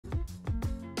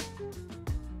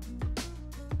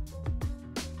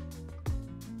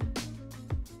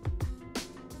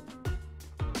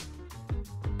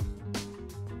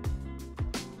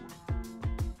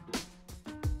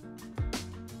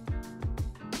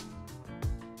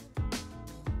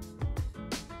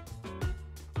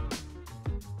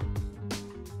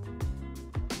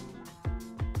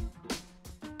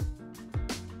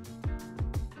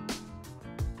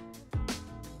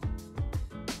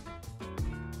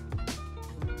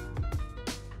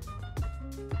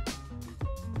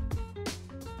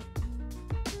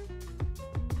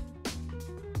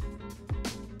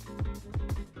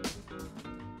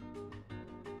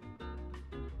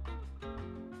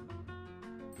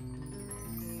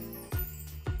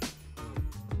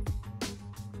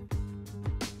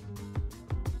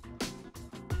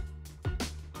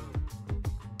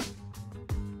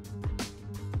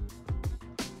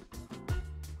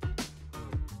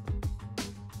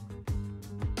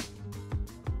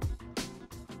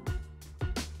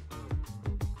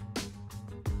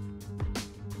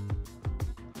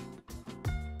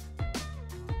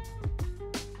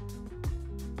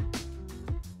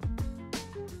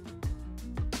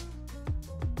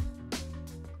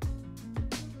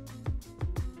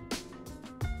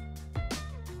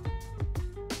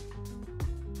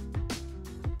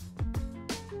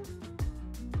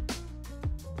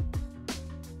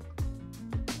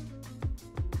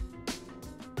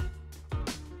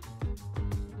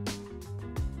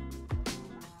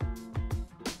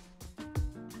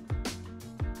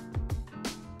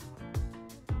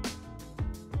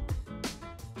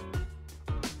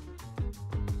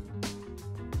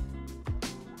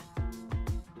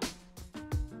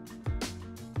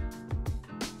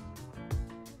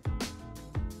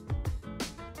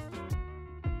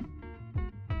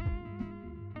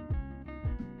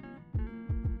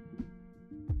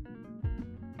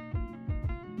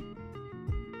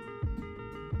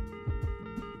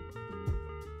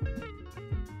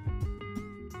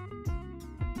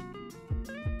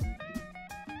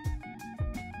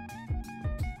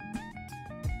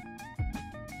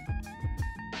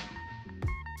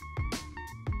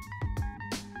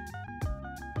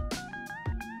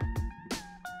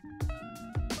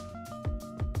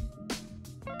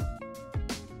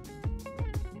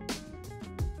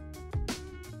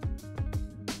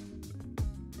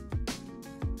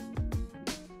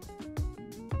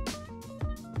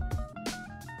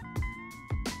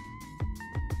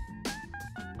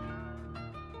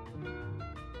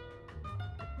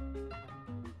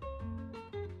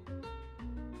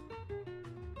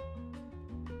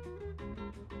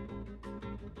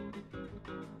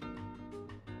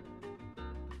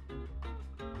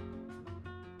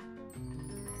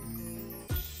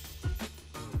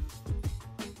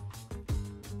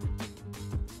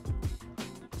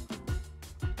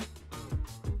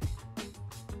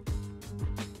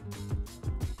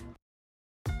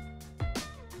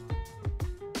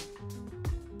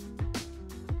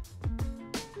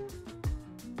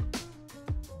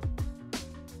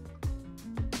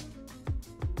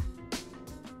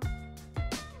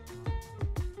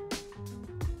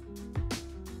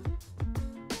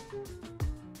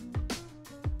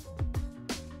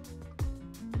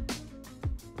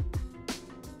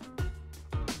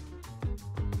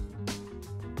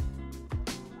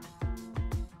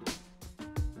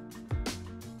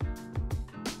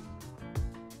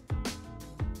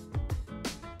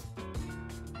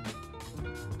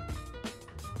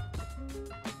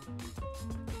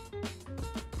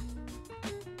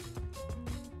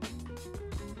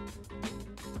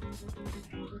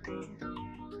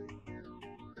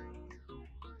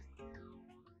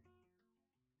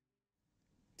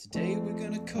Today we're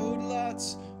gonna code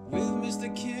lots with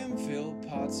Mr. Kim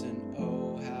Philpotts, and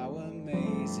oh, how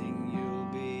amazing you'll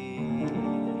be.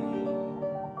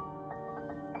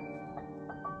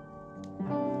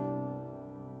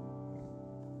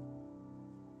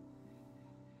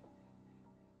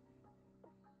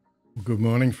 Good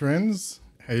morning, friends.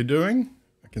 How you doing?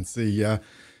 I can see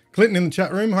Clinton in the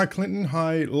chat room. Hi, Clinton.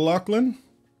 Hi, Lachlan.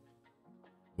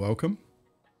 Welcome.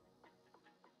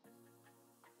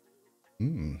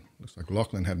 Looks like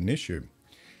Lachlan had an issue.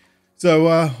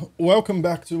 So welcome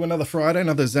back to another Friday,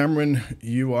 another Xamarin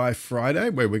UI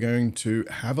Friday, where we're going to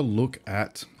have a look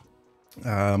at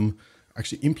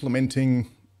actually implementing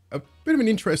a bit of an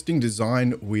interesting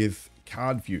design with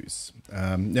card views.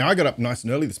 Now I got up nice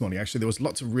and early this morning. Actually, there was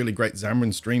lots of really great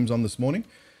Xamarin streams on this morning.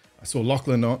 I saw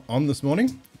Lachlan on this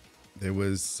morning. There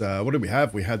was, what did we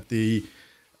have? We had the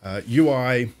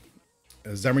UI,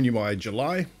 Xamarin UI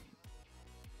July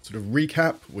sort of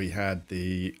recap. We had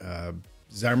the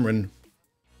Xamarin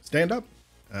stand-up.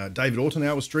 David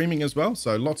Ortonow was streaming as well.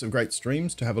 So lots of great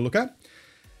streams to have a look at.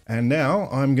 And now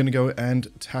I'm going to go and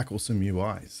tackle some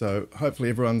UI. So hopefully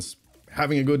everyone's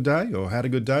having a good day or had a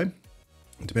good day,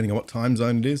 depending on what time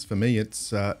zone it is. For me,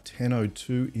 it's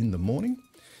 10:02 in the morning.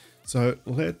 So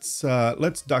let's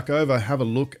duck over, have a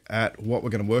look at what we're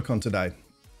going to work on today.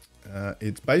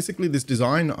 It's basically this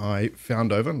design I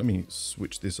found over. Let me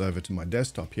switch this over to my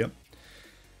desktop here.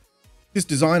 This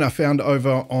design I found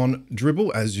over on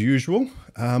Dribble as usual.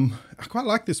 I quite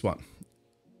like this one.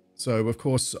 So of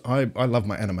course I love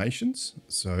my animations.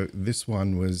 So this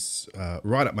one was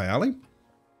right up my alley.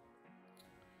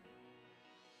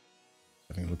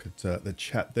 Having a look at the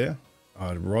chat there.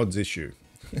 Rod's issue.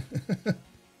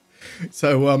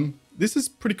 So this is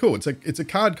pretty cool. It's a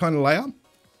card kind of layout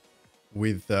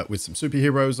with some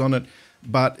superheroes on it,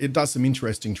 but it does some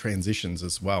interesting transitions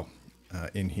as well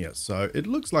in here. So it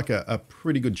looks like a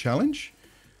pretty good challenge.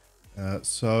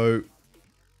 So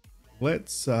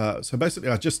basically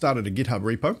I just started a GitHub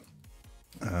repo,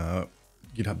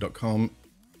 github.com,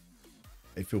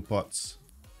 Philpotts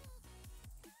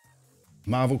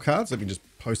Marvel cards. Let me just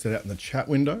post it out in the chat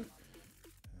window.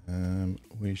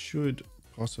 We should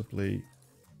possibly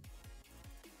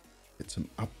get some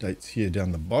updates here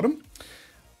down the bottom.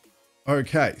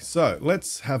 Okay, so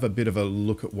let's have a bit of a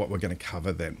look at what we're going to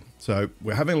cover then. So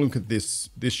we're having a look at this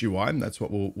UI, and that's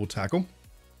what we'll tackle.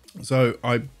 So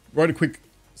I wrote a quick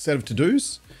set of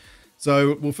to-dos.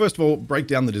 So we'll first of all break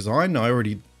down the design. I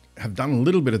already have done a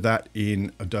little bit of that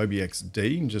in Adobe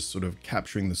XD, just sort of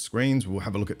capturing the screens. We'll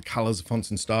have a look at colors, fonts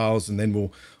and styles, and then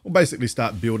we'll basically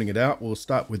start building it out. We'll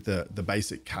start with the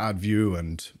basic card view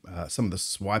and some of the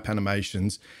swipe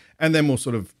animations, and then we'll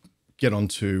sort of get on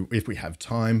to, if we have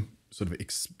time, sort of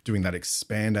doing that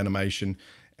expand animation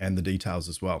and the details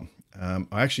as well.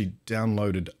 I actually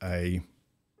downloaded a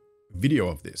video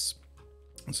of this.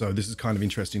 So this is kind of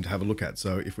interesting to have a look at.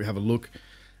 So if we have a look,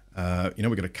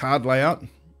 we've got a card layout.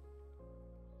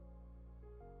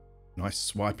 Nice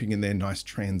swiping in there, nice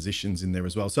transitions in there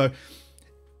as well. So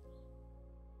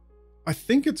I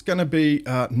think it's going to be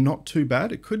not too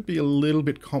bad. It could be a little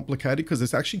bit complicated because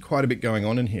there's actually quite a bit going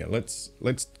on in here. Let's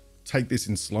take this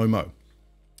in slow-mo.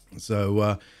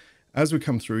 So as we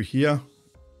come through here,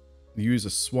 the user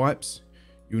swipes,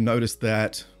 you'll notice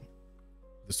that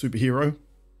the superhero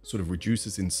sort of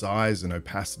reduces in size and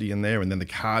opacity in there, and then the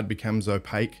card becomes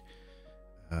opaque,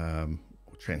 or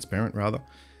transparent rather.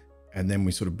 And then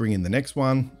we sort of bring in the next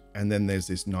one, and then there's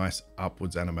this nice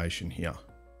upwards animation here.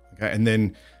 Okay, and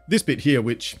then this bit here,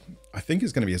 which I think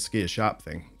is going to be a scare sharp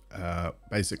thing,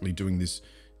 basically doing this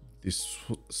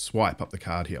swipe up the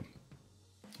card here.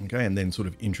 Okay, and then sort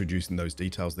of introducing those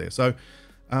details there. So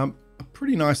a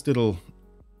pretty nice little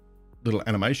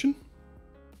animation.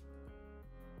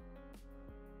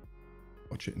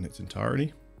 Watch it in its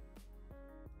entirety.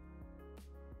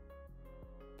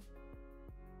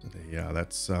 So there you are.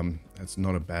 That's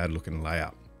not a bad looking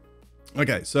layout.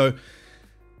 Okay, so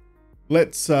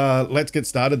let's get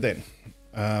started then.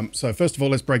 So first of all,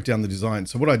 let's break down the design.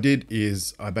 So what I did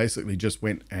is I basically just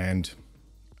went and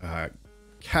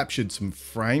captured some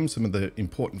frames, some of the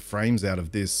important frames out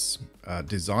of this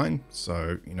design.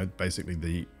 So, basically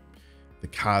the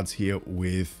cards here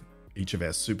with each of our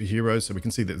superheroes. So we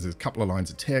can see that there's a couple of lines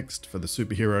of text for the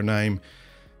superhero name,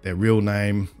 their real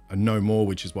name, a no more,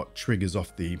 which is what triggers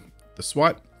off the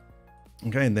swipe.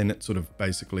 Okay, and then it sort of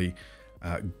basically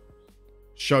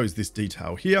shows this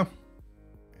detail here.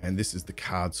 And this is the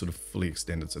card sort of fully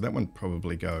extended. So that one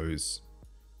probably goes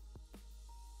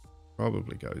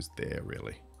there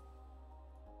really.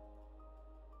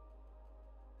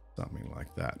 Something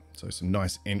like that. So some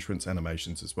nice entrance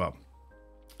animations as well.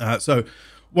 So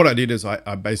what I did is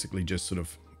I basically just sort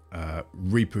of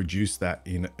reproduced that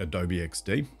in Adobe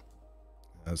XD.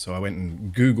 So I went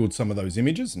and Googled some of those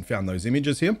images and found those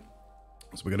images here.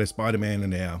 So we got a Spider-Man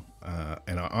and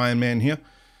our Iron Man here.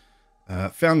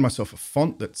 Found myself a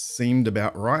font that seemed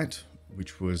about right,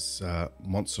 which was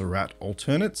Montserrat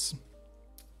Alternates.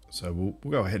 So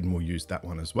we'll go ahead and we'll use that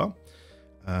one as well.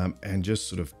 And just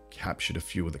sort of captured a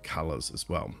few of the colors as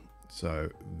well. So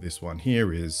this one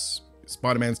here is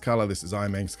Spider-Man's color, this is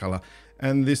Iron Man's color,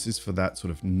 and this is for that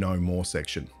sort of no more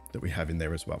section that we have in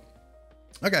there as well.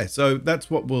 Okay, so that's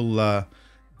what we'll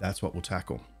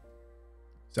tackle.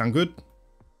 Sound good?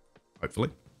 Hopefully.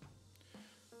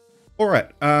 All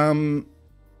right,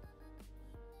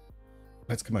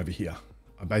 let's come over here.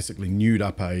 I basically newed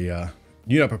up a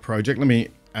project. Let me,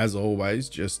 as always,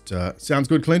 just sounds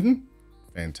good, Clinton.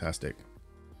 Fantastic.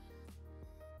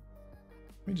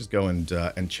 Let me just go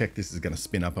and check this is going to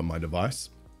spin up on my device.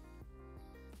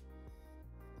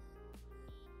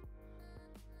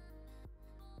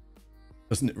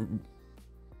 Doesn't it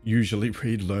usually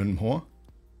read learn more?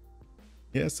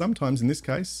 Yeah, sometimes in this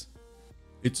case,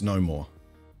 it's no more.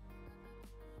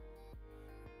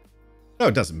 No,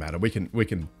 it doesn't matter. We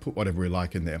can put whatever we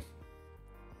like in there.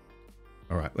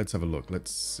 All right, let's have a look.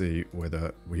 Let's see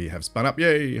whether we have spun up.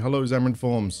 Yay, hello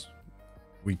Xamarin.Forms.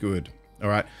 We good. All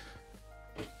right.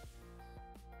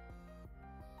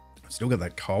 Still got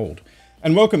that cold.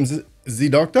 And welcome Z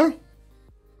Doctor.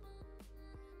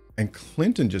 And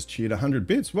Clinton just cheered 100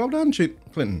 bits. Well done,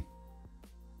 Clinton.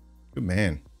 Good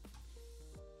man.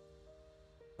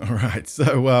 All right,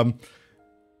 so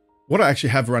what I actually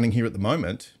have running here at the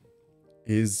moment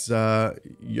is,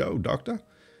 yo, Doctor.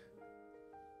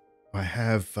 I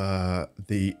have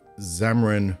the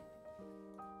Xamarin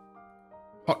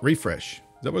Hot Refresh. Is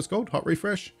that what it's called? Hot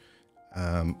Refresh?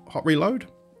 Hot Reload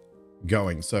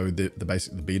going. So the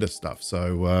basic, the beta stuff.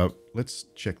 So let's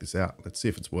check this out. Let's see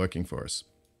if it's working for us.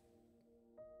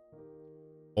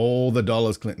 All the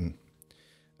dollars, Clinton.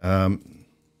 Let's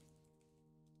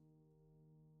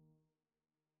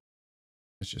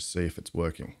just see if it's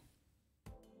working.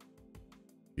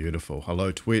 Beautiful.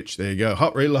 Hello, Twitch. There you go.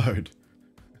 Hot Reload.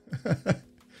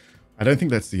 I don't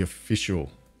think that's the official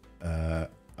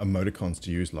emoticons to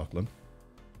use, Lachlan.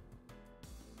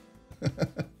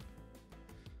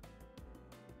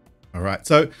 All right,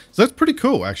 so that's pretty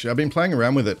cool, actually. I've been playing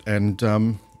around with it, and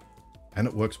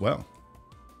it works well.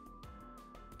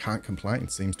 Can't complain.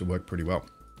 Seems to work pretty well.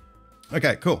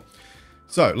 Okay, cool.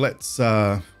 So let's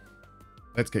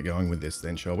get going with this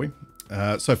then, shall we?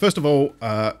 So first of all,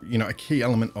 you know, a key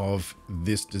element of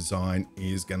this design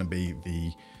is going to be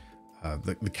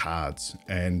the cards,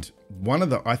 and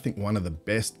I think one of the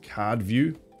best card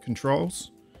view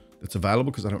controls that's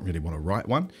available, because I don't really want to write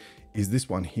one, is this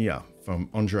one here from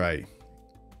Andre.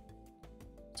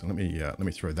 So let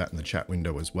me throw that in the chat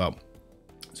window as well.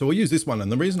 So we'll use this one,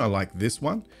 and the reason I like this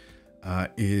one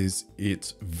is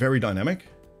it's very dynamic.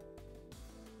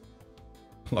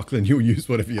 Lachlan, you'll use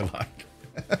whatever you like.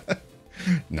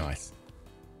 Nice.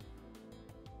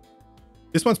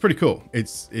 This one's pretty cool.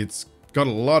 It's got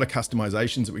a lot of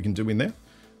customizations that we can do in there.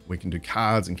 We can do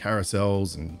cards and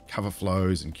carousels and cover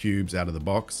flows and cubes out of the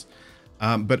box.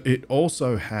 But it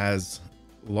also has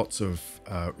lots of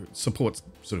supports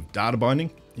sort of data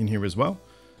binding in here as well.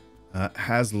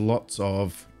 Has lots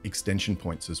of extension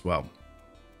points as well.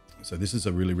 So this is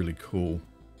a really, really cool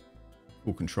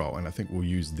control. And I think we'll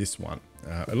use this one.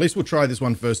 At least we'll try this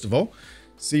one first of all.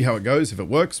 See how it goes. If it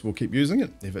works, we'll keep using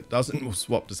it. If it doesn't, we'll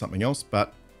swap to something else.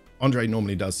 But Andre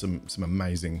normally does some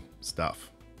amazing stuff.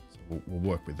 So we'll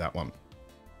work with that one.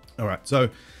 All right, so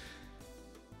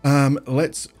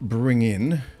let's bring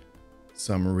in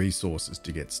some resources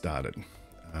to get started.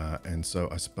 And so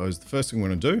I suppose the first thing we're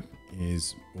going to do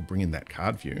is we'll bring in that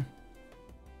card view.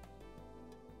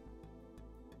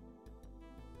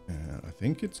 I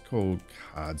think it's called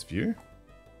Cards View.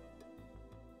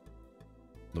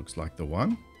 Looks like the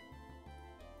one.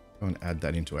 Go and add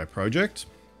that into our project.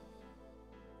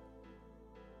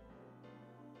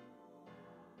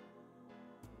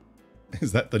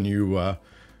 Is that the new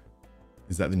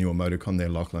emoticon there,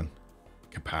 Lachlan?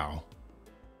 Kapow.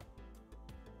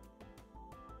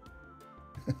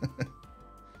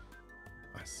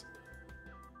 Nice.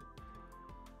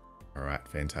 All right,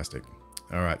 fantastic.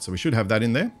 All right, so we should have that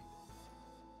in there.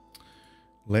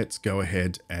 Let's go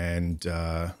ahead and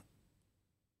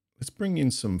let's bring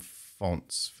in some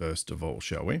fonts first of all,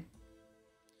 shall we?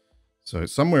 So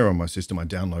somewhere on my system, I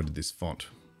downloaded this font.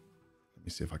 Let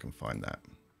me see if I can find that.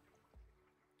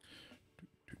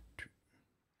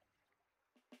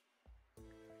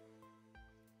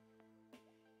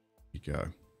 Here you go.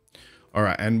 All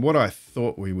right, and what I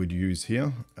thought we would use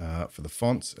here for the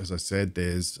fonts, as I said,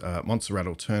 there's Montserrat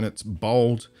Alternates,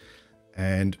 bold,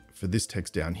 and for this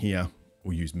text down here,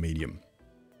 we'll use medium.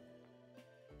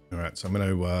 All right, so I'm going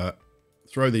to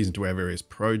throw these into our various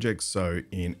projects. So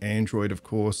in Android, of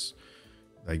course,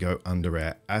 they go under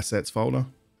our assets folder.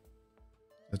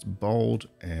 That's bold,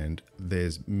 and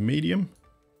there's medium.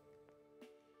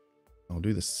 I'll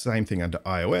do the same thing under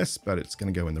iOS, but it's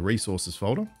going to go in the resources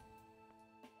folder.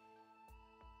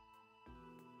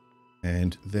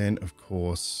 And then, of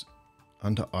course,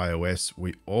 under iOS,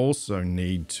 we also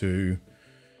need to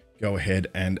go ahead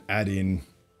and add in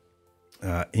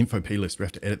info plist. We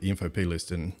have to edit the info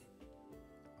plist, and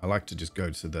I like to just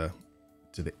go to the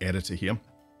editor here.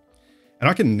 And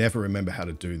I can never remember how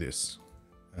to do this.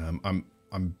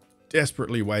 I'm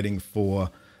desperately waiting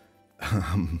for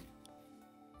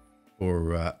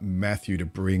Matthew to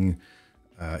bring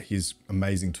his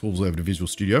amazing tools over to Visual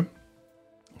Studio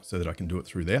so that I can do it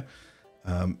through there.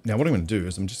 Now what I'm going to do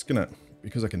is I'm just going to,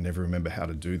 because I can never remember how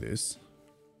to do this,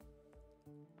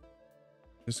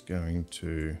 just going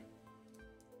to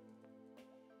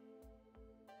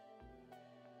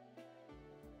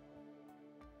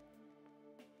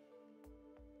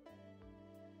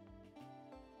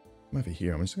I'm over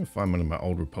here. I'm just going to find one of my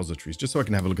old repositories just so I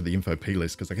can have a look at the info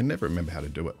plist, because I can never remember how to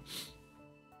do it.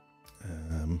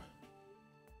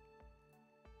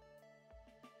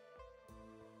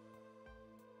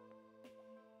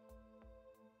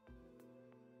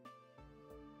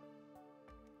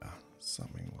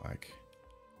 Something like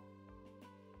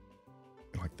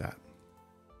that.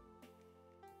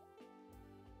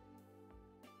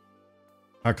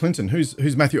 Clinton,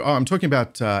 who's Matthew? Oh, I'm talking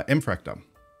about Mfractor.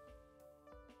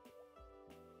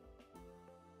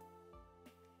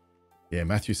 Yeah,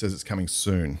 Matthew says it's coming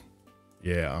soon.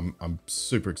 Yeah, I'm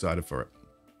super excited for it.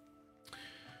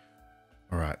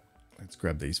 All right, let's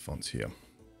grab these fonts here.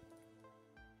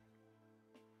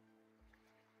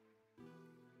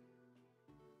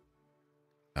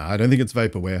 I don't think it's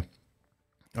vaporware.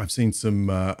 I've seen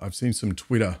some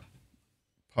Twitter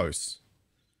posts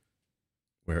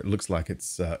where it looks like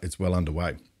it's well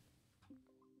underway.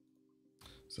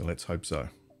 So let's hope so.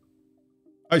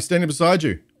 Oh, he's standing beside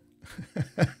you.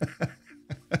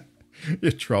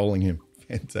 You're trolling him.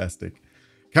 Fantastic.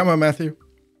 Come on, Matthew.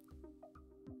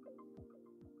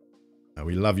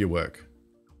 We love your work.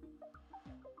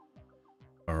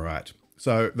 All right.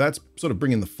 So that's sort of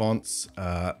bringing the fonts.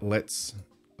 Let's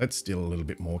steal a little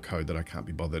bit more code that I can't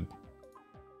be bothered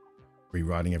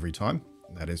rewriting every time.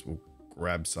 And that is, we'll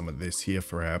grab some of this here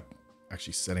for our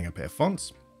actually setting up our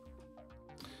fonts.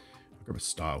 I'll grab a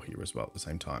style here as well at the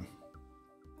same time.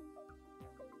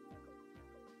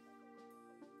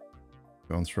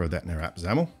 Go and throw that in our app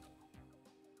XAML.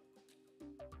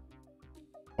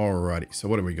 Alrighty, so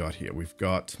what do we got here? We've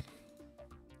got,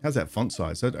 how's that font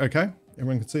size? Is that okay?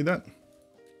 Everyone can see that?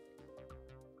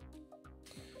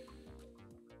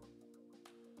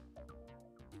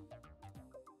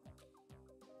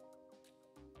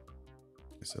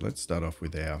 So let's start off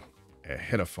with our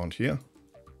header font here.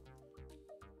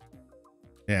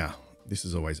 Now, this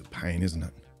is always a pain, isn't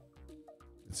it?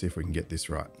 Let's see if we can get this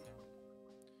right.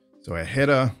 So our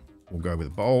header, we'll go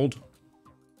with bold.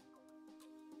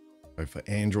 So for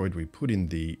Android, we put in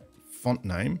the font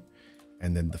name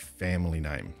and then the family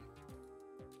name.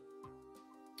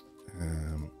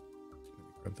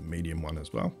 Grab the medium one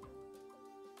as well.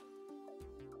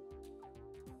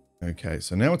 Okay,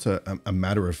 so now it's a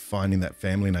matter of finding that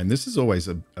family name. This is always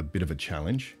a bit of a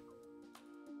challenge.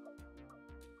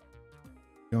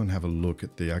 Go and have a look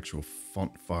at the actual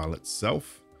font file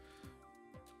itself.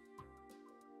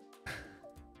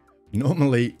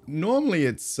 Normally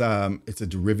it's a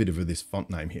derivative of this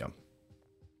font name here.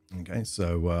 Okay,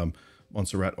 so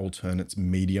Montserrat Alternates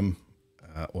medium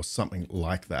or something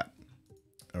like that.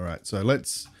 All right, so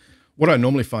what I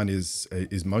normally find is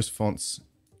most fonts,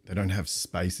 they don't have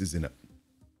spaces in it.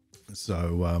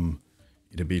 So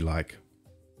it'd be like,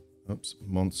 oops,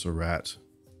 Montserrat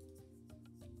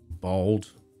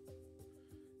bold.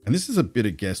 And this is a bit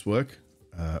of guesswork,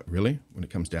 really, when it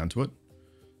comes down to it.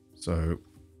 So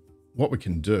what we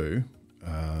can do,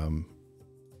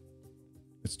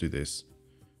 let's do this.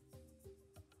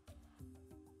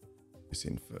 This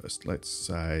in first. Let's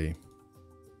say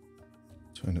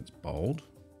turn its bold.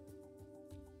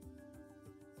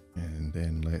 And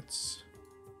then let's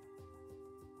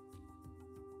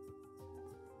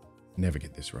never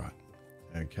get this right.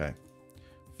 Okay.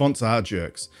 Fonts are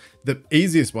jerks. The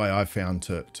easiest way I've found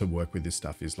to work with this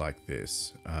stuff is like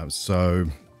this. So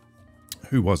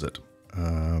who was it?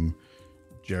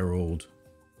 Gerald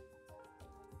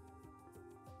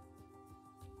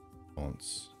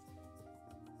fonts.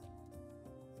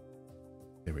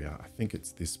 There we are. I think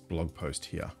it's this blog post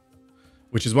here,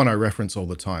 which is one I reference all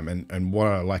the time. And what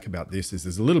I like about this is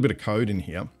there's a little bit of code in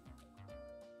here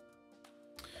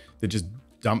that just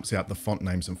dumps out the font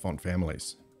names and font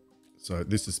families. So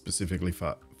this is specifically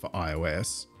for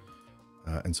iOS.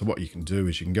 And so what you can do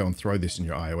is you can go and throw this in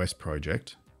your iOS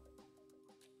project,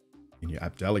 in your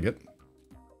app delegate,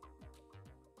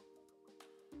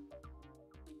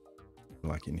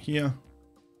 like in here,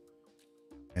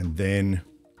 and then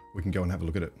we can go and have a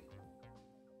look at it.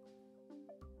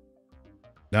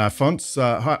 Now fonts,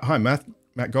 hi Matt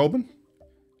Goldman.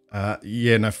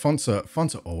 Yeah, no, fonts are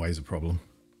always a problem.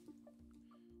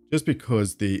 Just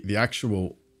because the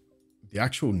actual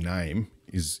name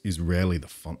is rarely the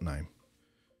font name.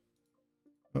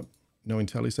 Oh, no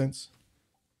IntelliSense.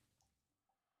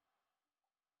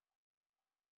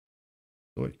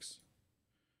 Zoiks.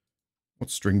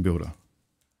 What's string builder?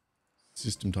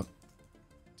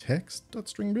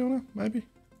 System.text.string builder, maybe?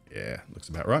 Yeah, looks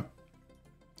about right.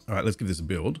 All right, let's give this a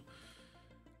build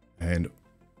and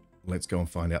let's go and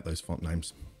find out those font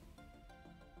names.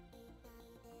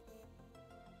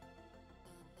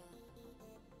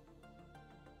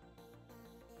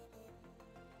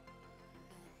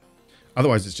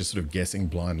 Otherwise, it's just sort of guessing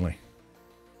blindly.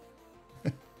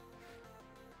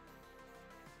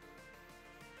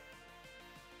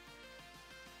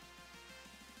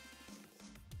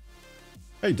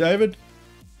 Hey, David.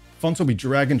 Fonts will be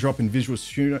drag and drop in Visual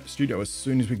Studio as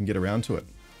soon as we can get around to it.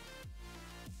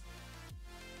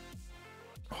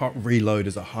 Hot reload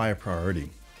is a higher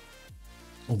priority.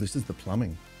 Oh, this is the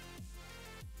plumbing.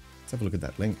 Let's have a look at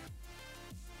that link.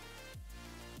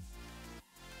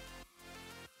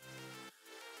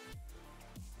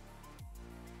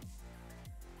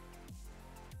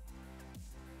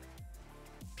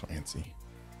 Clancy.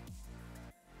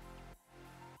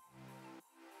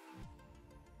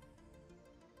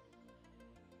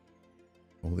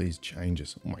 All these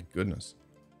changes. Oh my goodness.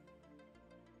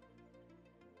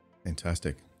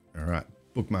 Fantastic. All right.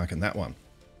 Bookmarking that one.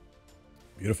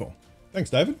 Beautiful. Thanks,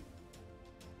 David.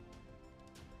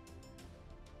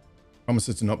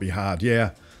 Promises to not be hard.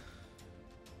 Yeah.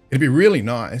 It'd be really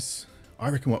nice. I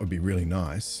reckon what would be really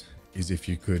nice is if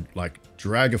you could like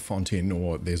drag a font in,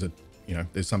 or there's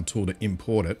some tool to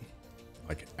import it,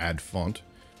 like add font,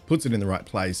 puts it in the right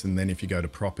place. And then if you go to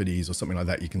properties or something like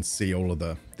that, you can see all of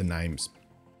the names.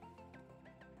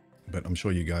 But I'm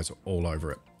sure you guys are all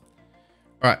over it.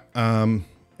 All right.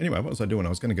 Anyway, what was I doing? I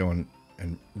was going to go and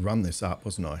run this up,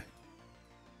 wasn't I?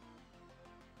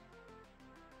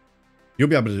 You'll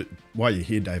be able to, while you're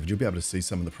here, David, you'll be able to see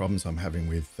some of the problems I'm having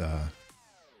with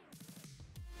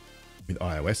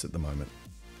iOS at the moment.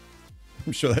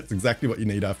 I'm sure that's exactly what you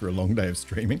need after a long day of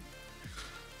streaming.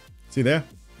 See there?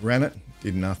 Ran it,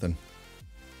 did nothing.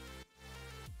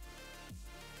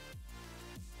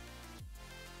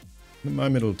 The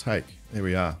moment it'll take. There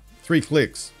we are. 3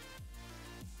 clicks.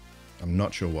 I'm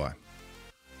not sure why.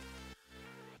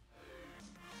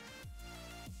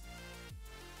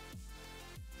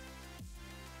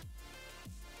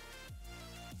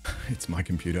 It's my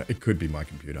computer. It could be my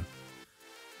computer.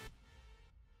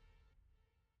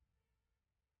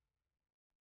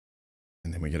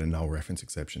 And then we get a null reference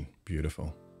exception.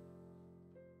 Beautiful.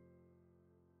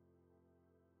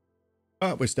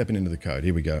 Oh, we're stepping into the code.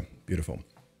 Here we go. Beautiful.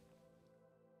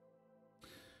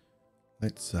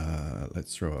 Let's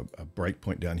throw a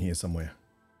breakpoint down here somewhere.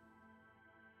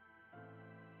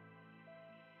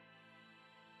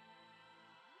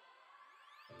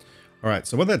 All right,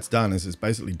 so what that's done is it's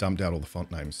basically dumped out all the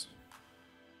font names.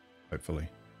 Hopefully.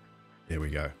 There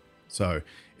we go. So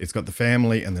it's got the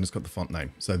family and then it's got the font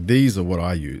name. So these are what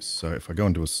I use. So if I go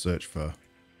and do a search for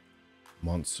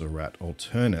Montserrat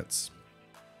alternates,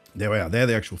 there we are. They're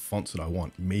the actual fonts that I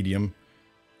want. Medium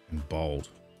and bold.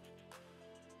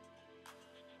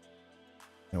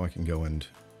 Now I can go and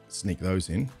sneak those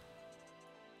in.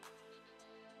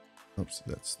 Oops,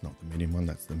 that's not the medium one.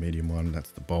 That's the medium one.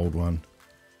 That's the bold one.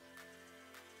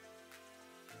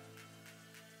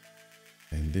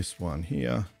 And this one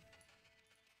here.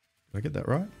 Did I get that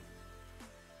right?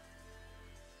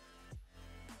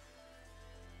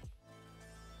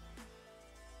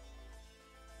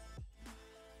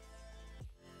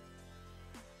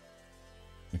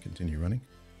 I'll continue running.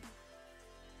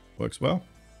 Works well.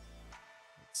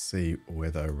 Let's see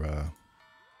whether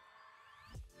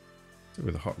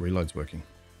hot reload's working.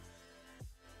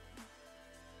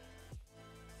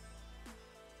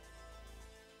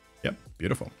 Yep,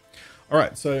 beautiful. All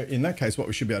right, so in that case, what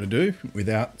we should be able to do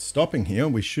without stopping here,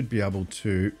 we should be able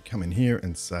to come in here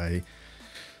and say,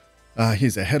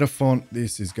 here's a header font.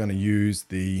 This is going to use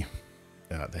the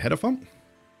the header font.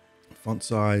 Font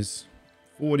size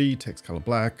 40, text color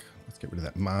black. Let's get rid of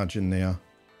that margin there.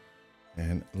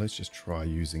 And let's just try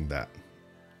using that.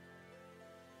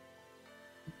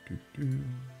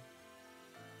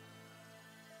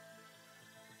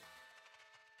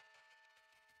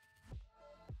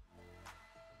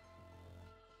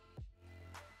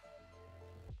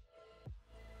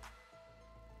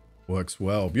 Works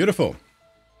well. Beautiful.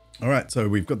 All right, so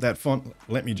we've got that font.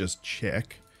 Let me just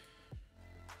check.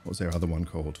 What was our other one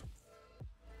called?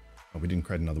 Oh, we didn't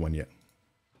create another one yet.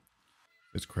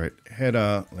 Let's create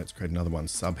header. Let's create another one,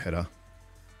 subheader.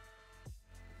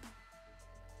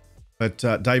 But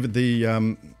David,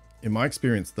 in my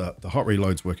experience, the hot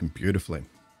reload's working beautifully.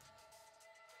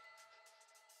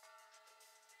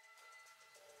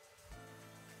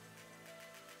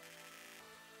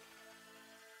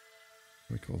 What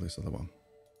do we call this other one?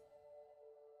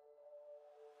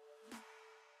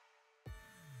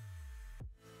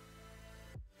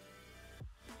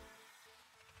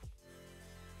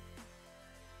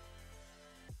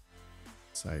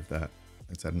 Save that.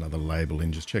 Let's add another label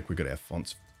in. Just check we've got our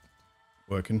fonts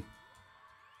working.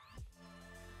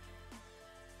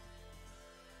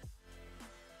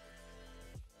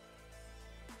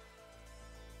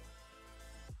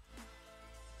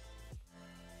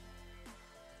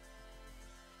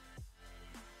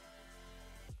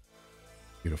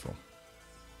 Beautiful.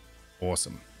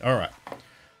 Awesome. All right.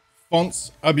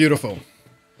 Fonts are beautiful.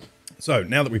 So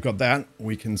now that we've got that,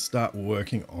 we can start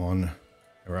working on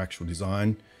our actual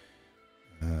design.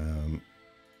 I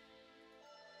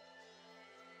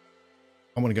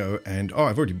want to go and,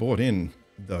 I've already brought in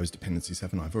those dependencies,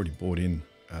 haven't I? I've already brought in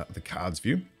the cards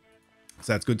view.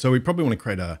 So that's good. So we probably want to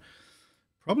create a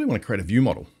view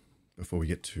model before we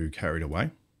get too carried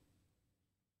away.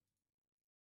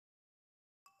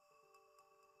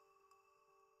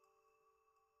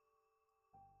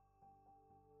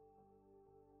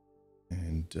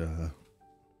 And I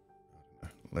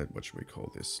don't know, what should we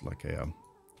call this? Like a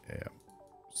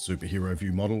superhero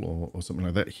view model or something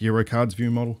like that. Hero cards view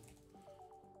model.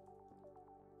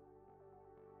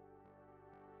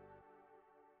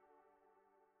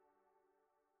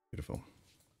 Beautiful.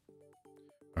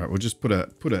 All right, we'll just put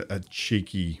a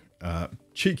cheeky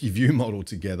view model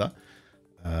together.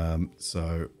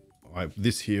 So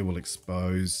this here will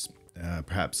expose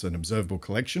perhaps an observable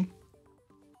collection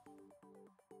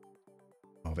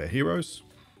of our heroes.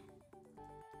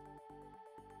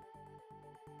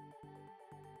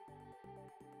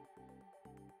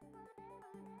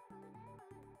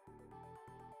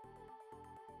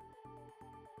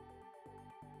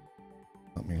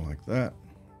 Something like that.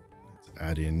 Let's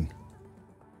add in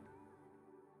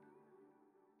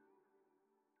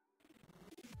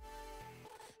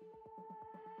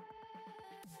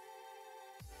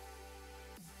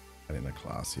a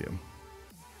class here.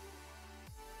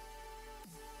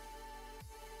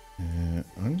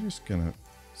 I'm just gonna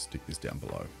stick this down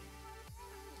below.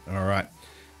 All right.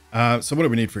 So what do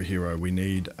we need for a hero? We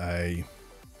need a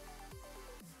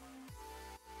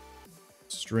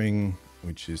string,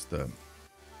 which is the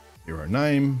hero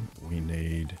name. We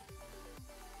need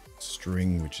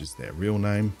string, which is their real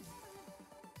name.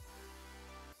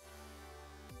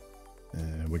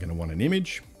 We're going to want an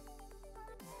image.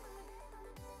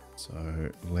 So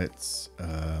let's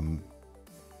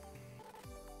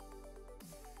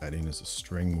add in as a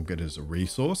string. We'll get it as a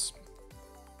resource.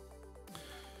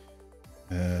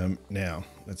 Now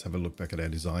let's have a look back at our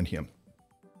design here.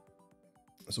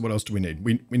 So what else do we need?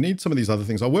 We need some of these other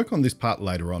things. I'll work on this part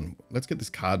later on. Let's get this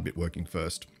card bit working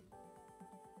first.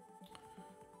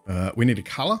 We need a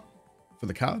color for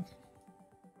the card.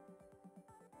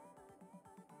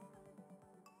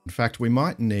 In fact, we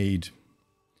might need,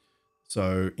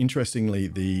 so interestingly,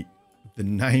 the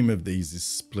name of these is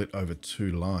split over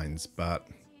 2 lines, but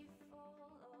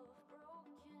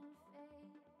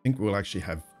I think we'll actually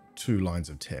have 2 lines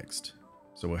of text.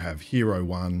 So we'll have hero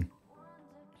 1,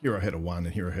 hero header 1,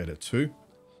 and hero header 2. A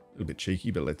little bit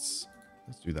cheeky, but let's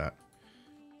do that.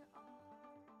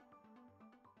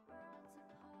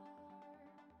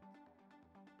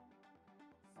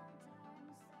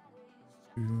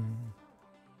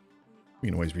 We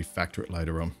can always refactor it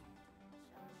later on.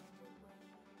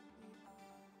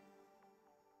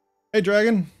 Hey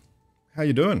Dragon, how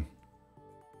you doing?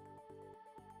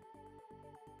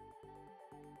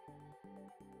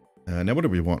 Now what do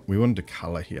we want? We wanted a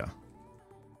color here.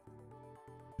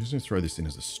 I'm just going to throw this in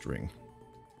as a string.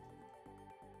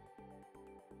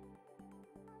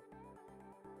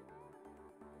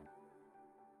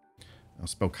 I'll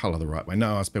spell color the right way.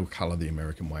 No, I'll spell color the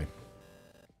American way.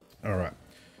 All right,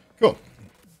 cool.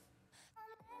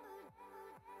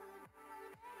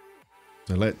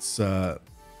 So let's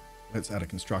add a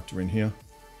constructor in here.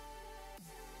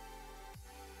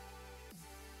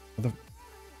 The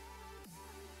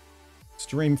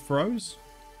stream froze.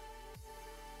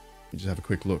 You just have a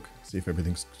quick look, see if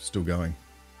everything's still going.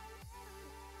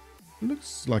 It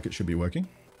looks like it should be working.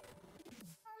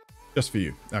 Just for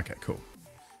you. Okay, cool.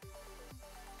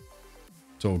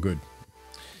 It's all good.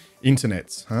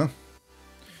 Internets, huh?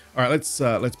 All right,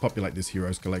 let's populate this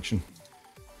heroes collection.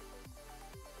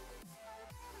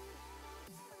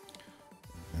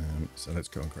 So let's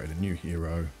go and create a new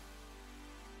hero.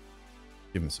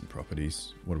 Give them some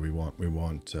properties. What do we want? We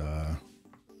want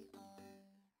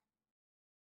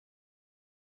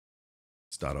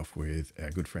start off with our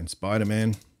good friend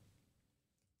Spider-Man.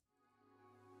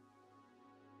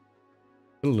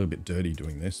 A little bit dirty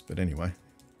doing this, but anyway.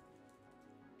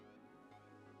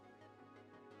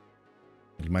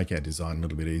 It'll make our design a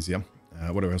little bit easier.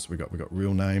 What else have we got? We got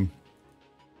real name.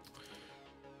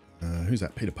 Who's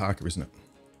that? Peter Parker, isn't it?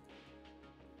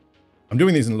 I'm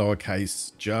doing these in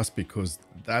lowercase just because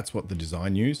that's what the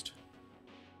design used.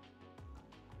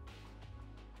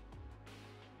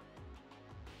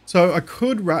 So I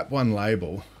could wrap one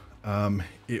label.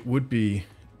 It would be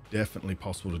definitely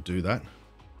possible to do that.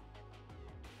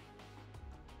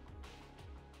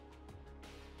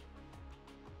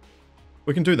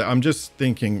 We can do that. I'm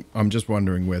just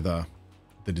wondering whether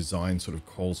the design sort of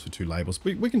calls for two labels.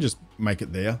 We can just make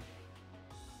it there.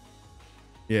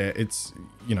 Yeah, it's,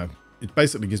 you know, it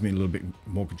basically gives me a little bit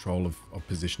more control of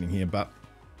positioning here, but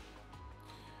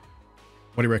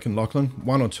what do you reckon, Lachlan?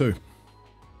 1 or 2?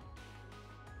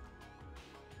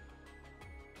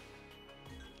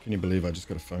 Can you believe I just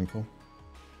got a phone call?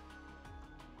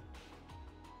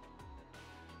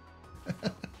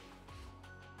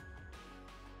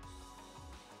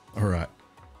 All right.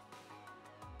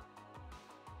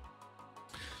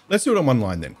 Let's do it on one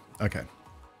line then. Okay.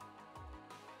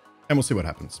 And we'll see what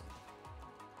happens.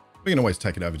 We can always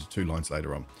take it over to 2 lines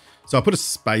later on. So I'll put a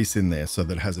space in there so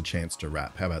that it has a chance to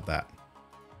wrap. How about that?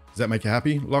 Does that make you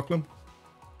happy, Lachlan?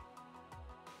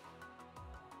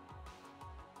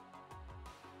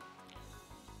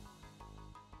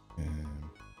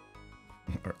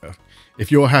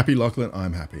 If you're happy, Lachlan,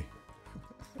 I'm happy.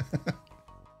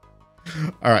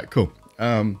 All right, cool.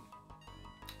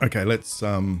 Okay, let's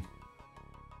set an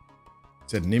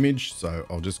image. So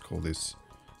I'll just call this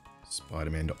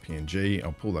Spiderman.png.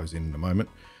 I'll pull those in a moment.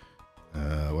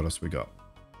 What else we got?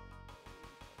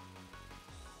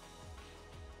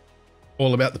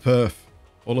 All about the perf.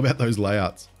 All about those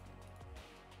layouts.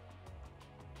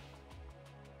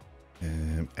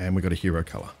 And we got a hero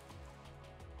color.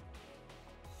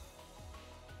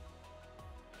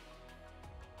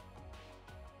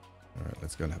 All right,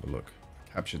 let's go and have a look.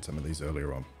 I captured some of these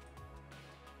earlier on.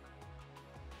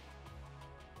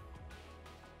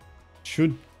 I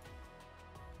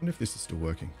wonder if this is still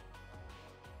working.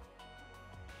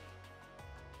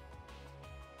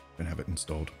 Don't have it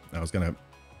installed. I was going to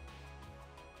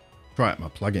try out my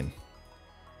plugin.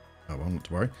 Oh, well, not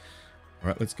to worry. All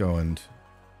right, let's go and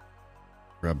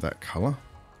grab that color.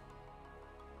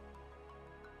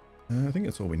 I think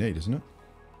that's all we need, isn't it?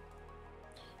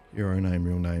 Hero name,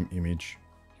 real name, image,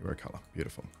 hero color.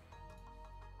 Beautiful.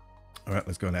 All right,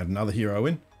 let's go and add another hero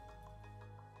in.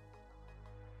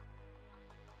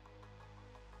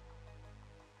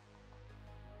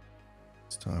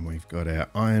 This time we've got our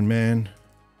Iron Man.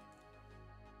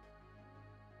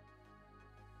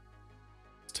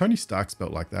 Is Tony Stark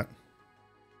spelled like that?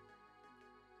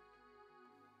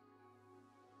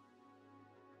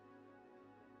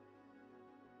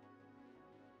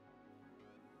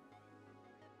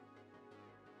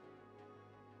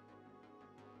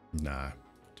 Nah,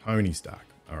 Tony Stark.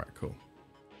 All right, cool.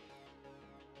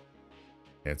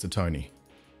 Yeah, it's a Tony.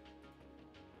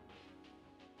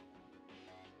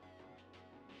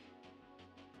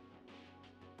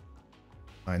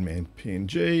 Iron Man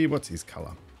PNG. What's his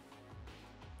color?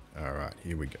 All right,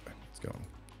 here we go. Let's go on.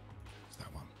 It's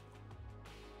that one.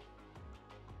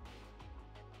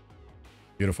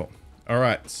 Beautiful. All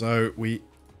right, so we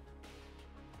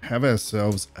have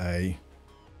ourselves a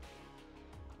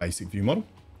basic view model.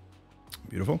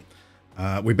 Beautiful.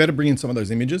 We better bring in some of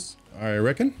those images, I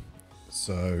reckon.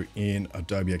 So in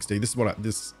Adobe XD,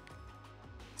 this is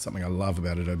something I love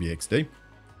about Adobe XD.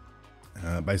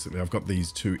 Basically, I've got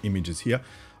these 2 images here.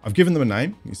 I've given them a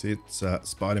name. You see it's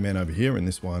Spider-Man over here, and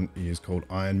this one is called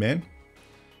Iron Man.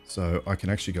 So I can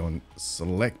actually go and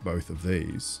select both of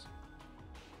these.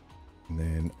 And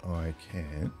then I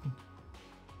can...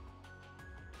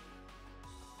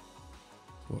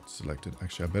 What's selected?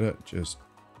 Actually, I better just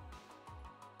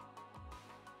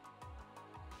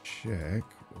check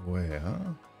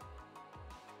where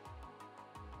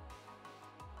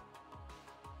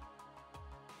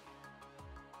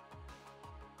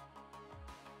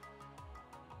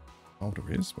folder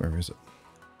is. Where is it?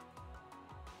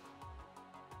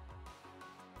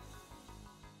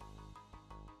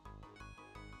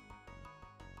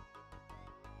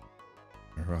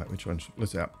 All right, which one?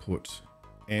 Let's output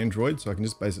Android. So I can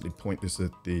just basically point this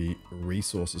at the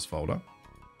resources folder.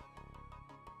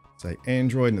 Say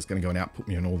Android, and it's going to go and output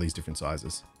me on all these different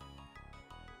sizes.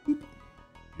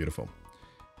 Beautiful.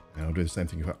 And I'll do the same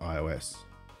thing for iOS.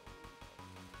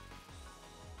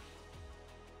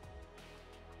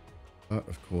 But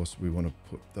of course, we want to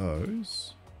put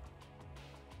those.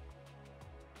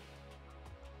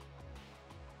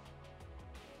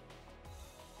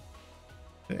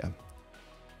 There.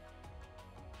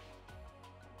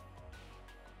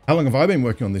 How long have I been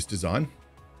working on this design?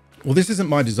 Well, this isn't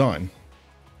my design.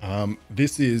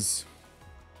 This is,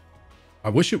 I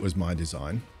wish it was my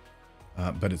design,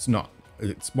 but it's not.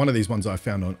 It's one of these ones I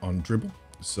found on Dribble.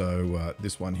 So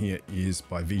this one here is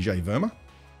by Vijay Verma.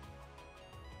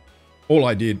 All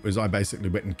I did was I basically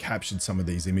went and captured some of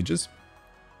these images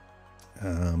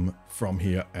from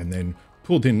here and then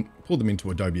pulled them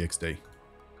into Adobe XD.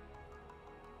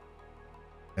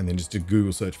 And then just did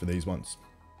Google search for these ones.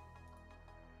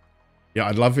 Yeah,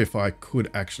 I'd love if I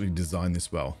could actually design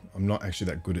this well. I'm not actually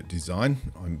that good at design.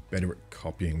 I'm better at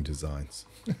copying designs.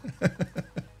 All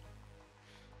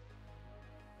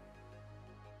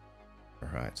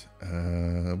right,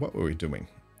 what were we doing?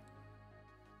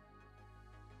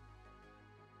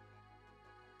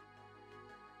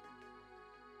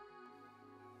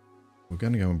 We're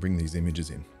going to go and bring these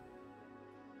images in.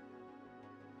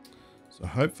 So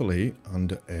hopefully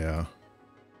under our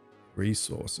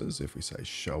resources, if we say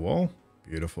show all,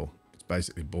 beautiful. It's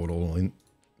basically brought all in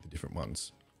the different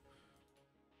ones.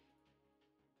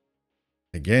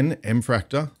 Again,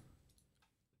 mfractor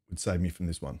would save me from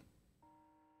this one.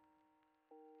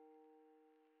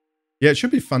 Yeah, it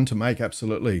should be fun to make,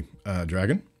 absolutely,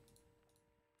 Dragon.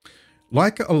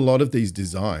 Like a lot of these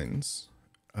designs,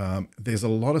 there's a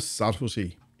lot of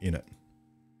subtlety in it.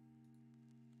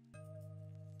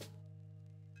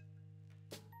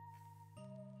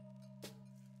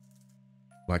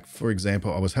 Like, for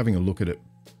example, I was having a look at it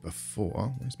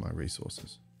before. Where's my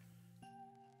resources?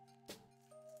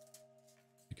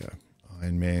 Here we go.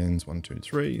 Iron Man's 1, 2,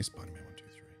 3. Spider-Man 1, 2,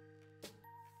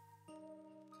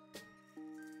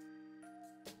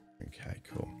 3. Okay,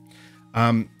 cool.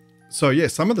 So yeah,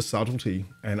 some of the subtlety,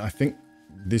 and I think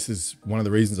this is one of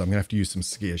the reasons I'm gonna have to use some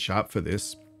Skier Sharp for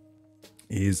this,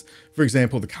 is, for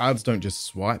example, the cards don't just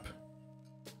swipe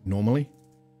normally.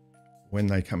 When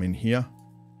they come in here,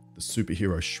 the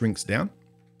superhero shrinks down.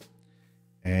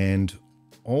 And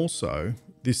also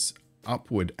this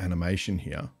upward animation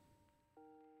here,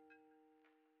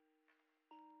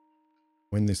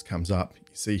 when this comes up, you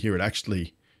see here, it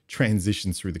actually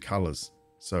transitions through the colors.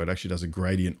 So it actually does a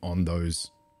gradient on those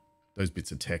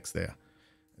bits of text there.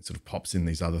 It sort of pops in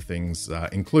these other things,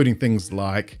 including things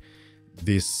like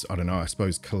this, I don't know, I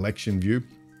suppose collection view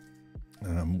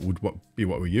would be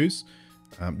what we use.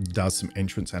 Does some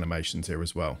entrance animations there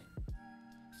as well.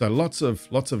 So lots of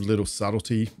little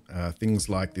subtlety, things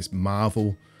like this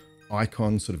Marvel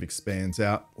icon sort of expands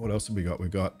out. What else have we got?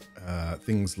 We've got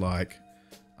things like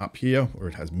up here where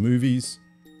it has movies,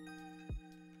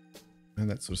 and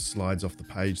that sort of slides off the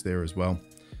page there as well.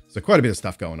 So quite a bit of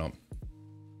stuff going on,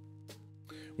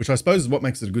 which I suppose is what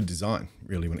makes it a good design,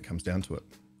 really, when it comes down to it.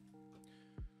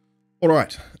 All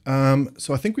right,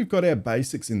 so I think we've got our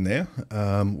basics in there.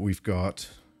 We've got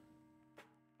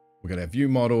our view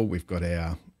model. We've got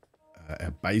our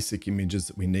basic images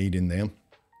that we need in there.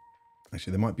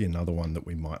 Actually, there might be another one that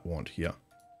we might want here.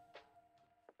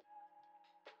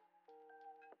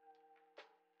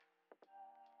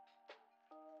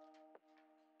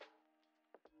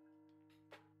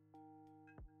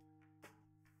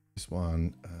 This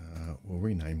one, we'll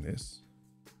rename this.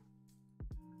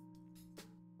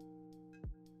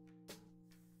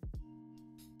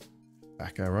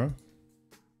 Back arrow.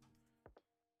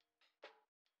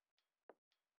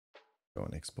 Go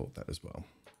and export that as well.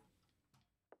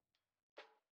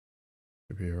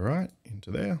 Should be all right, into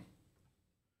there.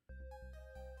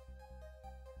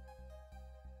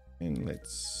 And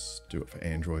let's do it for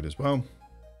Android as well.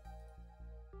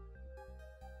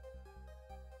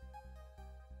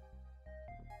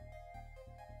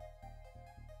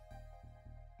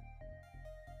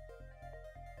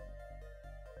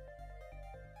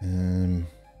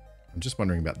 I'm just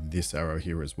wondering about this arrow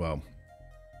here as well.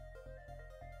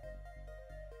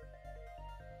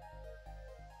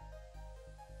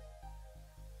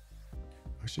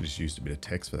 should have just used a bit of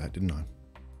text for that, didn't I?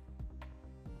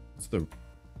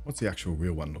 What's the actual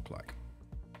real one look like?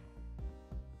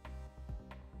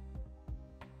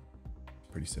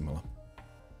 Pretty similar.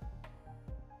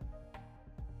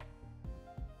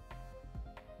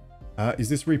 Is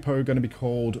this repo going to be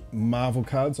called Marvel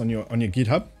Cards on your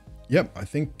GitHub? Yep, I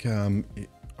think I'm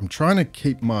trying to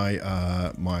keep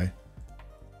my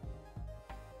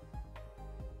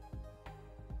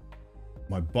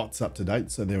my bots up to date.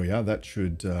 So there we are. That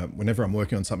should, whenever I'm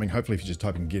working on something, hopefully if you just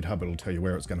type in GitHub, it'll tell you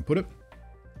where it's going to put it.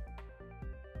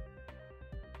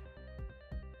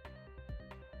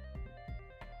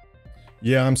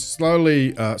 Yeah, I'm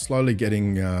slowly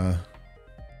getting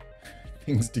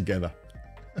things together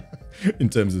in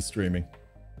terms of streaming.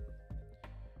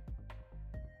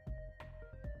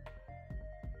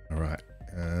 All right.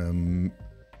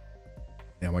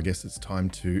 Now I guess it's time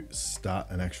to start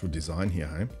an actual design here,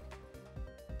 hey?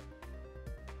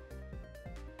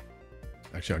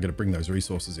 Actually, I got to bring those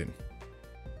resources in.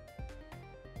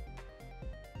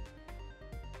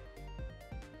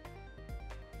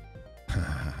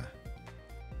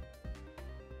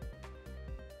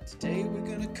 Today we're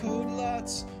gonna code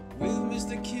lots with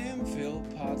Mr. Kim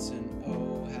Philpotson.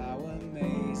 Oh, how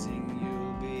amazing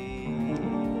you'll be.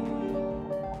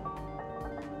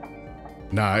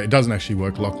 No, it doesn't actually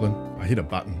work, Lachlan. I hit a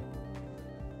button.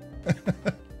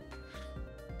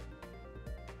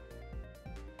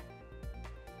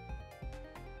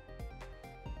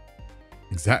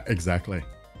 Exactly.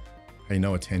 Pay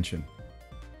no attention.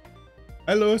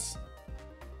 Hey, Lewis.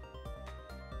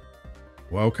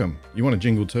 Welcome. You want a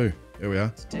jingle too? There we are.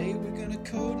 Today we're gonna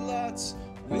code lots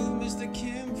with Mr.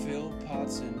 Kim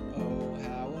Philpotson. Oh,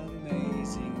 how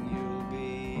amazing you'll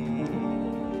be.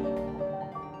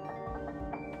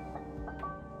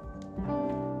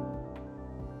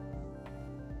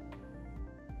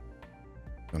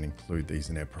 Gonna include these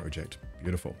in our project.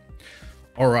 Beautiful.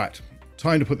 All right.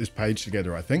 Time to put this page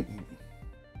together, I think.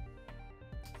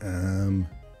 Now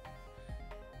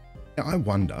I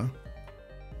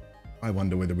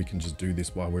wonder whether we can just do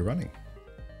this while we're running.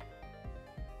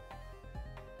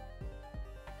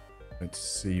 Let's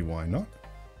see why not.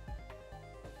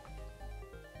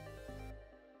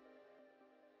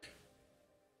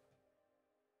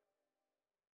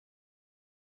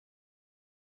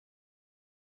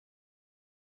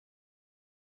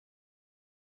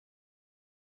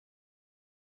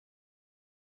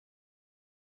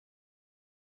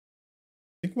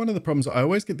 I think one of the problems, I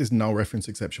always get this null reference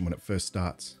exception when it first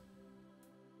starts.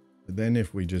 But then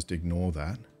if we just ignore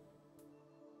that,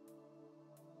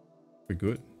 we're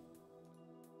good.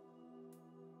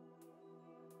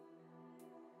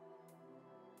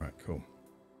 All right, cool.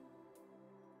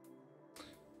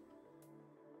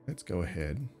 Let's go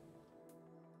ahead.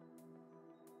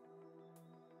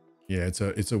 Yeah, it's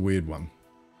a weird one.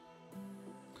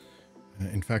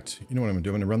 In fact, you know what I'm gonna do?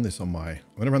 I'm gonna run this on my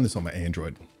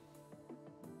Android.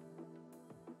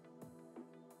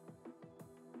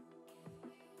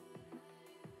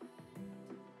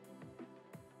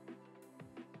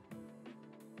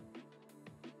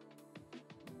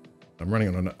 I'm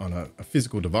running on a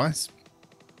physical device.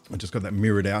 I just got that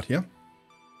mirrored out here.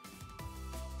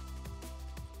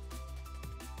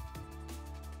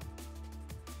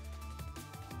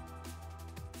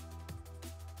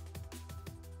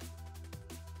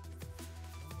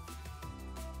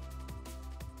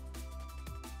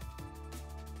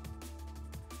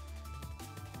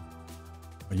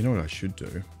 You know what I should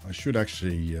do? I should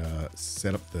actually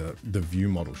set up the view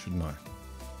model, shouldn't I?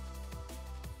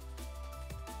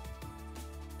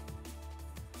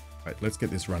 Right, let's get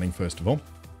this running first of all.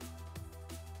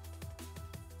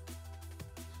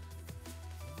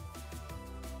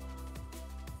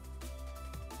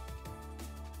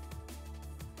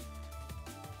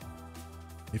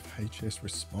 If HS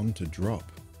respond to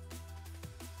drop.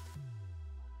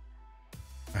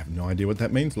 I have no idea what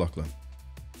that means, Lachlan.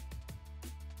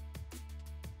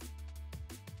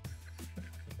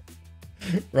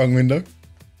 Wrong window.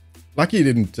 Lucky you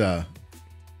didn't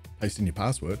paste in your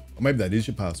password. Or maybe that is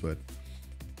your password.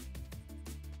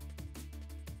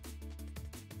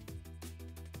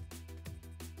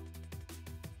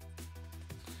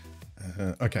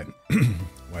 Okay.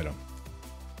 Wait on.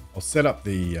 I'll set up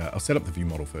the view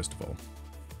model first of all.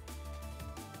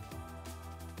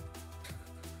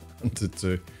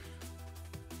 to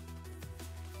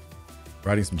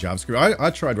writing some JavaScript. I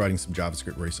tried writing some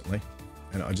JavaScript recently,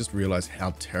 and I just realized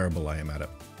how terrible I am at it.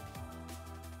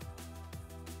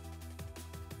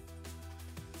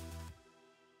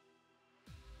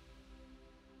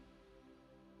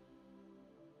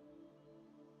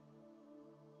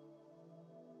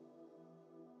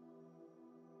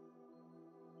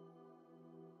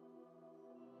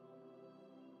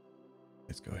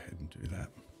 Let's go ahead and do that.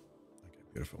 Okay,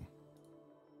 beautiful.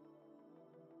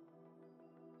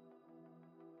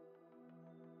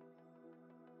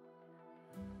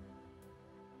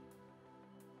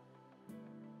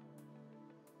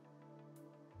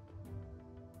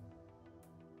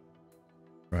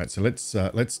 Right, so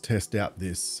let's test out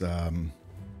this this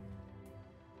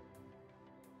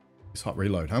hot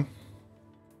reload, huh?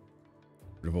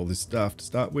 Rid of all this stuff to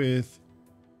start with.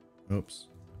 Oops.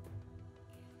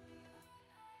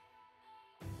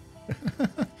 Look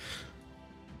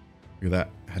at that.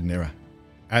 Had an error.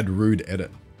 Add rude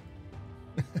edit.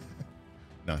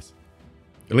 Nice.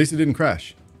 At least it didn't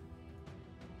crash.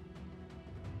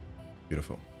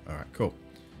 Beautiful. All right, cool.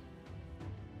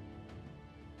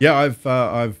 Yeah,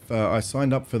 I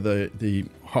signed up for the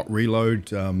hot reload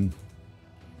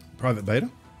private beta,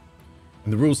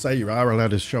 and the rules say you are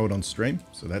allowed to show it on stream,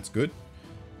 so that's good.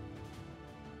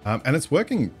 And it's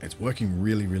working. It's working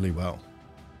really, really well.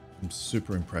 I'm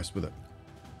super impressed with it.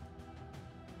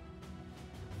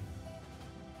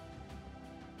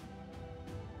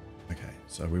 Okay,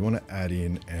 so we want to add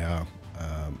in our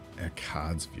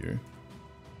cards view.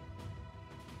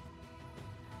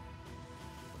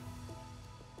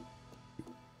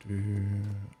 I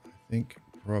think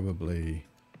probably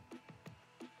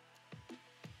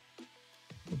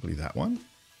that one.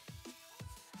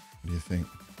 What do you think?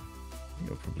 I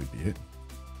think it'll probably be it.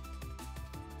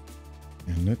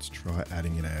 And let's try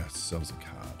adding in ourselves a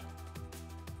card.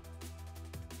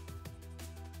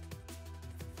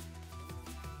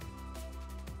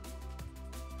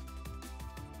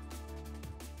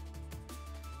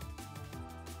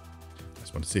 I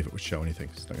just want to see if it would show anything.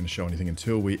 It's not going to show anything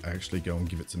until we actually go and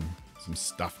give it some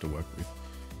stuff to work with.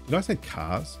 Did I say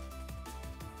cars?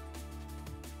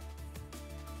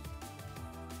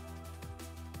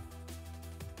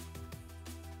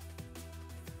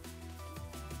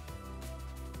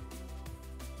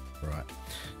 Right.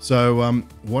 So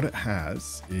what it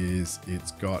has is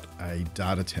it's got a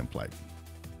data template.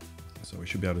 So we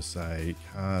should be able to say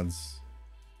cards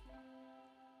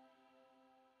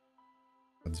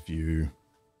view,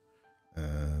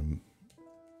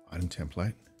 item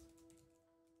template.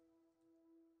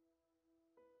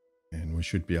 And we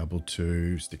should be able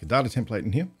to stick a data template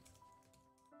in here.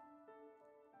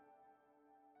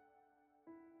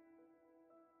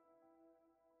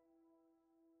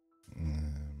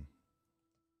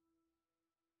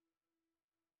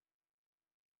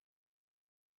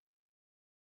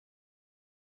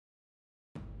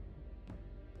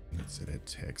 Let's set our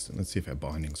text and let's see if our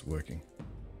binding's working.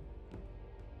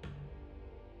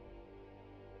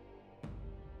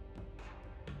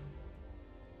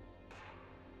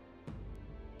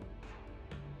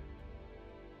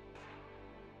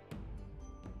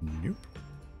 Nope.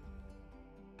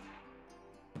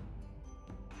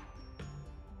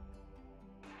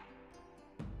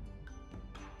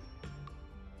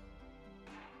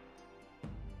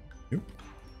 Nope.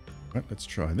 Right, let's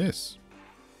try this.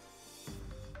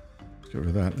 Let's get rid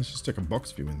of that. Let's just stick a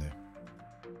box view in there.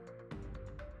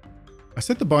 I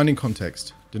set the binding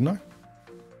context, didn't I?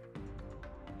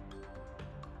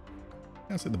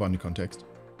 Yeah, I set the binding context.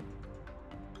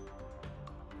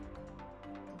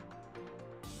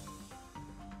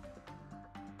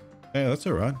 Yeah, that's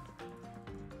all right.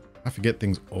 I forget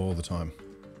things all the time.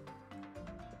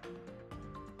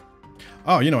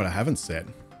 Oh, you know what I haven't set?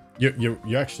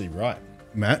 You're actually right,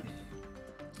 Matt.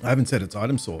 I haven't set its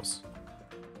item source.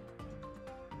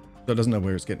 So it doesn't know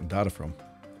where it's getting data from.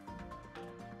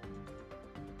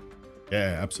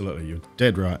 Yeah, absolutely. You're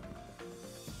dead right.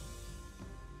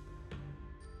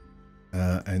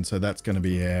 And so that's going to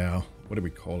be our, what do we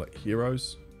call it?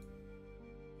 Heroes?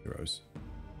 Heroes.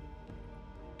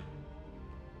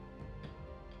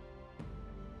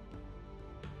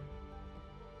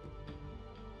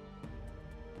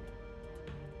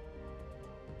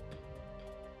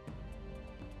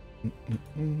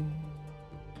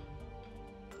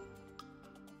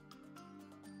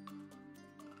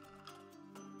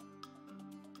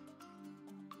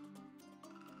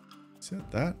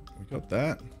 Set that. We got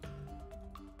that.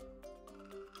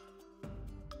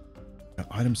 Our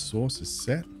item source is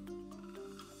set.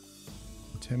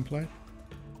 The template.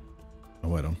 Oh,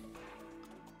 wait on.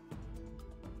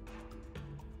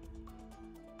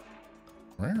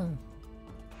 Wow.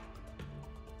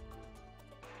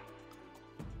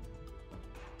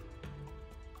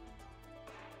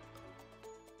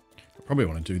 I probably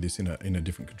want to do this in a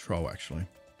different control, actually.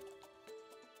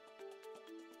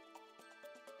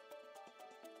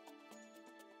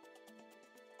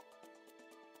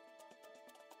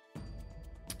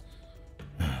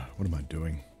 What am I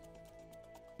doing?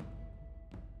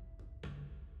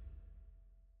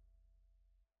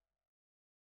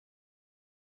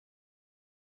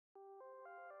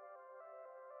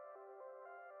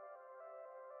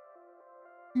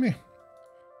 Meh.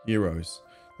 Heroes.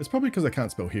 It's probably because I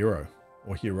can't spell hero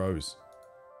or heroes.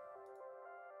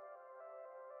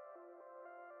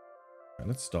 Right,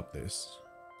 let's stop this.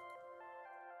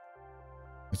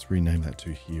 Let's rename that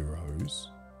to heroes.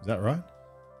 Is that right?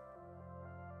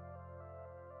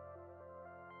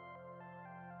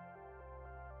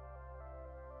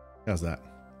 How's that?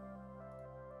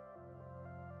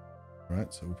 All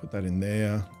right, so we'll put that in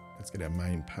there. Let's get our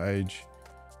main page.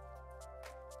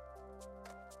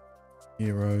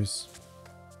 Heroes.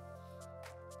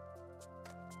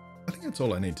 I think that's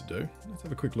all I need to do. Let's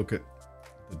have a quick look at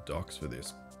the docs for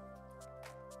this.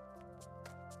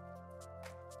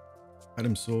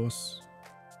 Item source.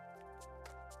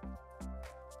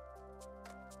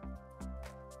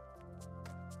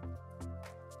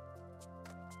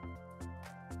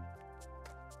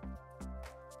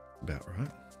 About right.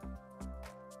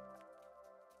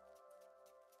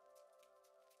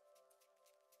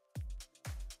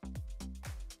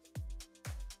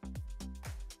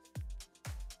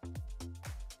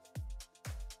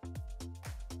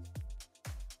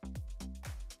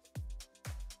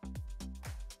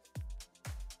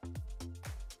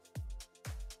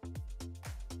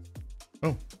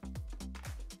 Oh,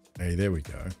 hey, there we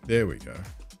go. There we go.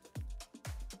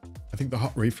 I think the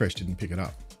hot refresh didn't pick it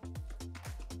up.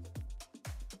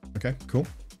 Okay, cool.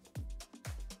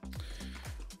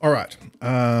 All right.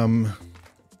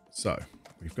 So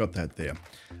we've got that there.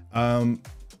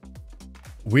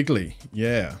 Wiggly,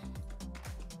 yeah.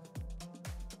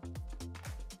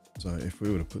 So if we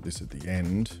were to put this at the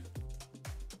end,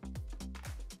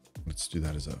 let's do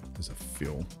that as a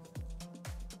fill.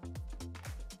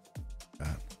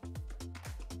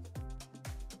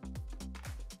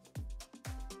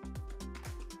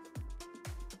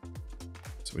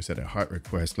 So we set our height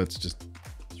request. Let's just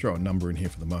throw a number in here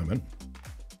for the moment.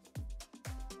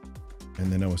 And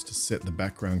then I was to set the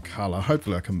background color.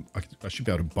 Hopefully I should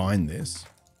be able to bind this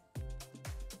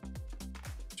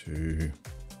to the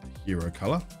hero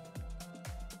color.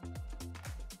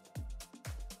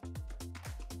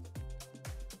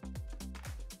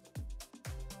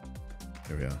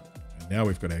 There we are. And now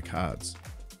we've got our cards.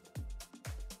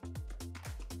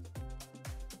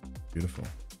 Beautiful.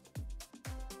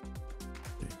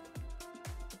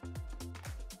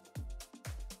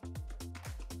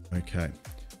 Okay.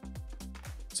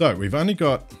 So we've only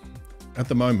got, at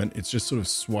the moment, it's just sort of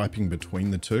swiping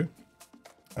between the two.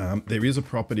 There is a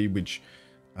property which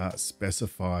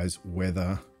specifies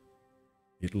whether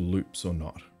it loops or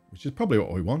not, which is probably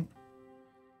what we want.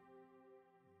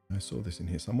 I saw this in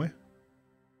here somewhere.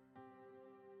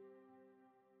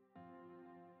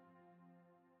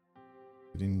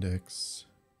 Index.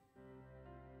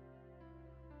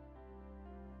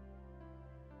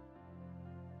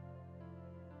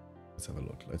 Let's have a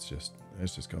look. Let's just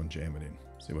go and jam it in.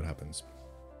 See what happens.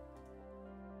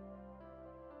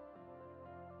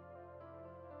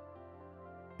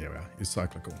 There we are. It's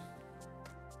cyclical.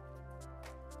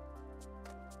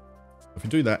 If we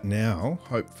do that now,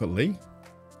 hopefully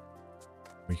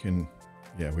we can,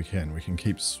 yeah, we can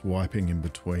keep swiping in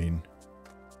between.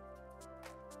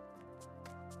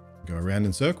 Go around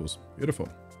in circles. Beautiful.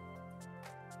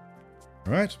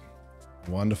 All right.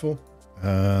 Wonderful.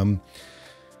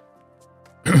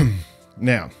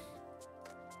 Now,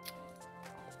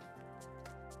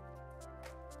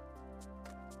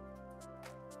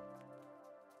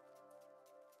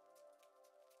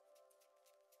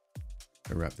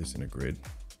 I'll wrap this in a grid.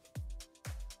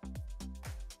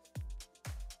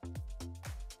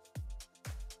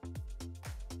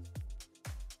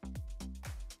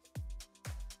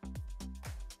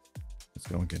 Let's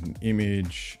go and get an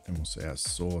image, and we'll say our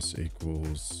source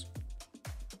equals,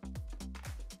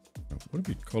 what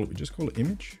do we call it? We just call it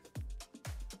image.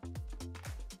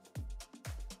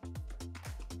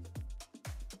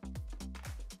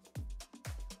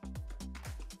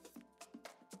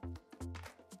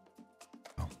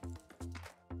 Oh.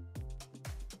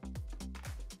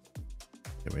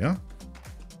 There we are.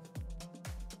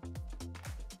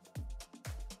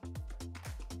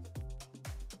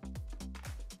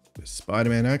 The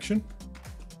Spider-Man action.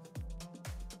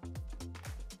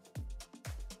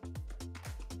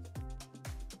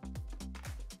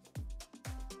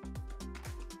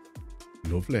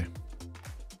 Lovely.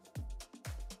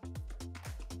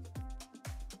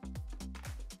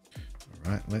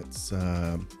 All right, let's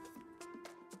am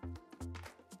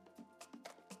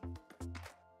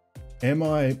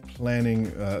I planning,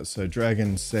 so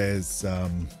Dragon says, are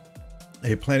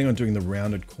you planning on doing the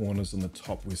rounded corners on the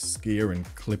top with skier and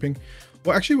clipping?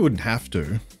 Well, actually we wouldn't have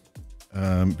to,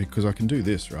 because I can do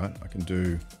this, right? I can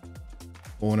do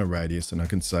corner radius and I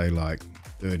can say like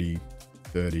 30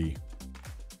 30,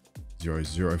 0,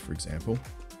 0, for example,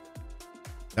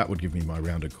 that would give me my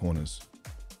rounded corners.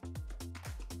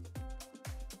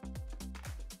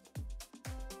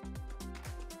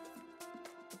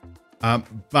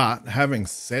 But having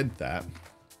said that,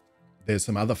 there's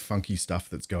some other funky stuff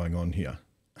that's going on here.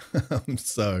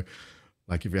 So,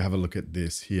 like if you have a look at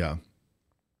this here,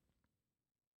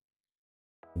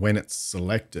 when it's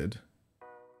selected,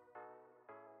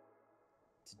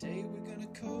 Today we're gonna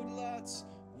code lots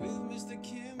with Mr.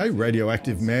 Kim. Hey,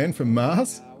 radioactive man from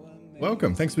Mars.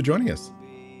 Welcome. Thanks for joining us.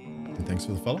 And thanks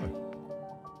for the follow.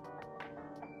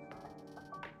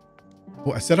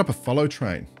 Oh, I set up a follow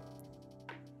train.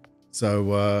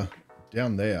 So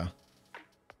down there,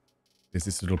 there's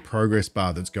this little progress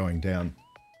bar that's going down.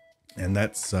 And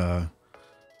that's, I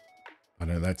don't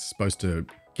know, that's supposed to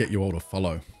get you all to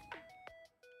follow.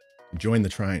 Join the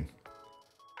train.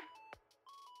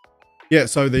 Yeah,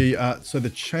 so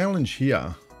the challenge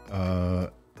here,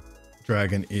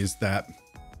 Dragon, is that,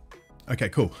 okay,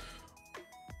 cool.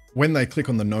 When they click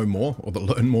on the Know More or the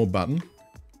Learn More button,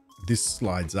 this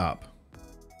slides up.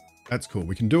 That's cool.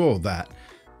 We can do all that.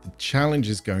 The challenge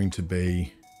is going to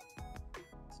be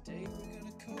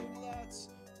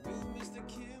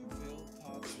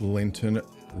Clinton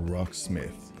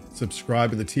Rocksmith.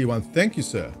 Subscribe to the tier 1. Thank you,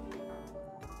 sir.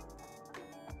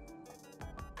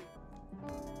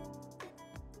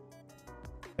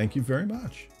 Thank you very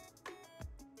much.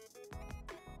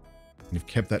 You've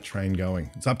kept that train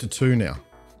going. It's up to 2 now.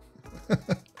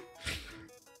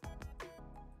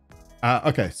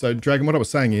 Okay, so Dragon, what I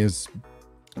was saying is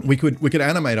we could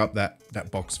animate up that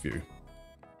box view.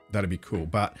 That'd be cool,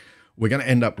 but we're going to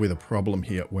end up with a problem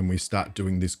here when we start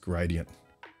doing this gradient.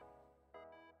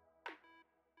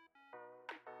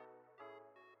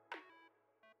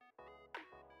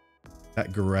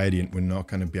 That gradient we're not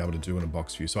going to be able to do in a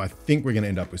box view. So I think we're going to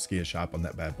end up with Skier Sharp on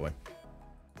that bad boy.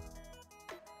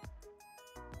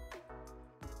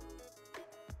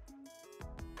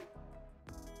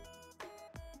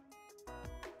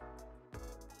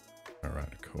 All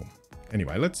right, cool.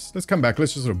 Anyway, let's come back.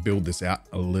 Let's just sort of build this out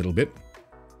a little bit.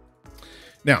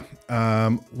 Now,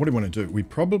 what do we want to do? We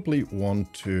probably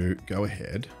want to go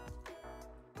ahead.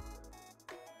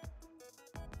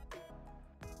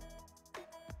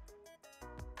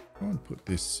 I want to put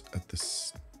this at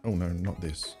this. Oh no, not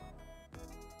this.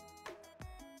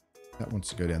 That wants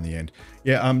to go down the end.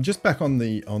 Yeah, just back on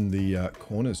the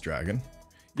corners, Dragon.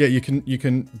 Yeah, you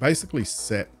can basically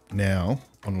set now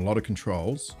on a lot of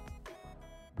controls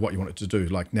what you want it to do.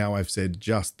 Like now I've said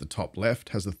just the top left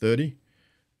has a 30.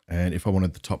 And if I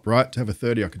wanted the top right to have a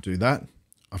 30, I could do that.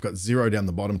 I've got 0 down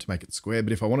the bottom to make it square.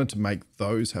 But if I wanted to make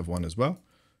those have 1 as well,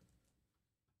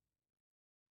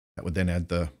 that would then add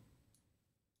that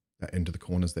end to the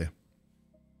corners there,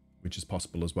 which is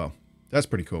possible as well. That's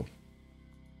pretty cool.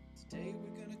 Today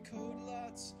we're gonna code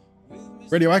lots with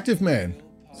Mr. Radioactive man,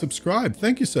 subscribe.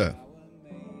 Thank you, sir.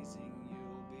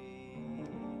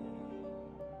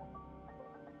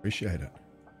 Appreciate it.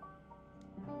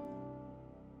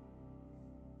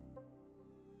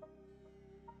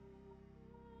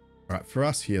 All right, for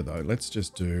us here though, let's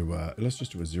just do a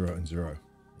 0 and 0.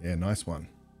 Yeah, nice one.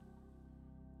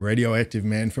 Radioactive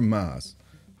man from Mars.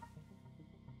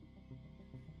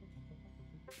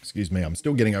 Excuse me, I'm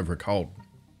still getting over a cold.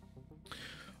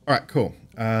 All right, cool.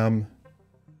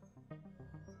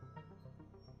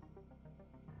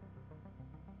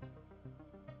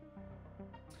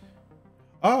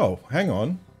 Oh, hang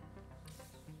on.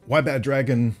 Why Bad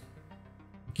Dragon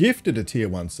gifted a tier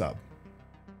 1 sub.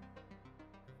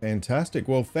 Fantastic.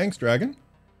 Well, thanks, Dragon.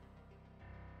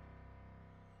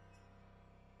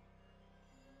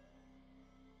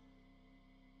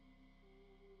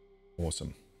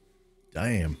 Awesome.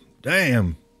 Damn.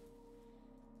 Damn.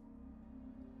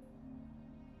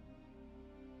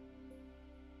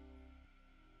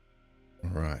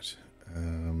 All right.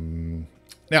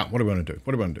 Now, what do we want to do?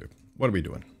 What do we want to do? What are we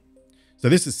doing? So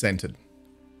this is centered.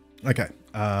 Okay.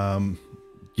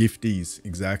 Gifties,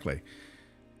 exactly.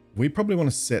 We probably want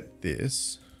to set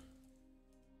this.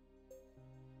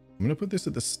 I'm going to put this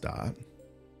at the start.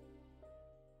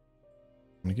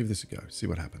 I'm going to give this a go. See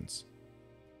what happens.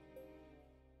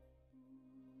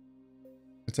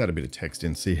 Let's add a bit of text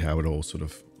in, see how it all sort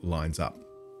of lines up.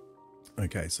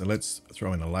 Okay, so let's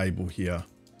throw in a label here.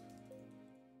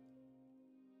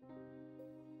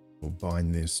 We'll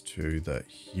bind this to the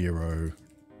hero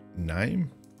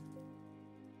name.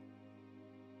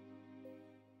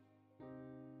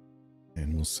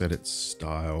 And we'll set its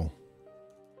style.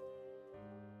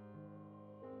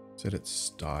 Set its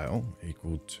style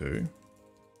equal to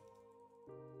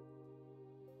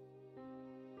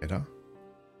header.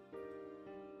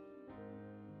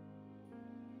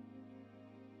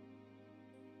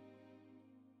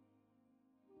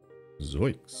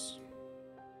 Zoiks.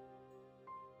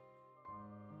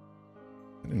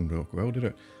 That didn't work well, did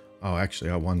it? Oh,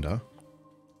 actually, I wonder.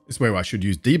 This is where I should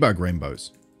use debug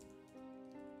rainbows.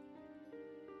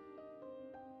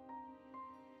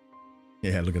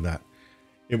 Yeah, look at that.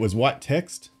 It was white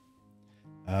text,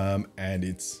 and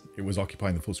it was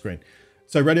occupying the full screen.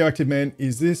 So Radioactive Man,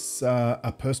 is this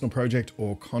a personal project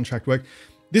or contract work?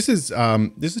 This is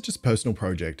just a personal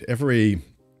project. Every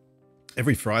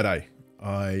Friday,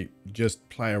 I just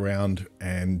play around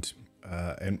and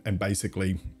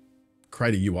basically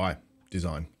create a UI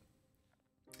design.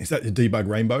 Is that the debug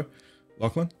rainbow,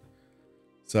 Lachlan?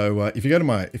 So if you go to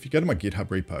my GitHub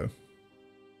repo,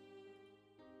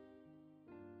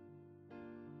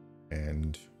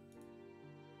 and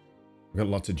I've got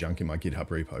lots of junk in my GitHub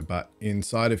repo, but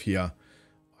inside of here,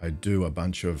 I do a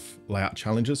bunch of layout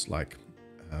challenges like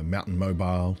Mountain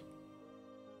Mobile,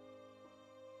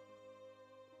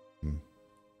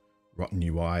 Rotten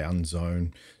UI,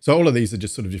 Unzone. So all of these are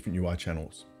just sort of different UI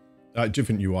channels,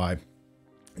 different UI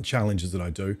challenges that I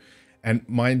do. And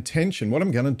my intention, what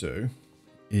I'm going to do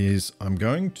is I'm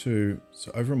going to,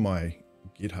 so over on my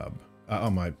GitHub,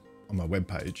 on my web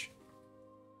page,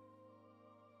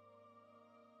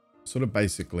 sort of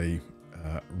basically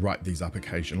write these up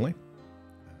occasionally.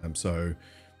 So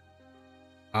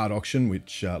art auction,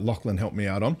 which Lachlan helped me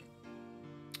out on.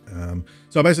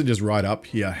 So I basically just write up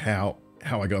here how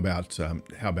I go about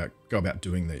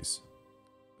doing these.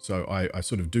 So I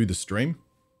sort of do the stream.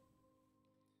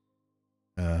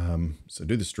 So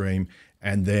do the stream,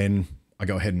 and then I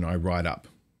go ahead and I write up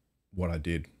what I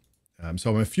did.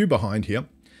 So I'm a few behind here.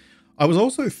 I was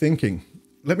also thinking,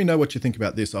 let me know what you think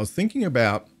about this. I was thinking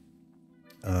about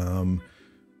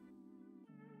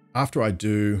after I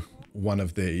do one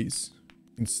of these,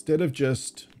 instead of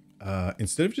just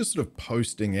sort of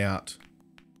posting out,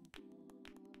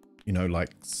 you know, like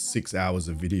 6 hours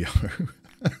of video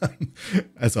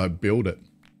as I build it,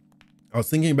 I was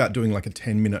thinking about doing like a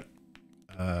 10-minute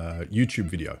YouTube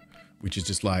video, which is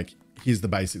just like, here's the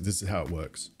basics, this is how it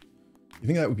works. You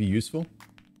think that would be useful?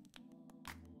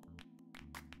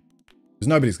 Because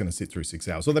nobody's going to sit through 6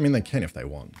 hours. Well, I mean, they can if they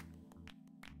want.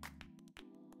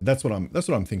 That's what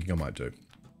I'm thinking I might do.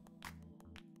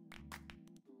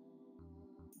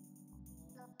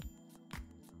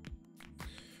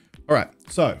 All right,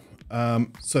 so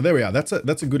there we are. That's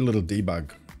a good little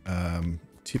debug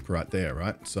tip right there,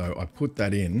 right? So I put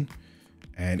that in,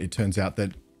 and it turns out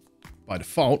that by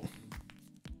default,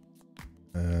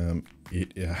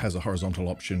 it has a horizontal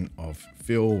option of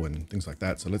fill and things like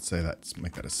that. So let's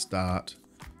make that a start.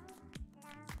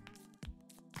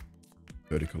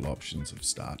 Vertical options of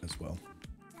start as well.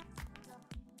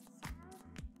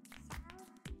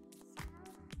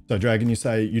 So Dragon, you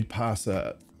say you'd post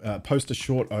a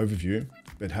short overview,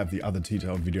 but have the other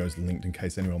detailed videos linked in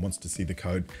case anyone wants to see the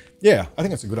code. Yeah, I think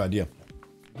that's a good idea.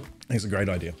 I think it's a great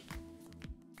idea.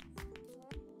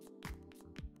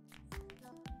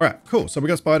 All right, cool. So we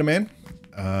got Spider-Man.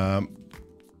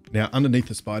 Now underneath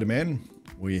the Spider-Man,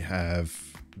 we have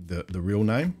the real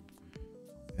name,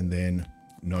 and then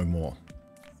no more.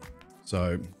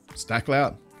 So stack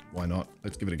layout, why not?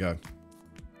 Let's give it a go.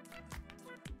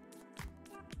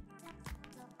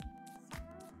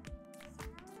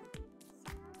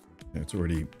 It's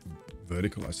already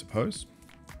vertical, I suppose.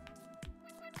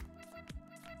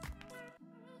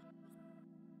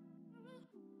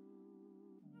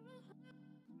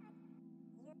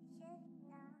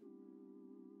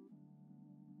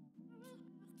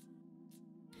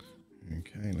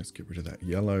 Okay, let's get rid of that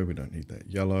yellow. We don't need that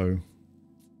yellow.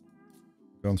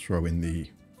 Go and throw in the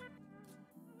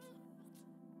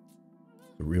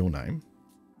real name.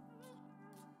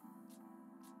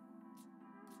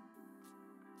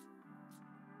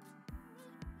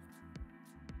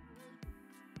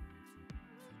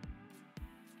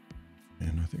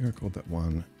 And I think I called that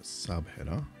one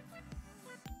subheader.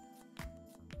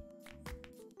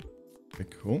 Okay,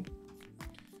 cool.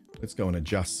 Let's go and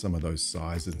adjust some of those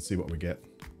sizes and see what we get.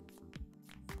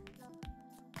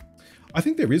 I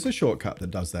think there is a shortcut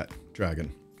that does that,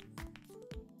 Dragon.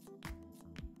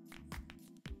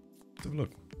 Let's have a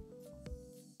look.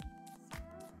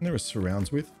 And there is surround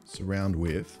with.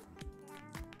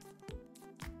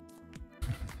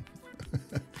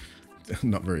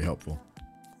 Not very helpful.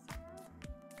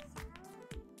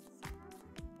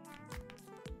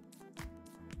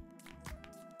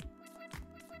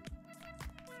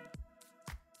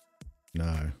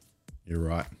 No, you're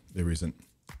right. There isn't.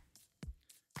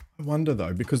 I wonder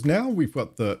though, because now we've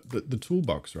got the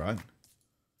toolbox, right?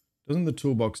 Doesn't the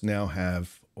toolbox now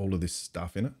have all of this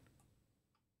stuff in it?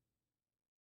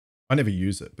 I never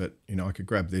use it, but you know, I could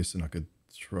grab this and I could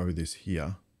throw this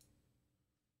here.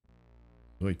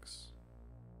 Yikes.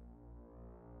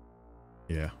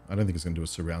 Yeah, I don't think it's going to do a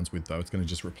surrounds width though. It's going to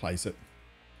just replace it.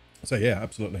 So yeah,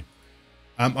 absolutely.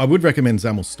 I would recommend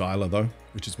XAML Styler though,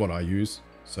 which is what I use.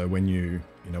 So when you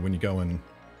go and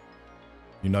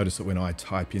you notice that when I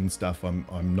type in stuff, I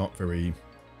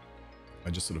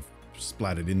just sort of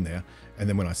splat it in there. And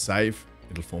then when I save,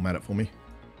 it'll format it for me.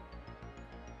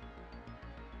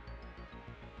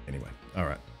 Anyway, all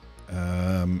right.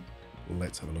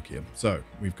 Let's have a look here. So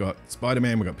we've got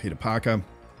Spider-Man, we've got Peter Parker.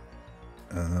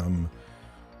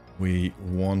 We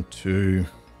want to...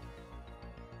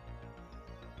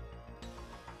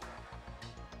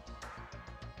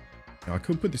 Now I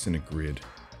could put this in a grid.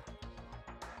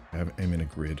 I have M in a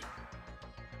grid.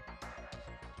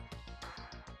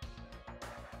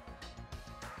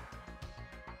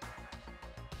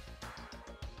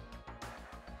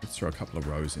 Let's throw a couple of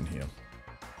rows in here.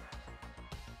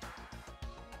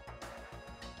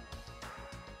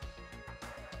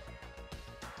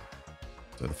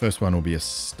 So the first one will be a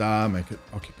star, make it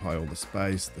occupy all the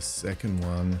space. The second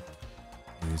one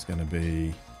is going to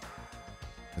be,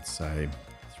 let's say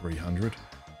 300.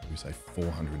 We say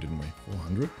 400, didn't we?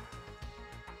 400.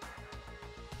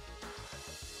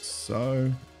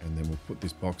 So, and then we'll put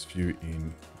this box view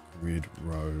in grid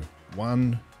row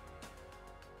 1.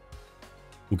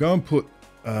 We'll go and put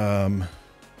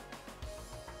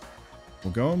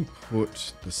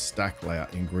the stack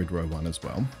layout in grid row 1 as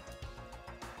well.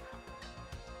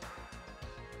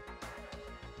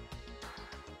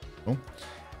 Cool.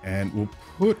 And we'll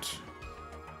put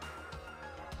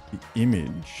the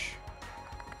image.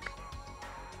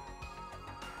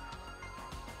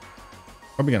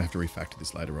 Probably gonna have to refactor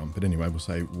this later on, but anyway,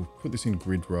 we'll put this in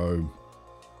grid row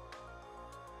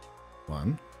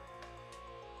 1.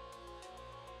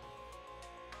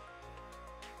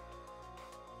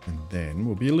 And then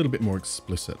we'll be a little bit more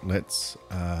explicit. Let's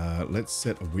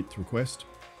set a width request.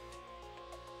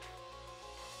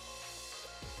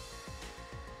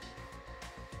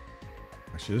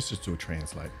 Actually, let's just do a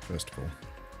translate first of all.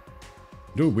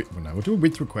 We'll do a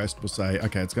width request. We'll say,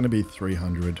 okay, it's going to be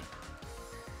 300.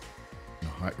 And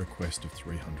a height request of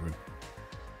 300.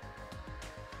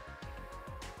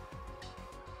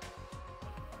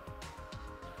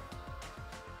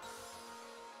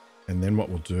 And then what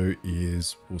we'll do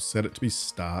is we'll set it to be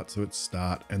start. So it's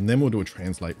start, and then we'll do a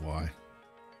translate Y.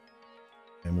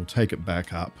 And we'll take it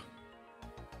back up.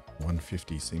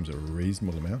 150 seems a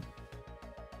reasonable amount.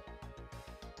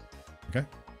 Okay,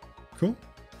 cool.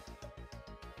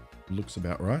 Looks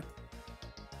about right.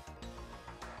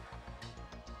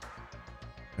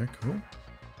 Okay, cool.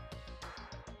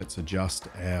 Let's adjust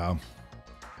our...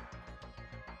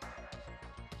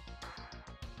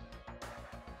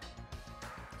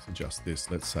 Let's adjust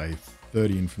this. Let's say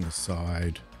 30 in from the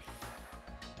side.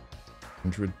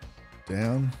 100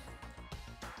 down.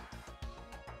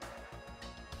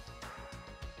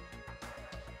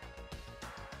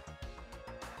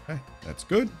 Okay, that's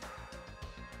good.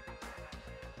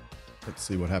 Let's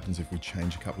see what happens if we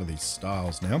change a couple of these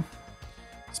styles now.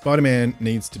 Spider-Man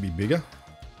needs to be bigger.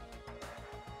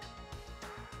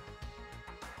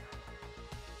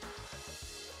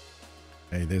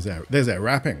 Hey, there's our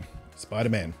wrapping.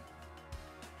 Spider-Man.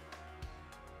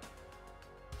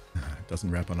 It doesn't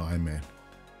wrap on Iron Man.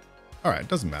 All right,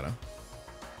 doesn't matter.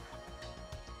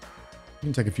 You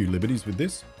can take a few liberties with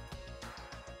this.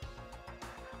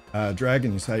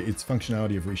 Dragon, you say it's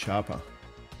functionality of Resharper.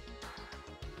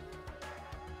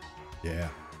 Yeah.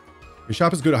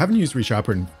 Resharper's good. I haven't used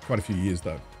Resharper in quite a few years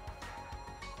though.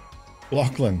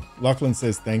 Lachlan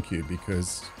says thank you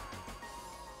because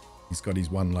he's got his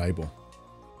one label.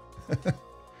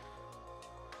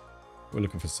 We're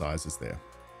looking for sizes there.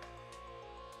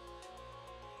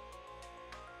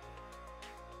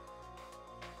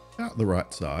 About the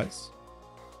right size.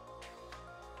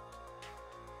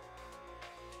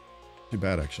 Too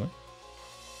bad actually.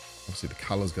 Obviously the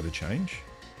color's got to change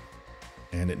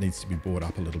and it needs to be brought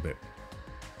up a little bit.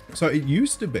 So it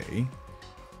used to be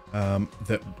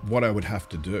that what I would have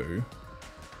to do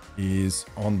is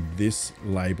on this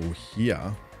label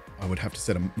here, I would have to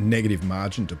set a negative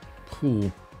margin to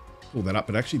pull that up.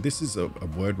 But actually this is a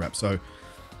word wrap. So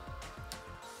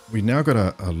we now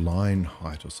got a line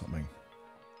height or something.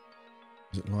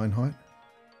 Is it line height?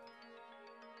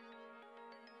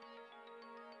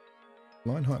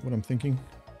 Line height, what I'm thinking.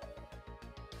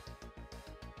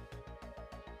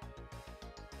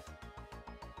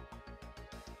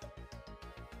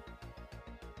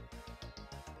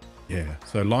 Yeah,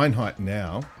 so line height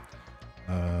now,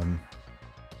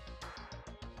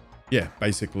 yeah,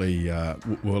 basically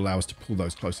will allow us to pull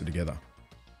those closer together.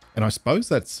 And I suppose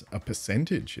that's a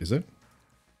percentage, is it?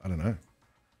 I don't know.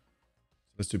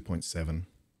 Let's do 0.7.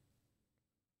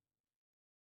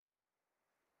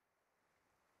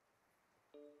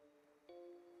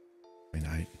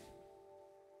 0.8.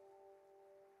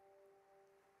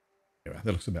 Yeah,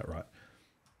 that looks about right.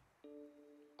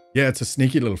 Yeah, it's a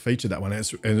sneaky little feature, that one. And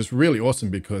it's really awesome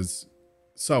because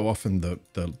so often the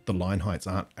line heights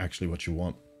aren't actually what you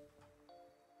want.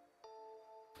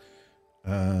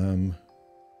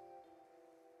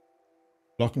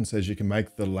 Lachlan says you can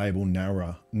make the label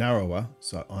narrower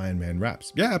so Iron Man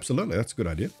wraps. Yeah, absolutely. That's a good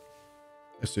idea.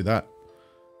 Let's do that.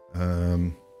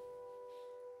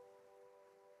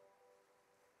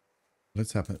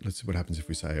 Let's see what happens if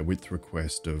we say a width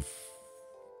request of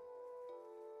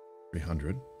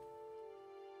 300.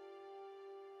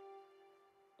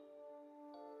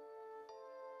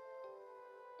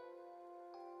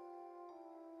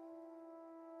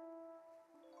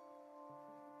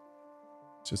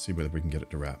 Let's just see whether we can get it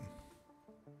to wrap.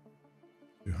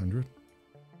 200.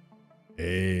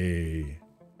 Hey,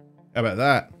 how about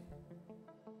that?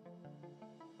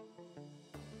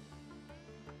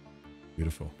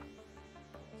 Beautiful.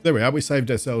 There we are. We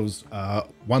saved ourselves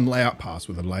one layout pass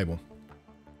with a label.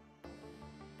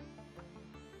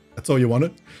 That's all you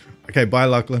wanted? Okay, bye,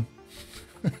 Lachlan.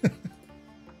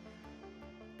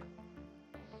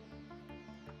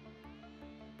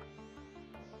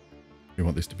 We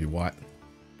want this to be white.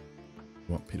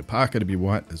 We want Peter Parker to be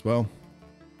white as well.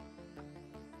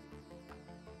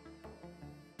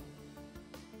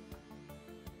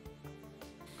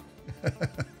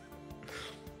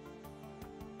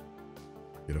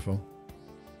 Beautiful.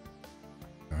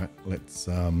 All right, let's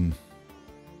what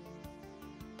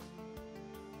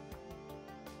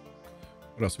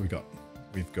else have we got?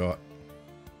 We've got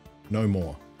no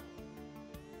more.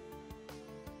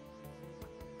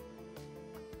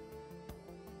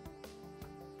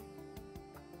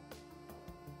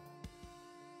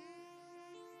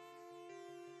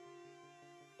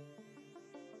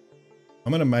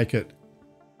 I'm going to make it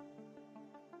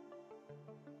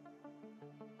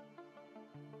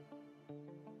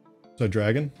so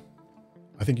Dragon,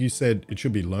 I think you said it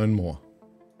should be learn more. Do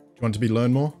you want it to be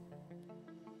learn more?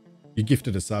 You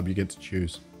gifted a sub, you get to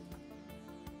choose.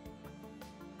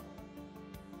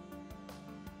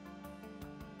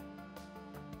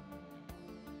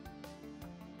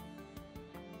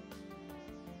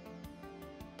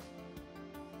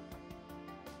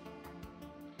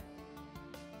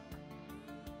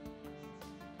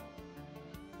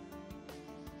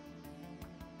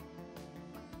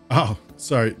 Oh,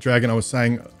 sorry, Dragon. I was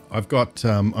saying I've got,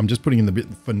 I'm just putting in the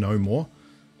bit for no more,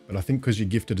 but I think because you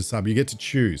gifted a sub, you get to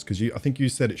choose because I think you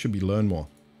said it should be learn more.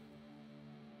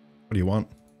 What do you want?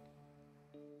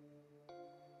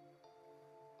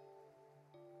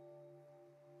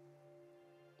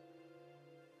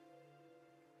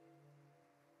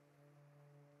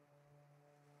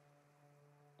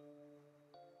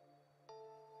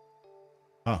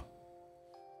 Oh,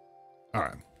 all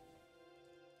right.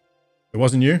 It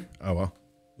wasn't you? Oh, well,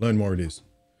 learn more it is.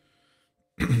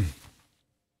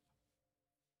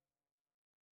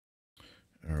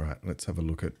 All right, let's have a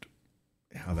look at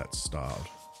how that's styled.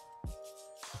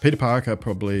 Peter Parker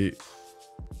probably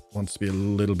wants to be a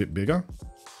little bit bigger.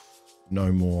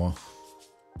 No more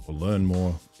or learn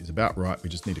more is about right. We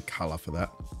just need a color for that.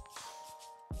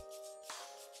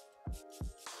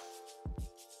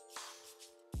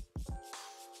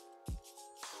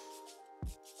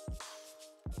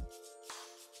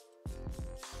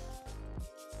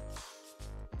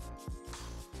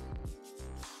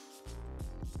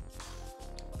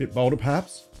 Bit bolder,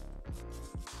 perhaps.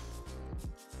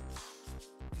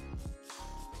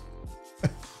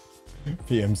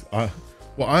 PMs.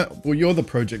 Well, you're the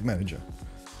project manager.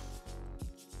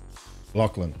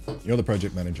 Lachlan, you're the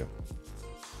project manager.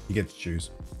 You get to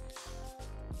choose.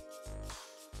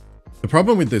 The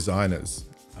problem with designers,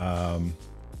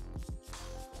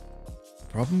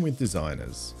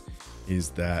 is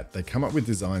that they come up with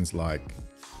designs like,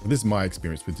 well, this is my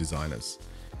experience with designers.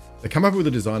 They come up with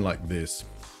a design like this,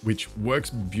 which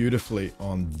works beautifully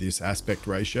on this aspect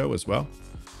ratio as well.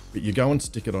 But you go and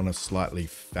stick it on a slightly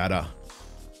fatter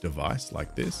device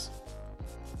like this,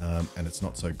 and it's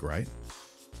not so great.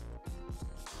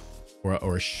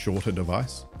 Or a shorter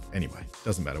device. Anyway,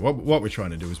 doesn't matter. What we're trying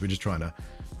to do is we're just trying to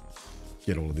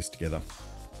get all of this together.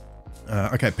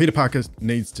 Okay, Peter Parker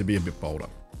needs to be a bit bolder.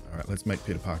 All right, let's make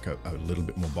Peter Parker a little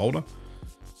bit more bolder.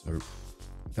 So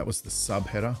that was the sub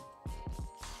header.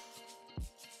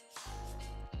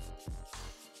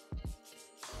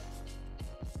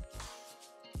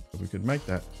 We could make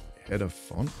that header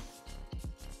font.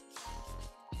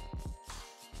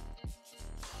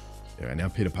 There, now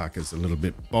Peter Parker's a little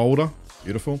bit bolder.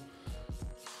 Beautiful.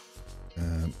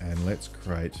 And let's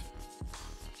create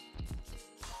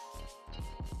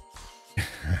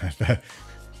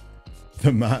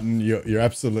the Martin. You're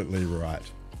absolutely right.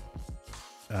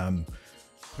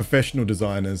 Professional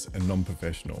designers and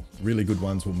non-professional. Really good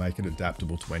ones will make it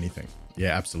adaptable to anything.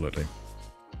 Yeah, absolutely.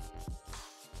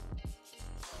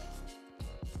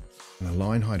 And a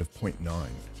line height of 0.9.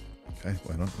 Okay,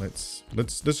 why not? Let's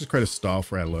just create a style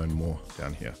for our learn more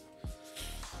down here.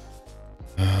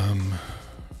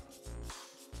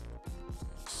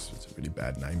 It's a really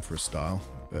bad name for a style,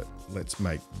 but let's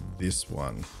make this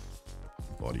one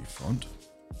body font.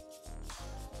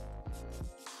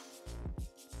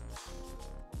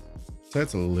 So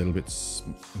it's a little bit,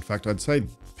 in fact, I'd say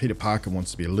Peter Parker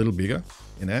wants to be a little bigger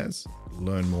in as.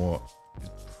 Learn more is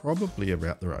probably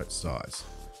about the right size.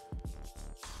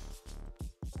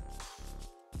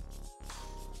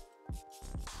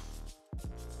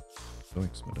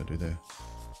 What did I do there?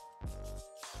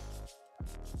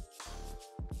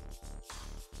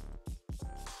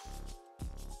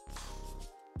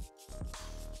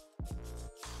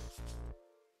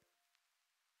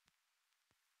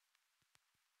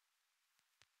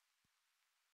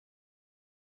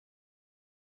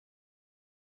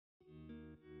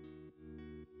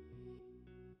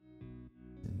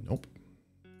 Nope.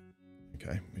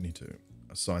 Okay, we need to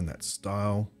assign that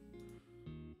style.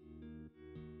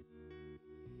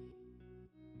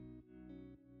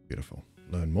 Beautiful.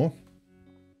 Learn more.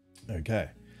 Okay.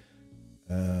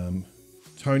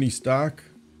 Tony Stark.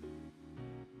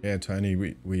 Yeah, Tony,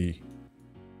 we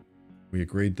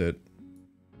agreed that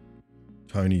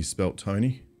Tony spelt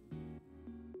Tony.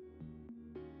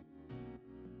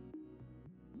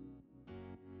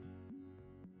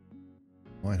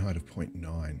 Line height of 0.9.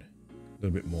 A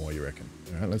little bit more, you reckon?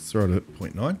 All right, let's throw it at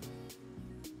 0.9.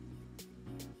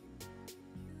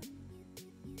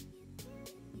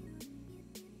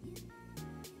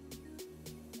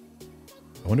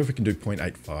 I wonder if we can do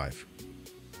 0.85.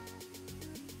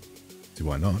 See,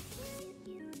 why not?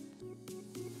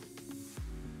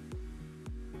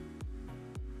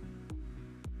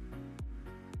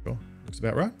 Sure, looks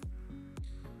about right.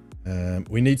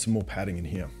 We need some more padding in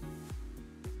here.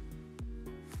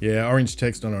 Yeah, orange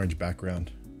text on orange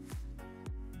background.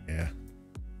 Yeah,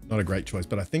 not a great choice,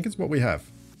 but I think it's what we have.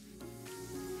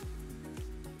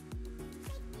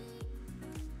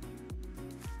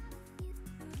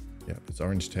 Yeah, it's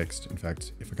orange text. In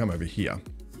fact, if I come over here,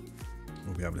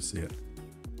 we'll be able to see it.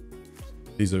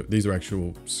 These are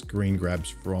actual screen grabs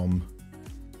from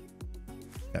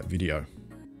that video.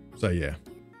 So yeah.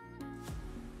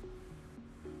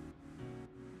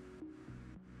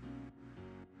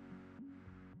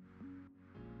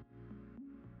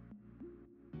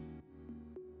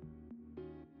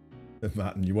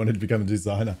 Martin, you wanted to become a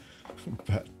designer,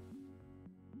 but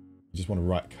you just want to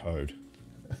write code.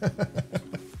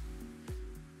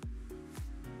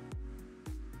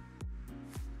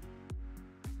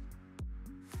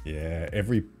 Yeah,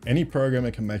 any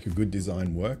programmer can make a good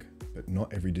design work, but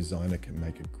not every designer can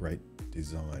make a great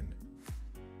design.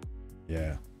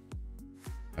 Yeah,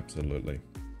 absolutely.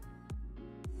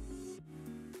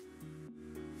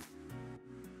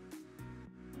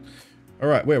 All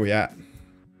right, where are we at?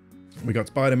 We got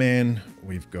Spider-Man,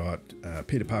 we've got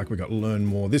Peter Parker, we've got Learn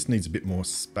More. This needs a bit more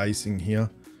spacing here.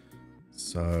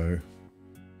 So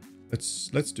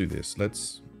let's do this.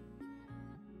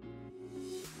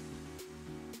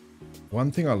 One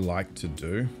thing I like to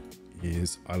do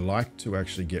is I like to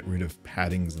actually get rid of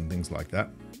paddings and things like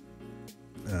that.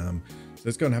 So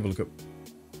let's go and have a look at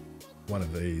one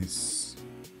of these.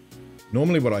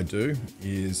 Normally what I do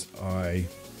is I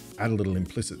add a little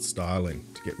implicit styling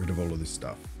to get rid of all of this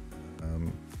stuff.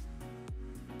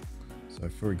 So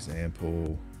for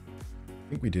example, I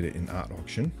think we did it in Art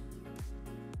Auction.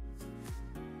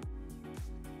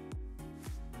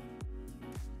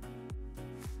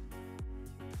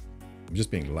 I'm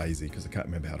just being lazy because I can't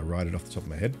remember how to write it off the top of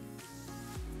my head.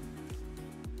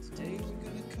 Today we're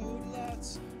gonna code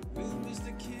lots with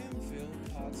Mr. Kim Phil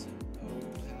Potson. Oh,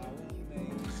 how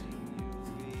amazing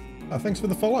you'll be. Thanks for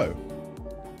the follow,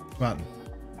 Martin.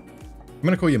 I'm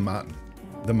going to call you Martin.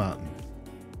 The Martin.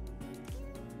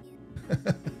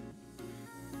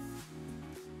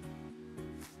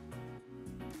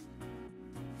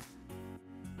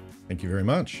 Thank you very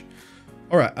much.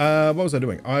 All right, what was I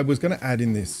doing? I was going to add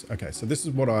in this. Okay, so this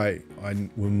is what I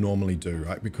will normally do,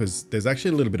 right? Because there's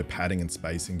actually a little bit of padding and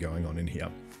spacing going on in here.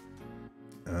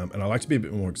 And I like to be a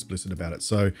bit more explicit about it.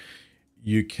 So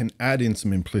you can add in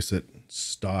some implicit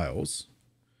styles.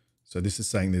 So this is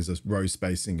saying there's a row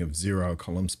spacing of 0,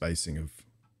 column spacing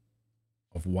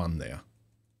of of 1 there.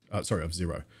 Sorry, of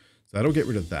 0. So that'll get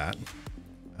rid of that.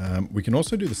 We can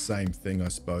also do the same thing, I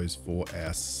suppose, for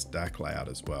our stack layout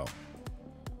as well.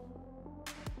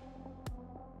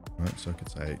 All right, so I could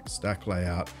say stack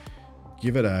layout,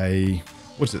 give it a,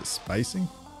 what is it, spacing?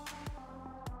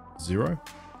 0.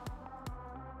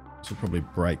 This will probably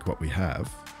break what we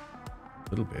have a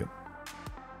little bit.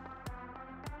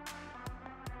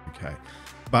 Okay,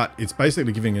 but it's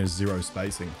basically giving us 0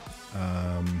 spacing,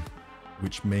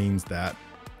 which means that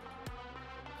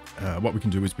what we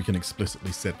can do is we can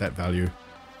explicitly set that value.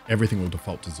 Everything will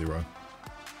default to 0.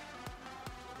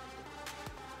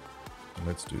 So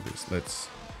let's do this. Let's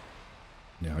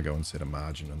now go and set a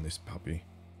margin on this puppy.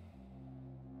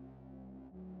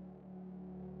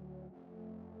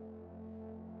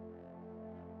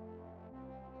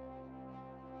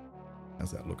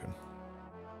 How's that looking?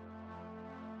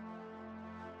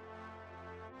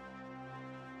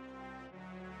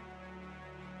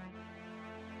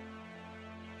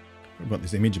 We want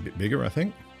this image a bit bigger, I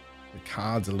think. The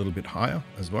card's a little bit higher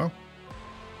as well.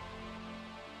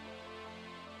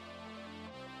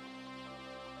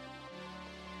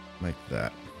 Make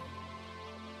that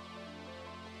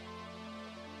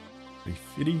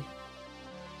 350.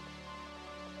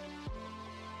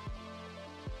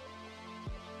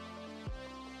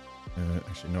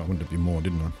 Actually, no, I wanted to be more,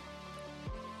 didn't I?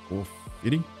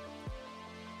 450.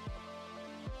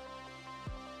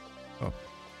 Oh.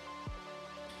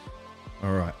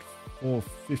 All right,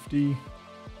 450. You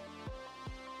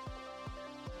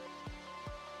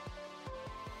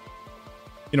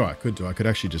know what I could do? I could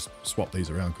actually just swap these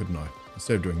around, couldn't I?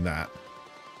 Instead of doing that,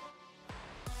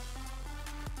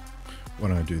 why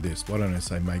don't I do this? Why don't I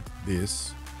say make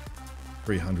this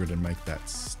 300 and make that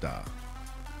star?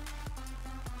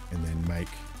 And then make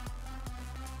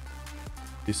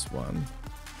this one.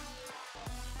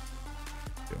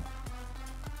 Cool.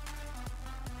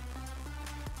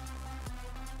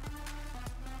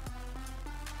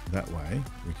 That way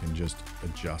we can just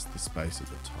adjust the space at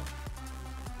the top.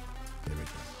 There we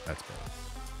go. That's better.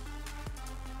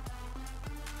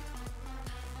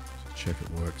 So check it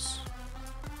works.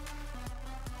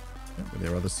 Yeah, with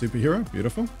our other superhero.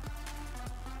 Beautiful.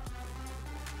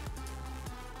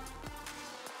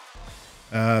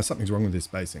 Something's wrong with this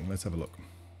spacing. Let's have a look.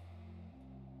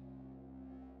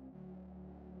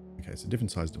 Okay, so different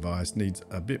size device needs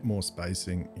a bit more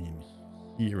spacing in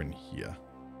here and here.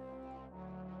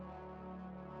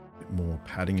 A bit more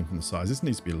padding in from the size. This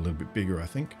needs to be a little bit bigger, I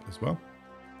think, as well.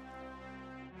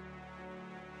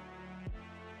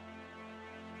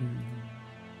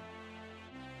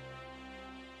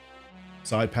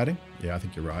 Side padding? Yeah, I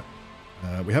think you're right.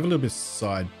 We have a little bit of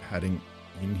side padding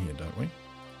in here, don't we?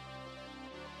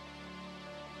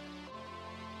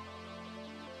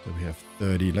 So we have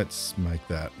 30. Let's make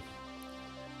that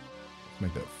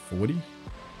 40.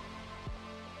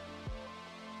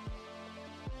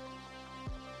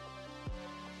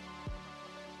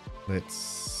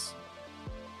 Let's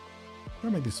try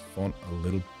to make this font a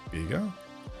little bigger.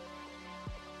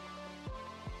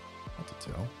 Hard to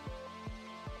tell.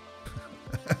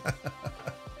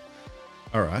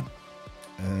 All right.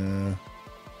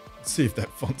 Let's see if that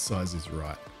font size is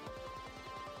right.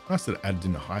 Nice that it added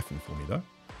in a hyphen for me though.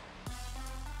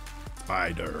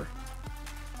 Spider.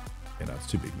 Yeah, no, it's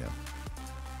too big now.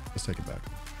 Let's take it back.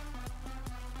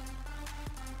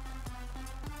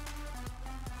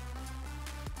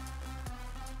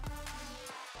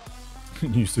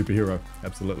 New superhero,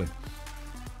 absolutely.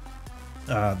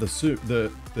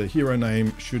 The hero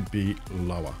name should be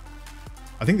lower.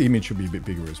 I think the image should be a bit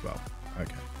bigger as well.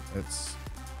 Okay, let's.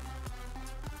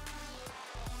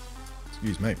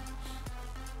 Excuse me.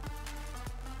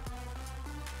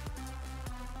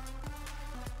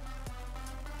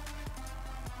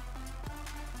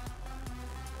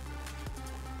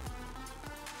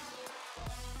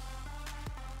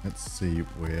 Let's see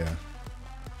where.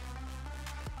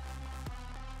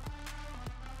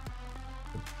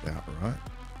 About right.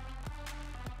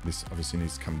 This obviously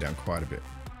needs to come down quite a bit.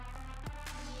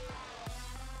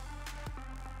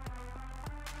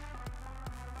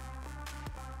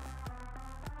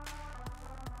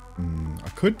 I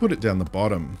could put it down the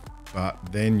bottom, but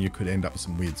then you could end up with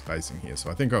some weird spacing here.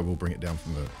 So I think I will bring it down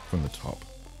from the top.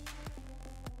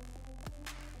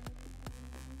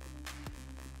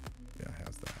 Yeah,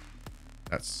 how's that?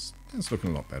 That's looking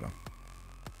a lot better.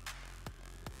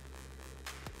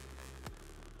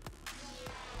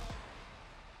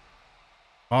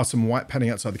 Oh, some white padding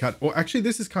outside the card. Well, actually,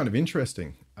 this is kind of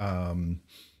interesting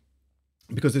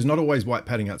because there's not always white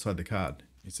padding outside the card.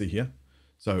 You see here?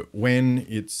 So when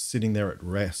it's sitting there at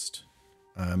rest,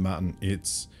 Martin,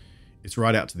 it's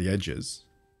right out to the edges.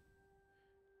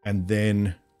 And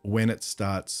then when it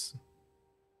starts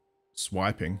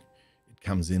swiping, it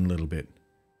comes in a little bit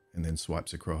and then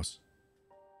swipes across.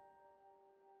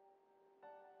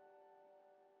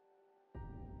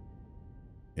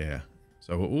 Yeah,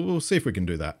 so we'll see if we can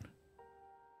do that.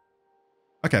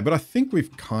 Okay, but I think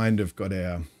we've kind of got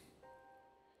our...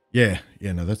 Yeah,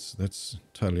 no, that's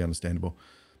totally understandable.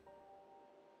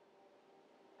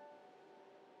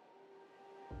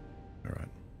 All right.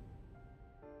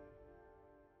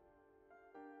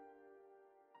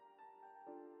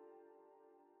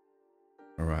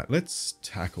 All right, let's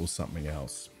tackle something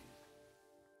else.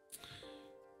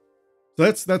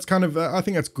 So that's kind of, I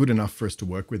think that's good enough for us to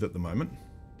work with at the moment.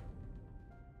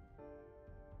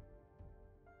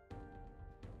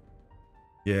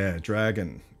 Yeah,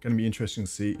 dragon. Going to be interesting to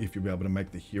see if you'll be able to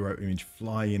make the hero image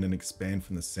fly in and expand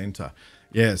from the center.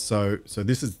 Yeah, so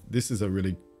this is a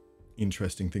really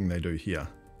interesting thing they do here.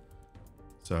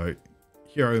 So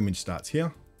hero image starts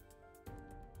here.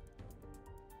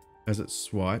 As it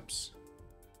swipes,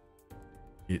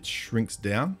 it shrinks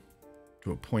down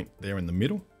to a point there in the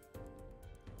middle.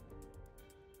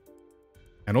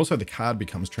 And also the card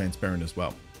becomes transparent as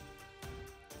well.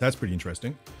 That's pretty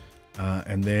interesting.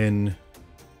 And then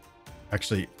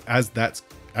actually as that's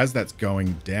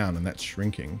going down and that's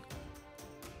shrinking,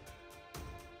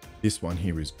 this one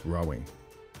here is growing.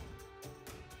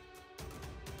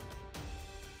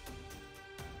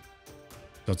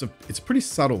 So it's a pretty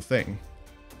subtle thing,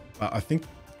 but I think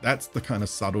that's the kind of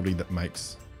subtlety that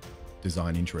makes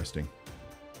design interesting.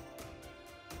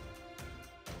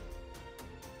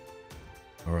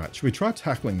 All right, should we try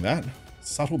tackling that?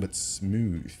 Subtle but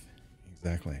smooth.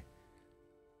 Exactly.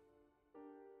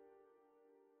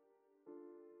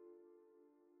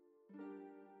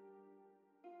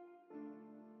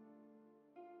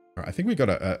 All right, I think we got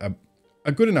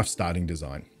a good enough starting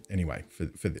design anyway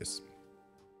for this.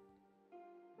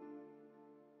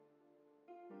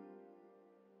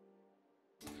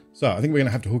 So I think we're going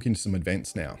to have to hook into some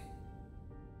events now.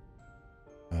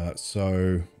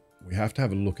 So we have to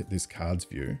have a look at this cards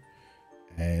view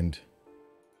and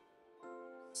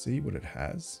see what it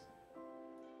has.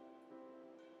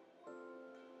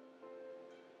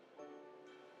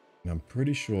 And I'm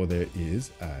pretty sure there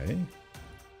is a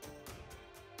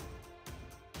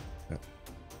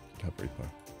GitHub repo.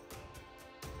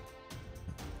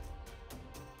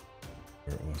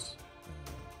 Where it was.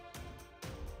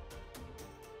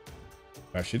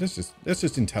 Actually, let's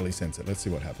just IntelliSense it. Let's see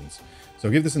what happens. So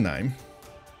I'll give this a name.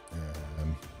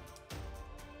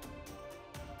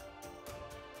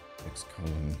 X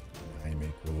colon name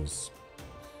equals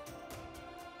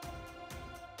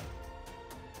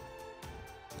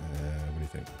what do you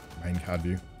think? Main card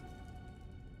view.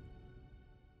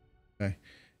 Okay,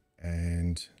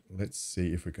 and let's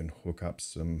see if we can hook up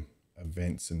some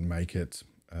events and make it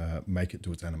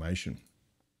do its animation.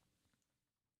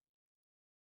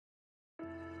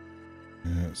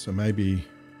 So maybe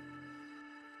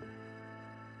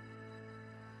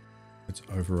let's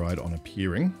override on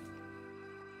appearing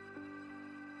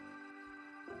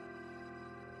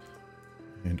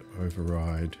and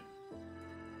override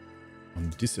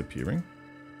on disappearing.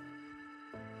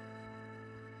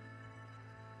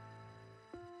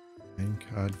 Main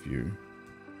card view.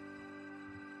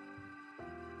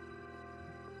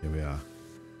 Here we are.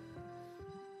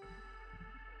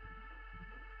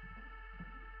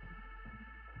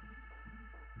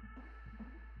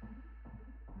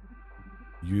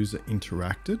 User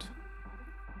interacted.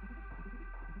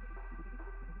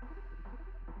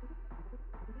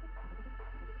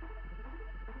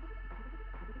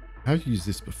 I've used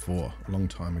this before, a long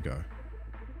time ago.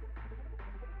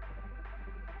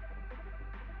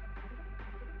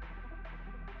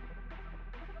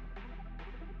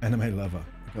 Anime lover.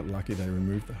 I got lucky they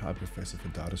removed the hard professor for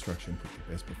data structure and put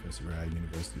the best professor at our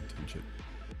university to teach it.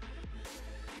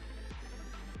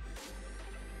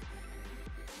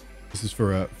 This is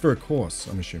for a course,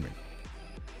 I'm assuming.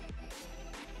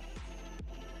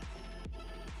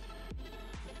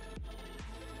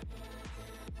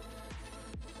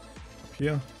 Up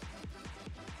here.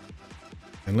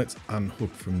 And let's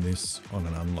unhook from this on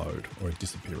an unload or a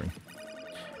disappearing.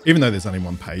 Even though there's only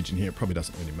one page in here, it probably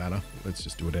doesn't really matter. Let's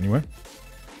just do it anyway.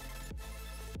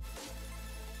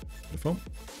 Beautiful.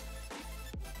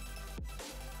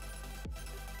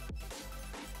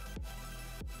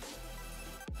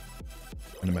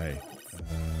 Anime.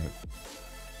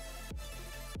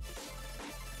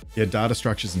 Yeah, data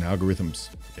structures and algorithms.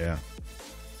 Yeah.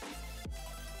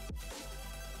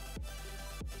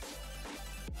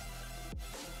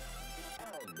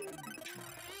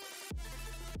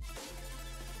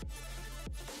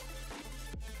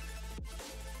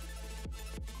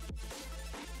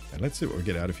 let's see what we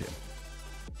get out of here.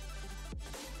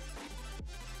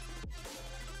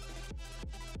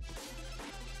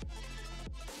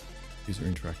 User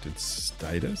interacted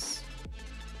status.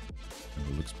 And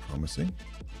it looks promising.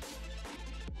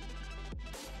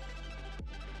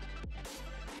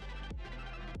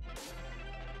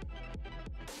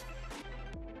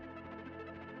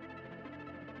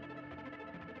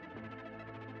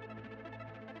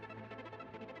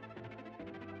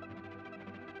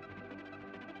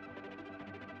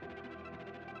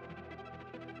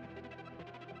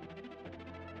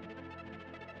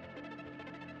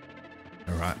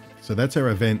 All right, so that's our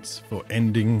events for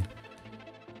ended,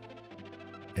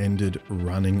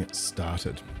 running,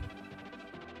 started.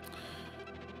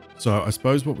 So I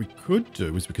suppose what we could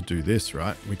do is we could do this,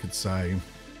 right? We could say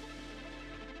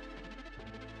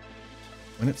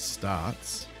when it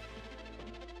starts,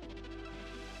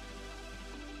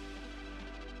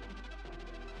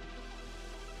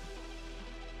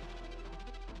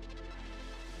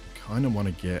 kind of want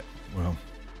to get, well,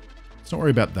 let's not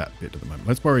worry about that bit at the moment.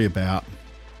 Let's worry about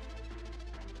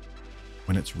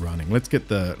when it's running. Let's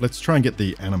try and get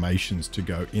the animations to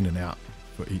go in and out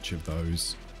for each of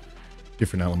those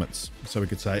different elements. So we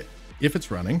could say, if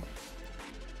it's running,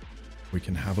 we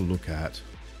can have a look at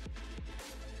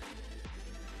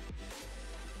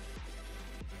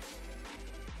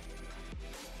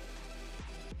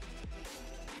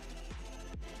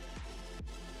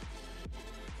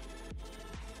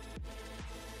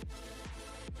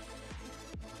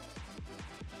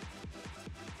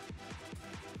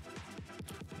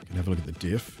have a look at the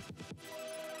diff.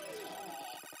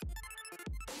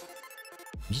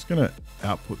 I'm just going to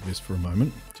output this for a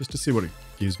moment just to see what it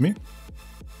gives me.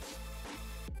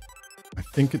 I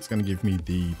think it's going to give me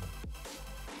the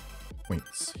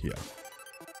points here.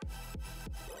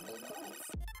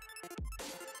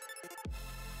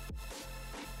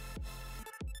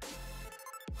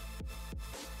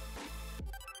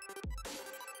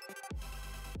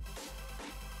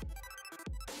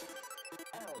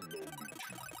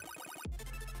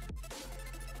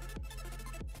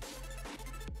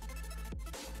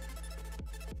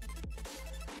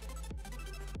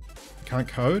 Can't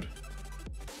code?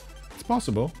 It's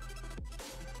possible.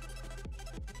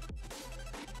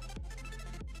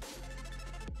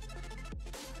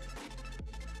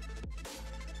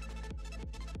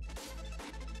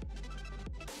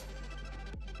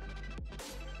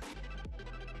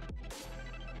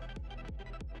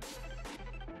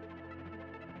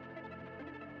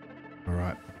 All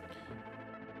right.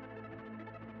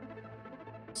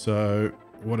 So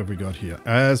what have we got here?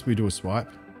 As we do a swipe,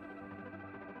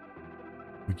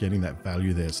 we're getting that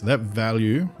value there. So that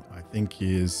value, I think,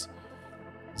 is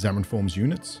Xamarin.Forms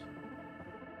units.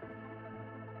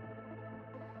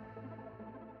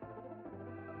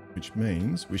 Which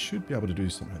means we should be able to do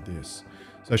something like this.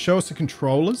 So show us the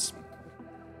controllers.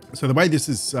 So the way this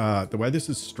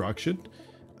is structured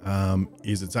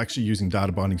is it's actually using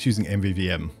data bindings, using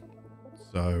MVVM.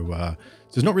 So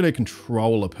it's not really a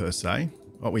controller per se.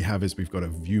 What we have is we've got a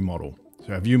view model.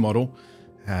 So our view model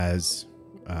has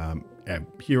our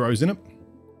heroes in it,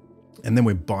 and then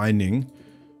we're binding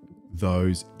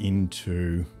those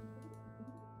into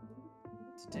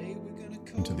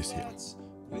this here.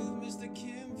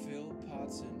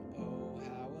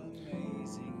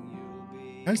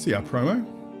 I see our promo.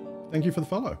 Thank you for the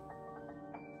follow.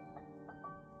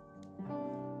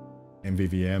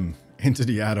 MVVM,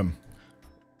 Entity Atom.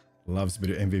 Loves a bit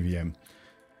of MVVM.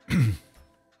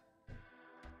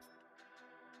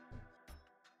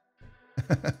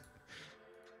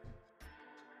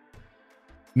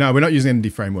 No, we're not using Entity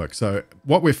Framework. So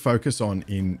what we're focused on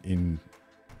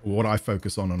what I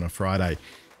focus on a Friday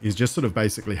is just sort of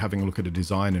basically having a look at a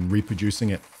design and reproducing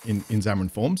it in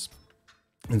Xamarin.Forms.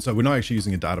 And so we're not actually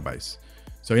using a database.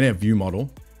 So in our view model,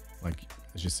 like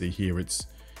as you see here, it's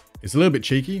a little bit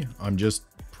cheeky. I'm just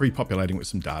pre-populating with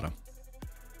some data.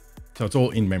 So it's all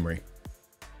in memory.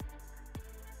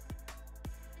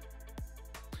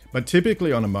 But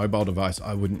typically on a mobile device,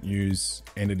 I wouldn't use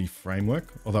Entity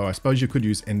Framework, although I suppose you could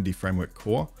use Entity Framework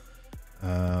Core.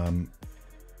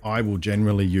 I will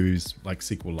generally use like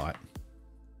SQLite.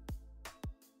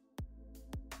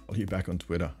 I'll hit back on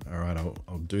Twitter. All right,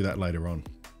 I'll do that later on.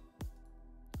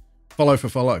 Follow for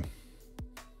follow.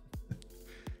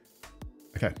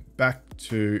 Okay, back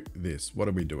to this. What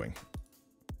are we doing?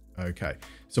 Okay,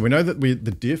 so we know that the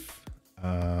diff,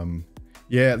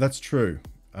 yeah, that's true.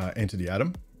 Entity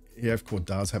Atom. EF Core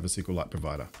does have a SQLite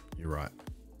provider. You're right.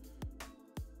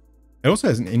 It also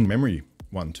has an in-memory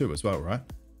one too as well, right?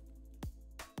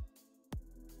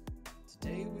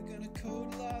 Today we're gonna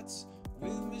code lots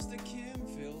with Mr. Kim,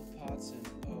 Phil, Potts, and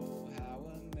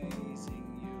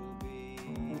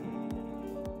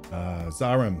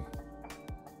Zaram,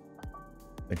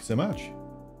 thank you so much.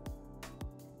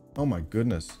 Oh my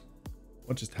goodness.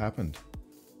 What just happened?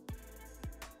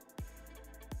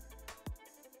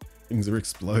 Things are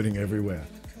exploding everywhere.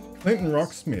 Clinton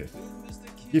Rocksmith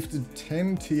gifted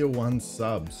 10 tier 1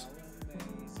 subs.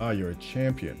 Ah, you're a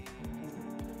champion.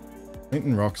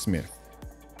 Clinton Rocksmith.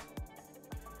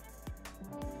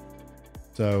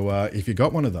 So if you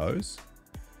got one of those,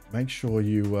 make sure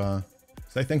you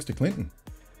say thanks to Clinton.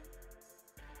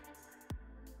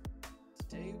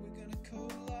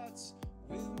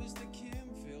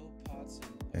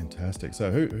 Fantastic.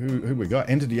 So who we got?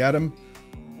 Entity Adam,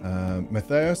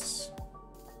 Matthias,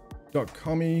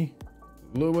 .commie,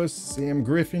 Lewis, CM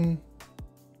Griffin,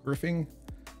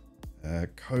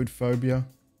 Code Phobia,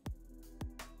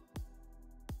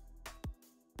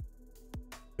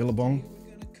 Billabong,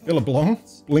 Blingablong,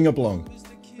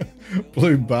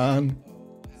 Blue Barn,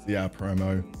 CR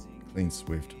Promo, Clean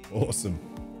Swift. Awesome.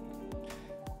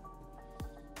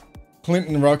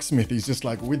 Clinton Rocksmith, he's just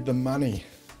like with the money.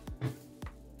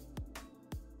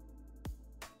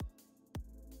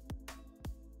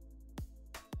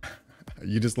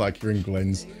 You just like hearing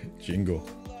Glenn's jingle.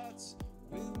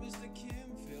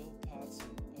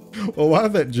 Well, while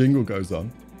that jingle goes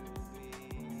on,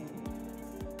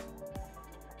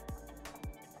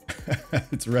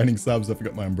 it's raining subs. I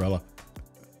forgot my umbrella.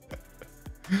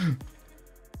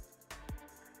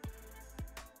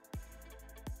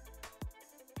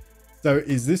 So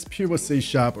is this pure C#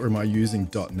 or am I using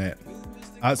 .NET?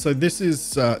 So this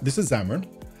is Xamarin.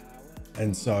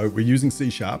 And so we're using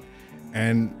C#.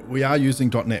 And we are using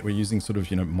 .NET. We're using sort of,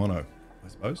 mono, I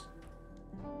suppose.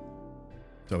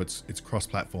 So it's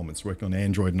cross-platform. It's working on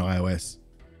Android and iOS.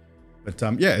 But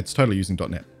yeah, it's totally using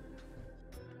 .NET.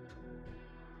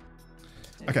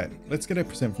 Okay, let's get a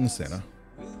percent from the center.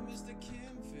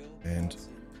 And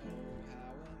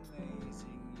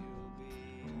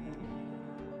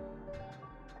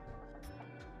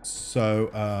so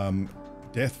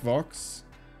Deathvox.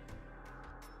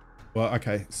 Well,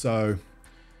 okay, so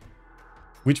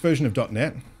which version of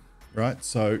 .NET, right?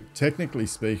 So technically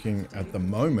speaking, at the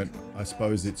moment, I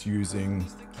suppose it's using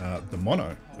the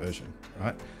mono version,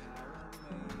 right?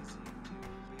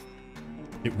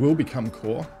 It will become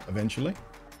core eventually.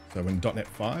 So when .NET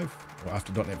 5 or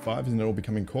after .NET 5, isn't it all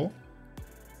becoming core?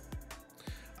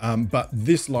 But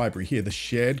this library here, the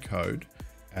shared code,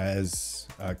 as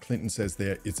Clinton says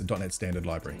there, it's a .NET standard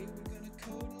library.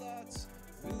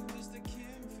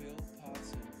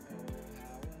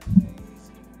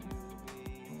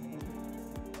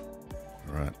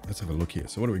 All right, let's have a look here.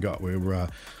 So what do we got? We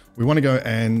want to go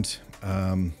and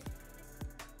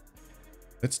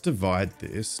let's divide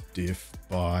this diff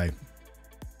by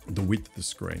the width of the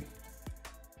screen.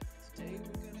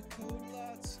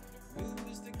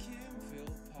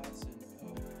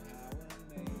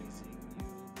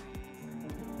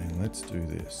 And let's do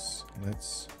this.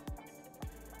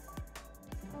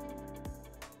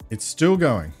 It's still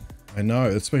going. I know,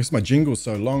 it's because my jingle's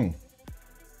so long.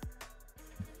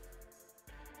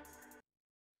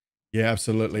 Yeah,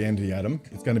 absolutely, Andy Adam.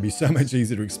 It's going to be so much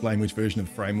easier to explain which version of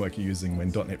the framework you're using when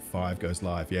 .NET 5 goes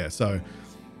live. Yeah, so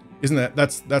isn't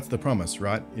that's the promise,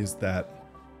 right? Is that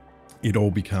it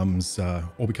all becomes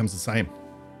the same.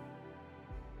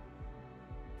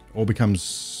 All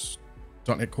becomes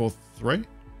 .NET Core 3?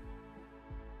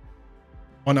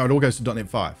 Oh no, it all goes to .NET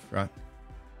 5, right?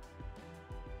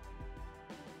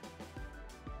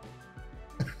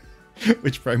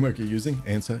 Which framework are you using?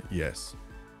 Answer, yes.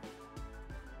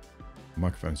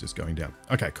 Microphone's just going down.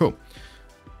 Okay, cool.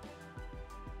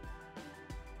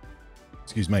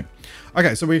 Excuse me.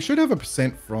 Okay, so we should have a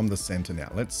percent from the center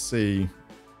now. Let's see.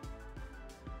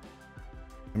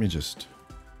 Let me just...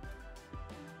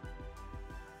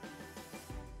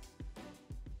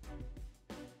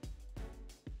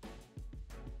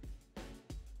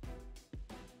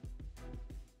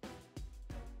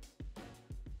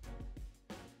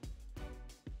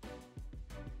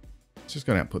 Just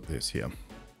going to output this here.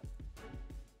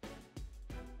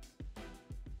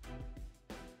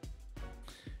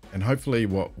 And hopefully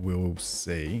what we'll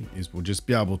see is we'll just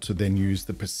be able to then use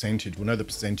the percentage. We'll know the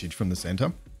percentage from the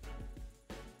center.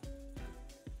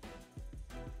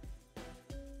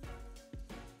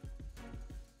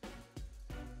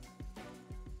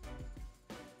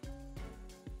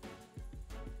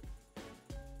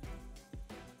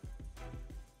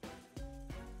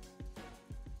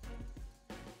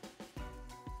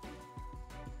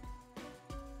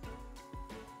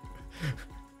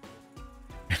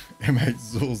 M8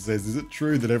 Zul says, is it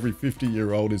true that every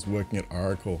 50-year-old is working at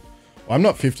Oracle? Well, I'm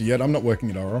not 50 yet. I'm not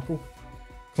working at Oracle.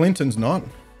 Clinton's not.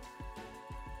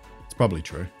 It's probably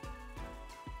true.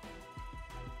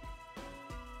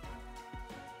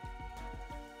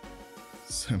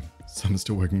 Some are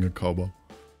still working at COBOL.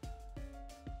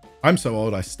 I'm so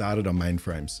old, I started on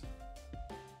mainframes.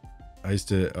 I used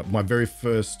to, my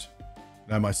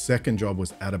second job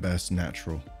was Adabas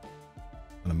Natural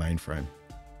on a mainframe.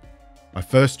 My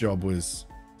first job was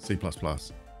C++.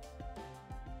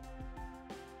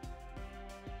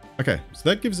 Okay, so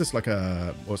that gives us like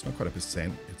a, well, it's not quite a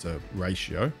percent, it's a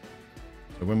ratio.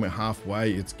 So when we're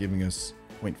halfway, it's giving us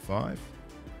 0.5.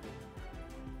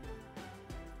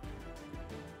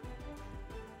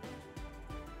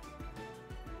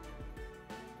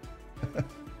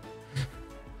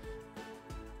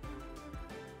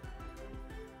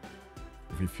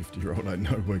 Every 50-year-old I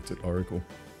know worked at Oracle.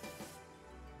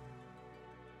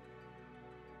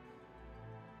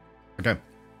 Okay.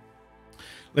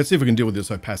 Let's see if we can deal with this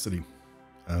opacity.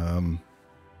 So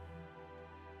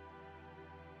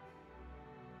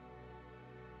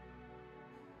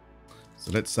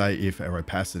let's say if our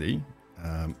opacity,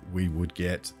 we would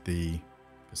get the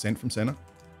percent from center.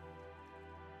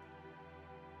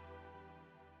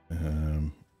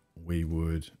 We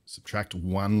would subtract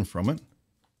 1 from it.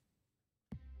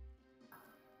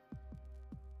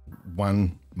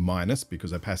 1 minus,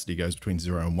 because opacity goes between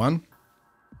 0 and 1.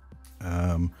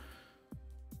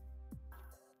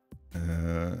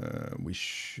 We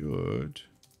should...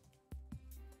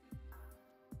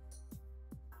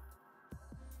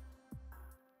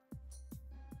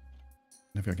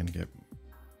 If we're going to get...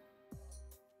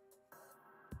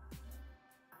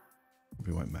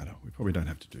 It won't matter. We probably don't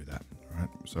have to do that, right?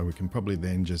 So we can probably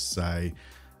then just say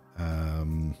our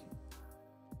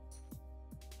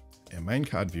main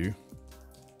card view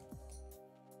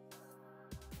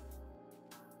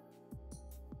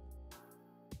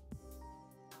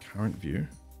current view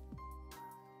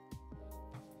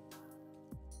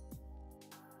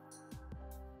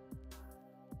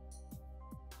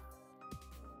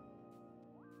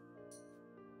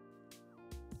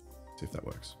see if that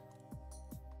works.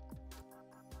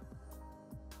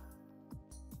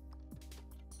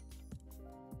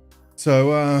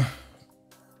 So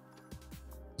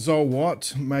Zol,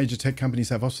 what major tech companies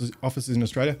have offices in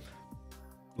Australia?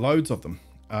 Loads of them.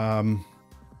 I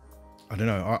don't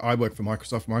know. I work for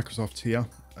Microsoft. Microsoft's here.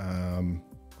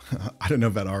 I don't know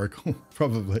about Oracle.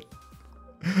 Probably.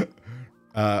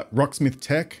 Rocksmith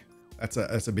Tech.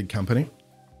 That's a big company.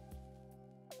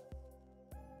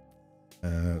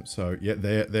 So yeah,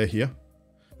 they're here.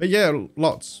 But yeah,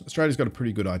 lots. Australia's got a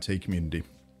pretty good IT community.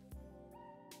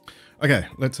 Okay,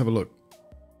 let's have a look.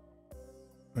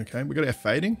 Okay, we got our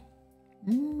fading.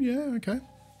 Yeah, okay.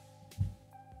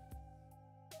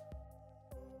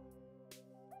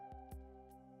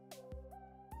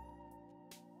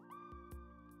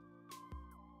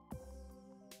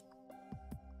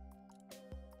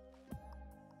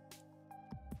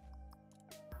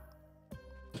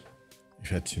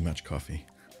 You've had too much coffee.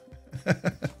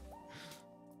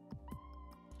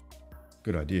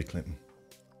 Good idea, Clinton.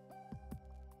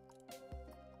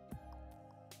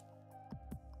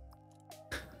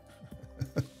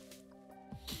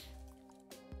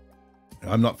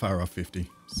 I'm not far off 50,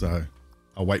 so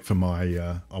I'll wait for my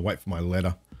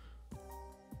letter.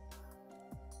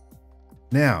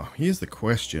 Now, here's the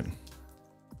question.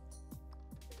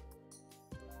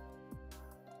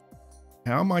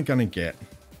 How am I going to get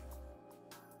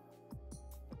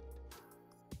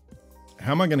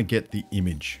the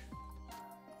image?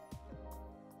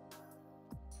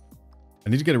 I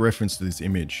need to get a reference to this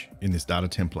image in this data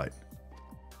template.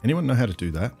 Anyone know how to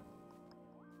do that?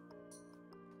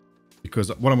 Because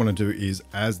what I want to do is,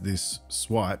 as this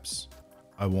swipes,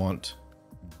 I want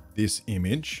this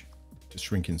image to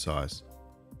shrink in size.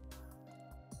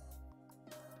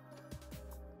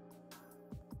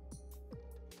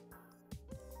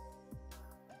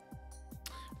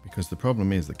 Because the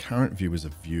problem is the current view is a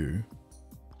view.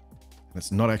 And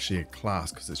it's not actually a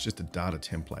class because it's just a data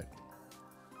template.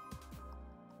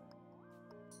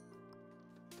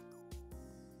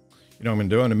 You know what I'm going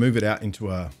to do? I'm going to move it out into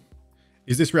a...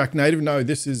 Is this React Native? No,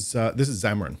 this is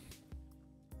Xamarin.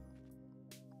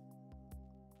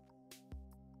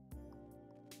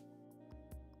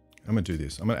 I'm going to do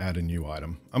this. I'm going to add a new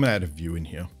item. I'm going to add a view in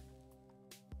here.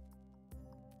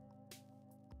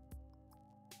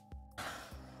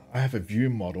 I have a view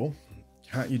model.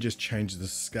 Can't you just change the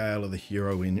scale of the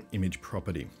hero in image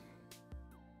property?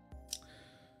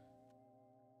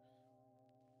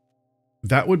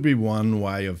 That would be one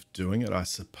way of doing it, I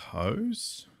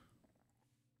suppose.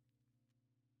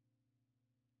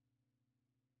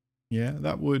 Yeah,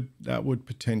 that would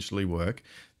potentially work.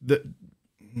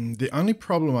 The only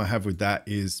problem I have with that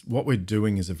is what we're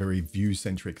doing is a very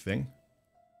view-centric thing.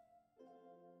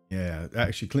 Yeah,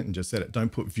 actually Clinton just said it.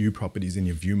 Don't put view properties in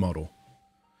your view model.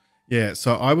 Yeah,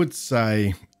 so I would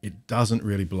say it doesn't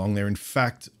really belong there. In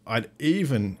fact,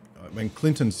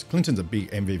 Clinton's a big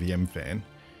MVVM fan.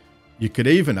 You could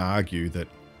even argue that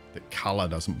color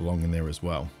doesn't belong in there as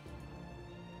well.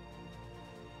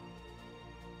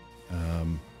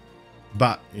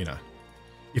 But, you know,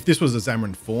 if this was a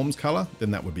Xamarin.Forms color,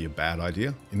 then that would be a bad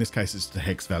idea. In this case, it's the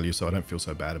hex value, so I don't feel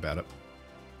so bad about it.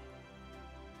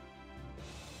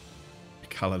 The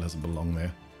color doesn't belong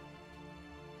there.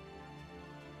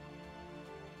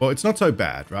 Well, it's not so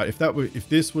bad, right? If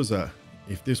this was a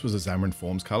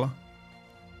Xamarin.Forms color,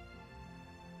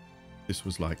 this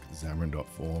was like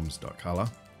Xamarin.Forms.color,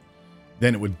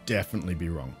 then it would definitely be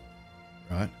wrong,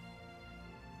 right?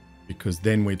 Because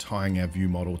then we're tying our view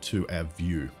model to our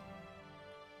view.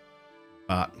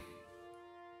 But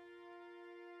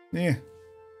yeah,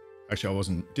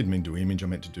 actually didn't mean to do image. I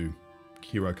meant to do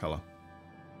hero color.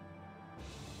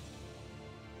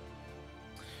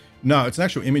 No, it's an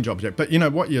actual image object, but you know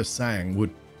what you're saying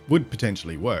would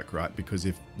potentially work, right? Because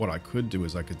if what I could do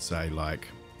is I could say like,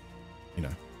 you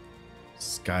know,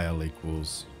 scale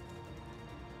equals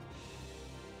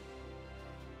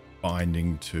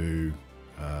binding to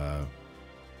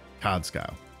card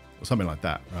scale or something like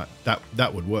that, right?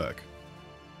 That would work.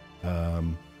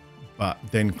 But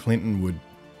then Clinton would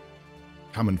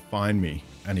come and find me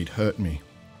and he'd hurt me.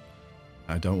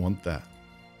 I don't want that.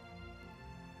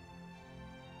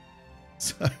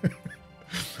 So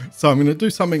I'm going to do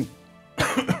something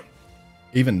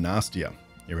even nastier.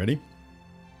 You ready?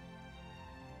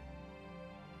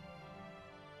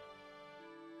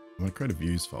 I'm going to create a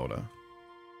views folder.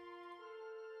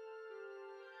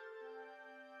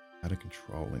 Add a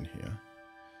control in here.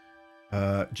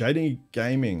 JD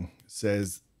Gaming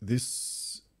says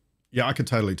this. Yeah, I could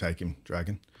totally take him,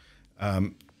 Dragon.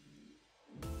 I've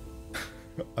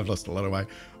lost a lot of weight.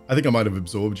 I think I might have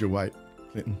absorbed your weight,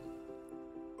 Clinton.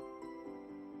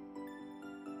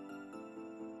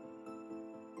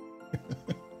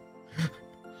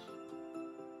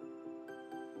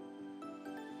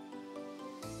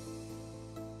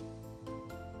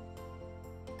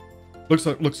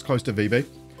 Looks close to VB.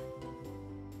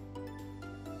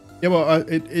 Yeah, well,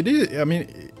 it is. I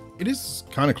mean, it is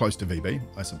kind of close to VB,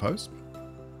 I suppose.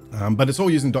 But it's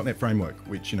all using .NET Framework,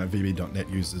 which, you know, VB.NET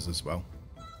uses as well.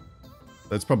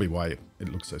 That's probably why it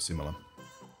looks so similar.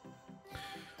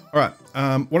 All right,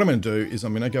 what I'm going to do is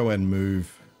I'm going to go and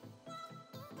move.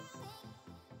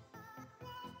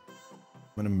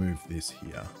 I'm going to move this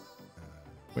here.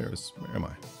 Where am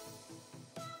I?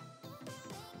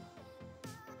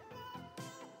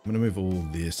 I'm going to move all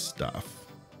this stuff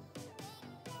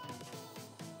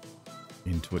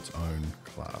into its own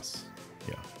class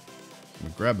here. I'm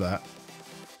going to grab that.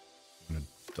 I'm going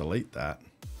to delete that.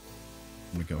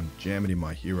 I'm going to go and jam it in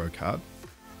my hero card.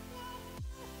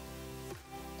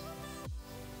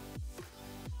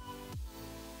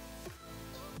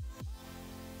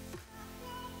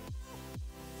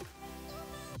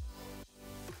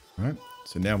 All right,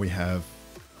 so now we have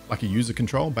like a user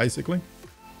control basically.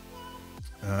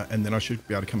 And then I should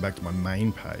be able to come back to my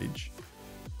main page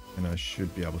and I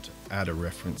should be able to add a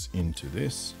reference into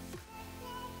this.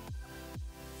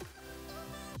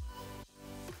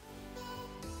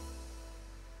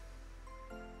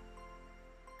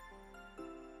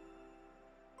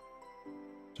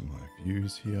 To my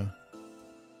views here.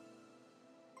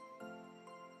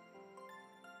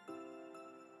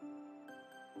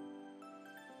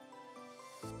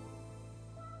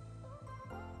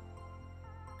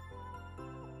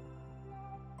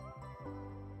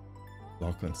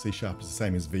 Lachlan, C# is the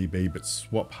same as VB, but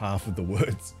swap half of the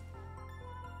words.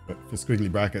 But for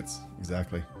squiggly brackets,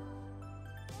 exactly.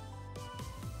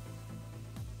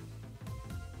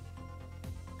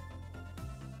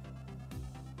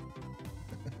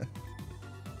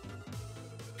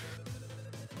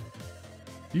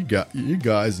 You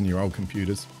guys and your old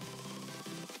computers.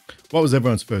 What was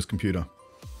everyone's first computer?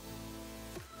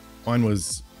 Mine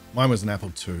was an Apple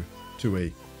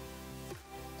IIe.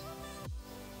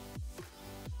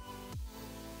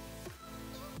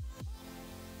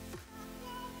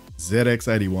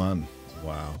 ZX81.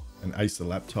 Wow. An Acer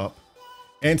laptop.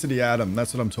 Enter the Atom.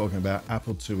 That's what I'm talking about.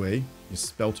 Apple IIe. You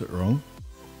spelt it wrong.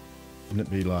 Wouldn't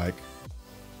it be like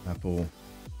Apple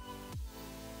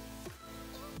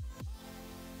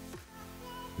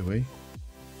IIe?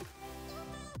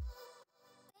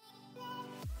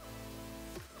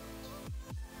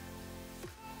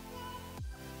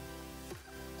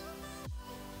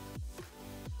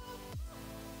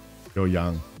 You're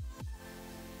young.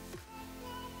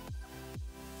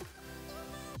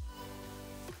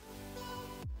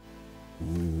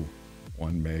 Ooh.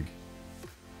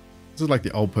 This is like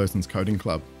the old person's coding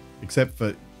club, except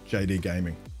for JD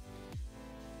Gaming.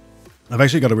 I've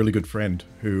actually got a really good friend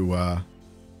who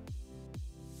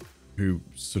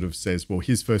sort of says, well,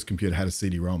 his first computer had a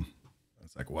CD-ROM.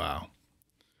 It's like, wow.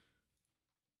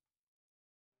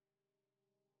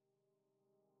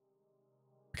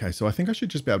 Okay, so I think I should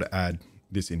just be able to add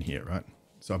this in here, right?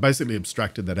 So I basically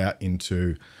abstracted that out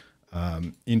into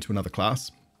another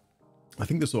class. I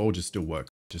think this will all just still work.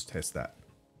 Just test that.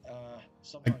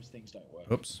 Sometimes things don't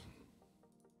work. Oops.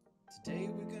 Today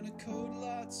we're gonna code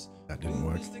lots. That didn't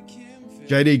work. Mr. Kim Phil.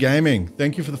 JD Gaming,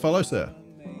 thank you for the follow, sir.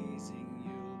 Amazing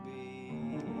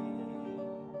you'll be.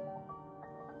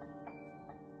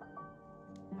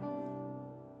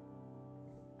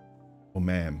 Or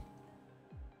ma'am.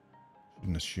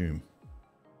 Shouldn't assume.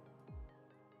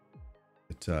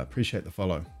 But appreciate the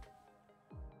follow.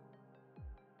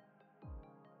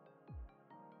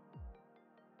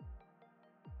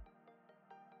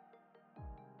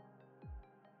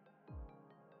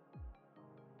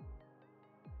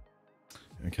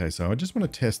 Okay, so I just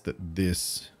want to test that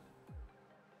this,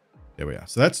 there we are.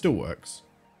 So that still works,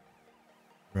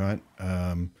 right?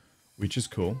 Which is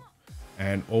cool.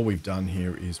 And all we've done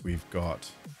here is we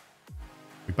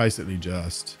basically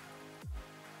just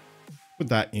put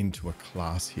that into a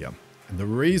class here. And the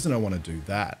reason I want to do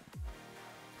that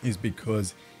is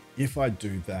because if I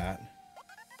do that,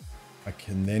 I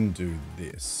can then do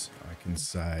this. I can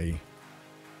say,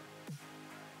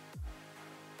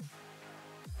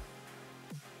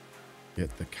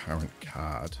 get the current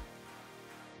card.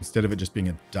 Instead of it just being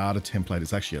a data template,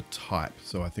 it's actually a type.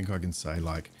 So I think I can say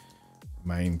like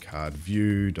main card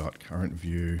view dot current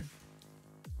view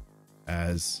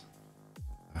as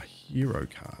a hero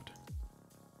card.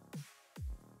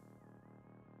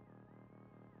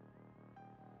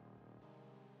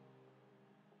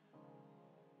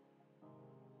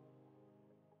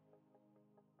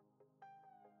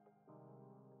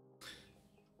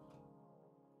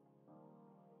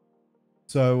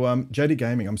 So JD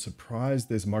Gaming, I'm surprised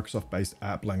there's a Microsoft-based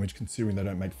app language considering they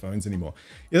don't make phones anymore.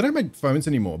 Yeah, they don't make phones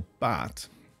anymore, but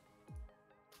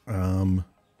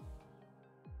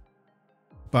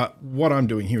what I'm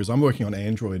doing here is I'm working on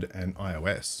Android and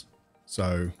iOS.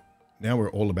 So now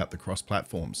we're all about the cross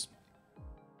platforms.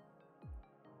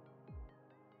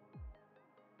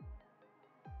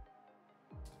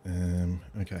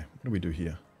 Okay, what do we do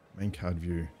here? Main card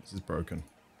view, this is broken.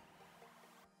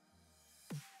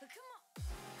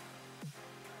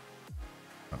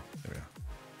 Oh, there we are.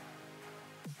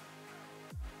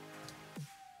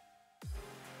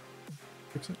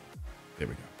 Fix it. There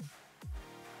we go.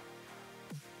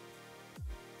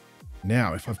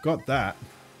 Now, if I've got that,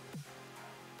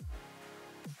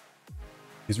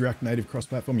 is React Native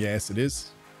cross-platform? Yes, it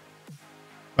is.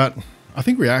 But I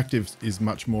think React is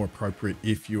much more appropriate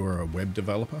if you're a web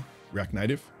developer, React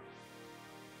Native.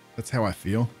 That's how I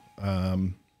feel. I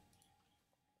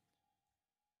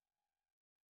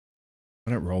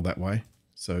don't roll that way.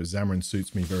 So Xamarin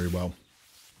suits me very well.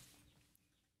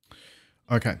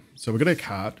 Okay, so we've got a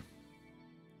card.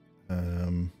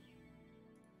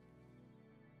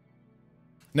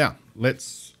 Now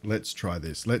let's try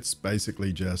this. Let's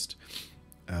basically just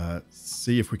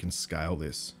see if we can scale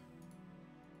this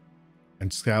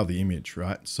and scale the image,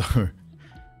 right? So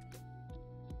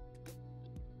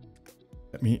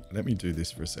let me do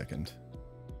this for a second.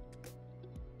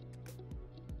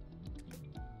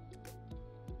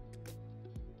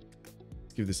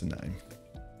 Let's give this a name.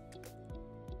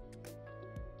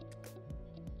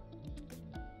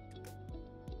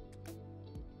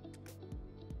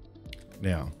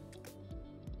 Now,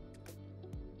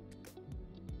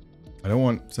 I don't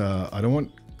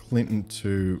want Clinton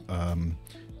to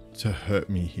hurt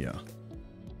me here.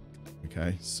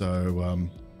 Okay, so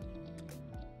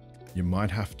you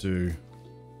might have to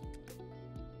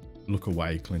look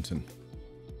away, Clinton.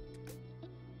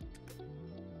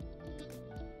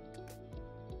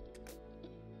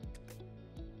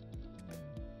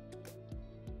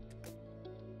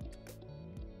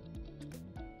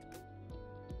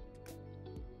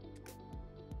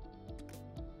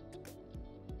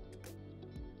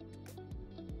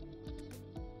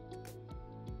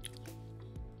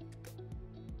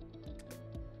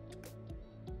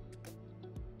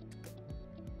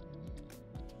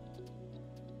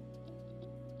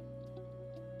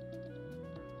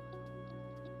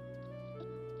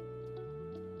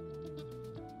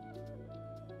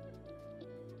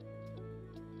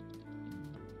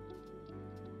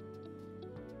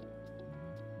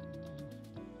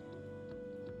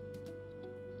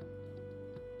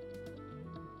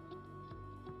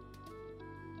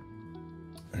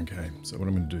 Okay, so what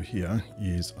I'm going to do here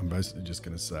is I'm basically just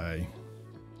going to say,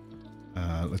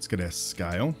 let's get our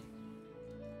scale.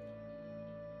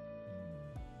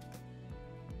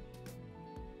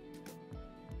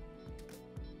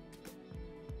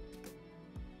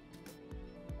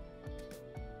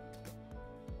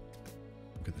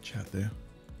 Look at the chat there.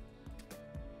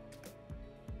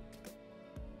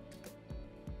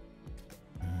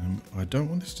 I don't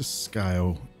want this to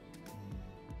scale.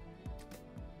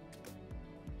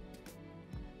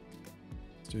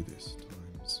 Let's do this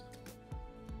times.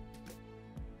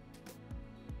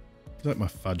 Is that my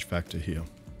fudge factor here?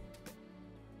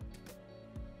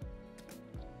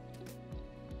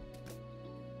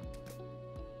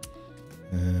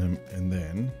 And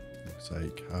then we'll say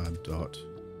card dot.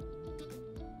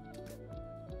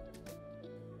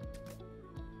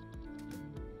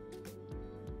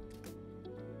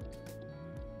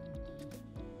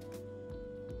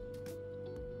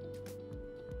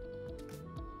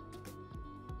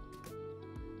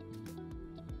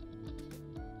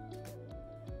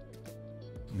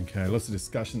 Okay, lots of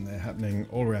discussion there happening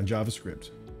all around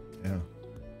JavaScript. Yeah.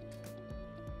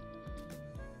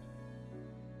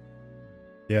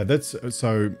 Yeah, that's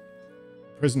so.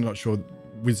 Present not sure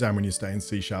with Xamarin you stay in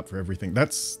C# for everything.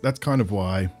 That's kind of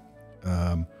why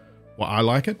I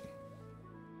like it.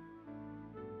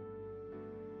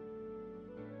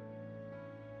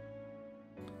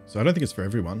 So I don't think it's for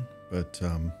everyone, but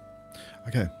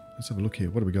okay, let's have a look here.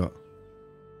 What do we got?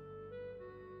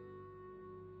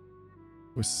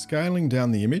 We're scaling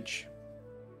down the image.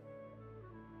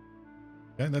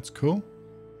 Okay, that's cool.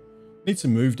 Needs to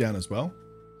move down as well.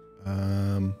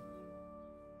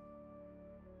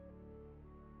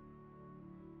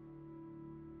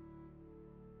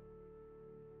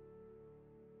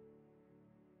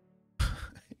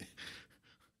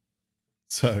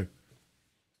 So,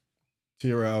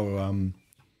 Tiro,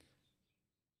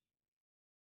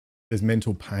 there's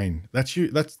mental pain. That's you.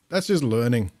 That's just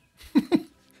learning.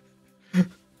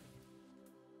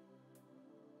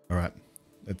 All right,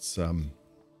 let's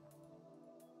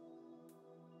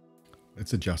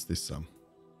adjust this some.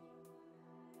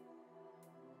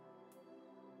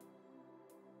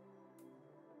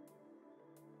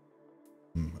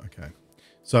 Okay,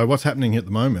 so what's happening at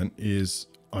the moment is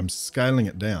I'm scaling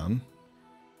it down,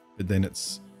 but then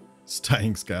it's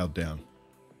staying scaled down.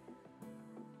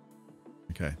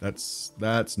 Okay, that's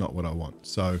not what I want.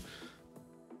 So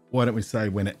why don't we say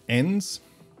when it ends,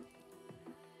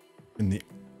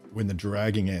 when the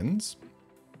dragging ends,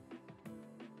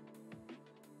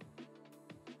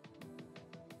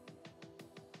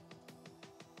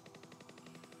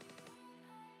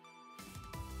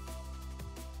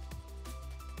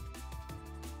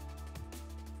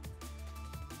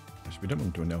 actually we don't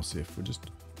want to do an else if, we'll just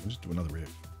do another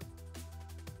if.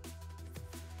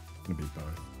 It's going to be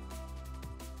both.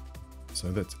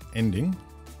 So that's ending,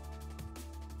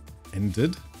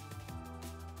 ended,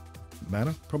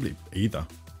 matter, probably either.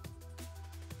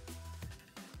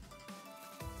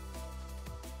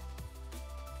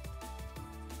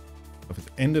 If it's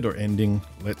ended or ending,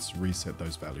 let's reset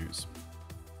those values.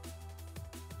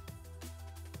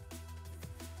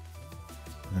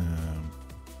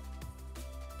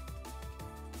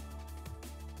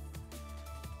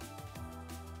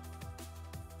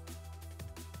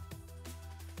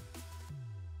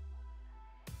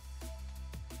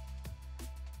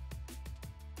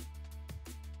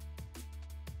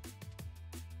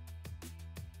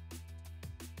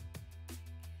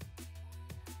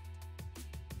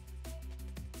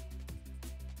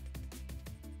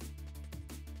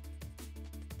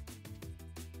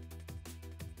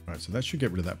 All right, so that should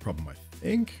get rid of that problem, I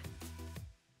think.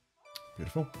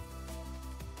 Beautiful.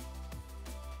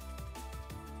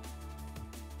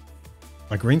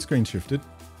 My green screen shifted.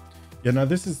 Yeah, no,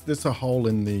 this is a hole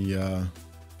in the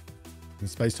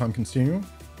space-time continuum.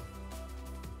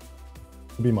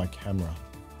 Could be my camera.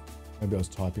 Maybe I was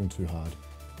typing too hard.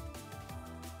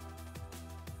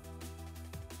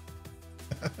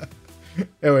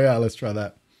 There we are. Let's try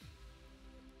that.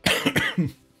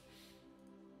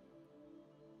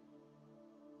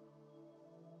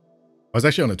 I was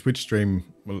actually on a Twitch stream,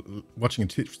 watching a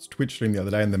Twitch stream the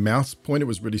other day, and the mouse pointer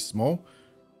was really small,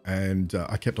 and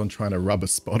I kept on trying to rub a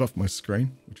spot off my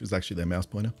screen, which was actually their mouse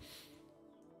pointer.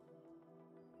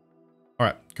 All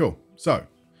right, cool. So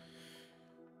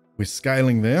we're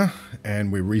scaling there, and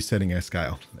we're resetting our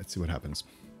scale. Let's see what happens.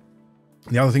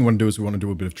 The other thing we want to do is we want to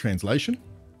do a bit of translation,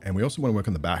 and we also want to work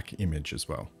on the back image as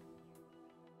well.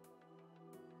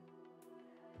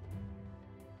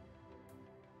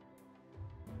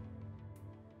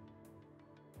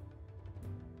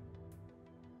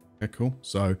 Okay, cool.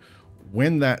 So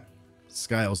when that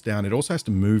scales down, it also has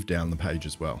to move down the page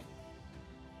as well.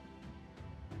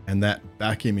 And that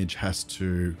back image has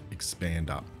to expand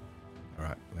up. All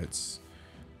right, let's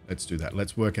do that.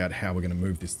 Let's work out how we're going to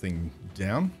move this thing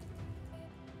down.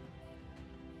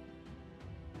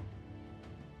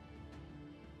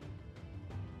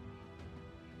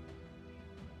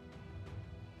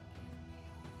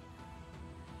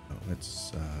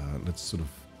 Let's sort of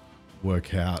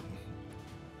work out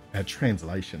our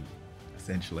translation,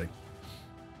 essentially.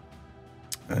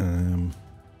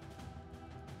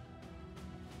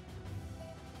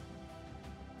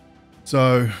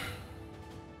 So I'm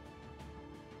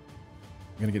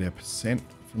going to get our percent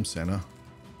from center.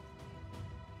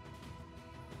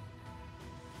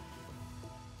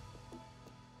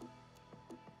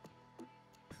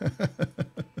 What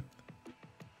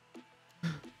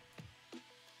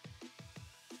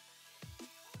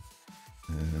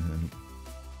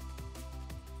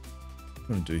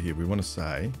we want to do here, we want to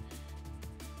say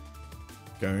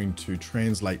going to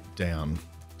translate down.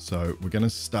 So we're going to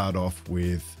start off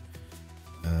with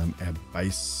our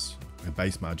base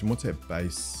margin. What's our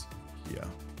base here?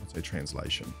 What's our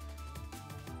translation?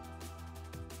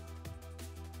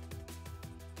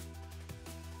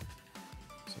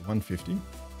 So 150.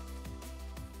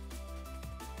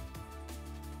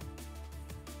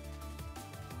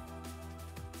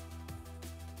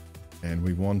 And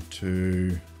we want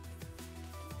to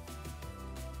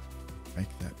make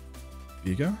that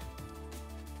bigger.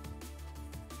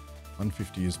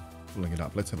 150 is pulling it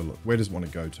up. Let's have a look. Where does it want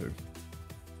to go to?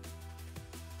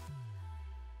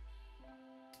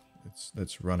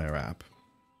 Let's run our app.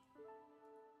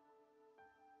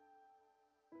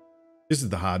 This is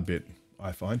the hard bit,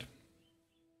 I find.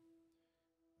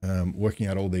 Working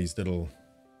out all these little...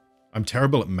 I'm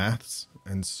terrible at maths,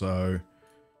 and so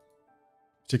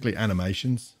particularly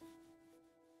animations.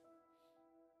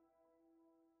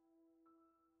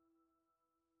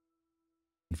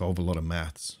 Involve a lot of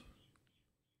maths.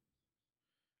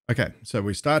 Okay, so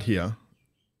we start here.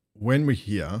 When we're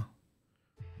here,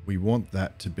 we want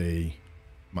that to be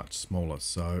much smaller.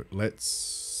 So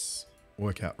let's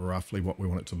work out roughly what we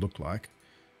want it to look like.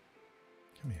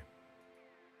 Come here.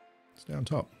 It's down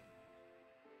top.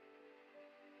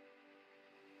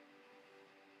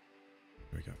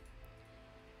 There we go.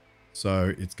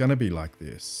 So it's going to be like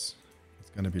this. It's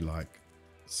going to be like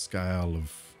scale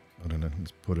of, I don't know,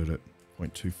 let's put it at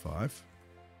 0.25.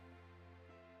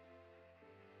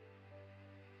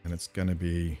 And it's going to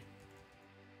be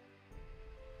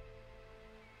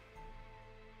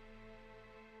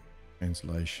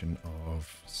translation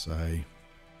of, say,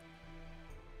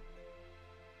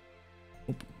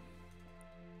 oop.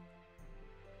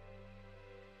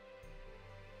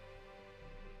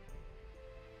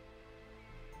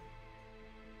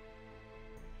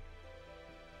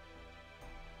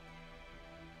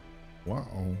 Wow.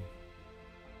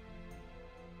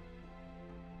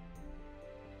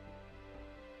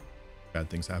 Bad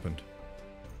things happened.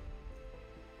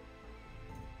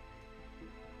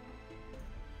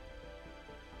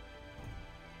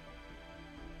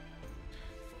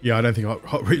 Yeah, I don't think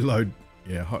hot reload.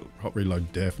 Yeah, hot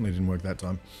reload definitely didn't work that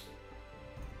time.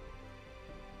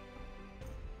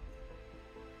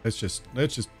 Let's just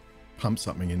pump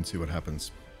something in, see what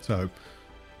happens. So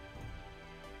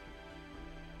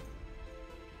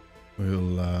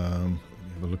we'll have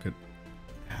a look at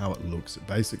how it looks. It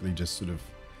basically just sort of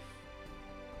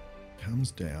comes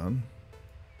down,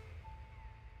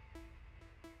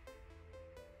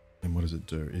 and what does it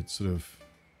do? It sort of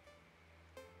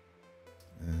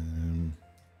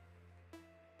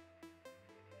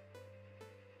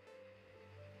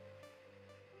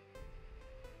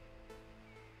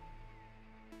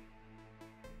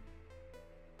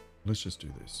let's just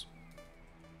do this.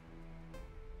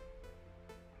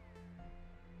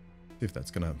 See if that's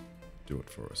gonna do it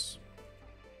for us.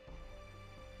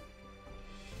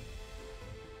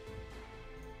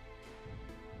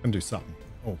 And do something.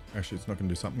 Oh, actually it's not going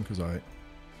to do something because I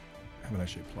haven't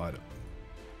actually applied it.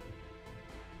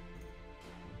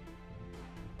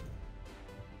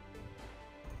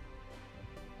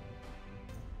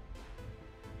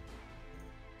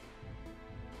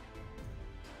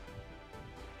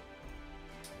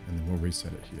 And then we'll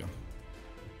reset it here.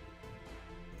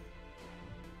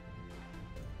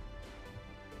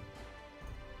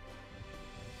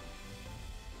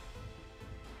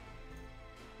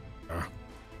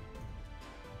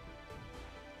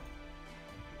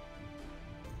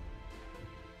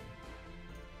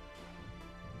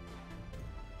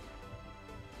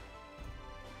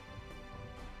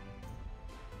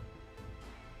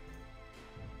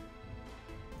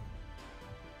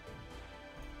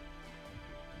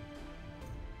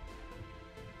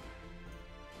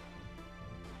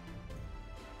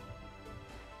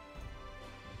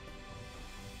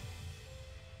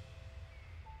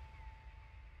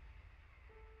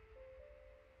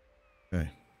 Okay.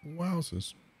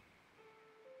 Wowzers.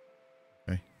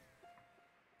 Okay.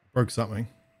 Broke something.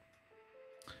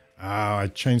 Ah, I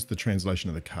changed the translation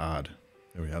of the card.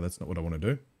 There we are. That's not what I want to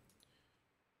do.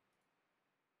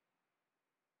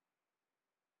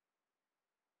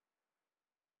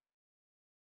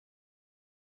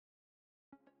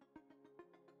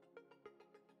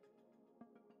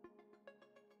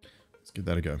 Let's give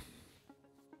that a go.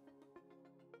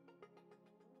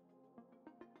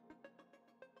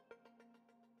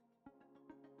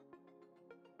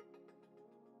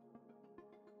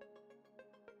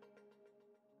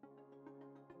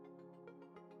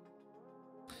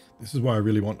 This is why I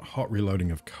really want hot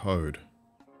reloading of code.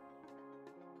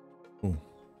 Ooh.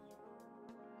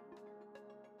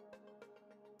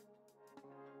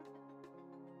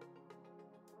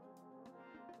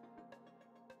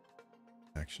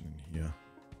 Action in here.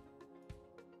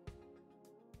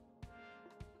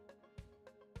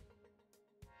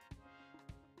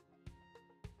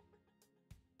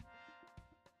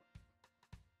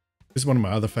 This is one of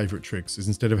my other favorite tricks, is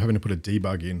instead of having to put a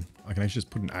debug in, I can actually just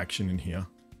put an action in here.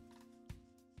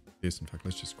 Yes, in fact,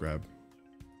 let's just grab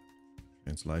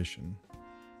translation.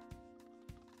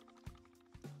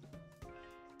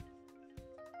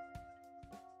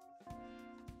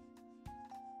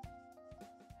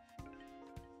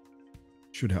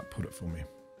 Should output it for me.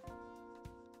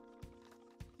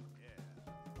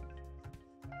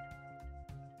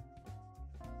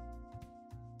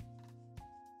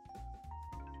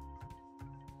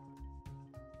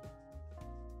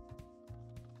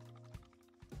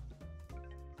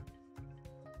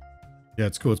 Yeah,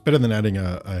 it's cool. It's better than adding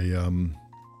a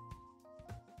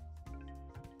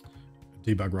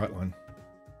debug right line.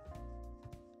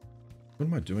 What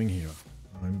am I doing here?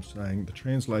 I'm saying the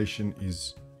translation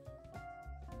is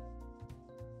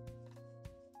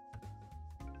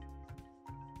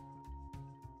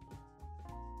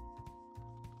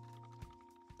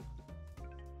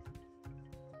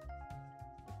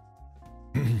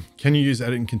can you use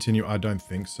edit and continue? I don't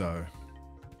think so.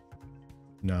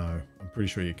 No, I'm pretty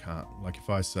sure you can't. Like if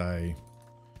I say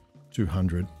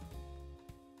 200.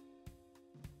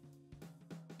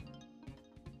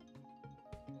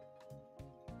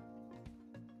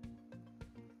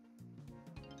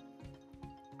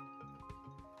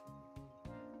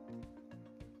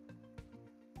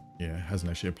 Yeah, it hasn't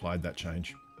actually applied that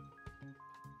change.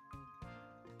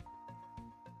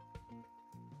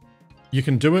 You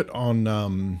can do it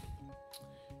on,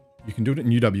 you can do it in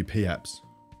UWP apps.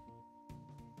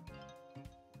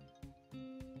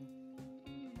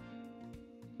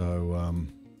 So,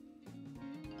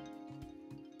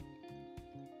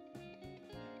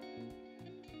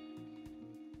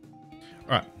 all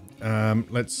right,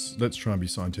 let's try and be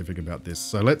scientific about this.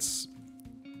 So let's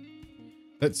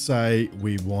say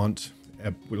we want,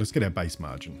 let's get our base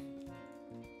margin,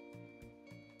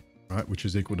 right? Which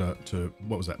is equal to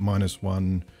what was that? Minus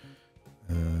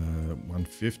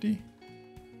 150.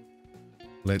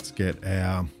 Let's get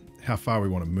our, how far we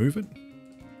want to move it.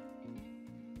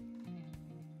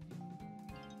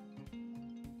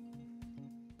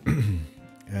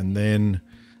 And then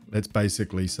let's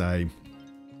basically say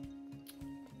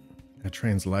our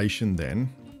translation then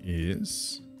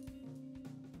is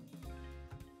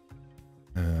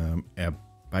our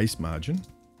base margin,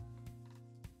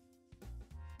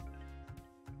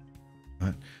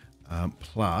 right?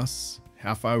 Plus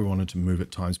how far we wanted to move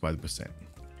it times by the percent.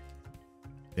 I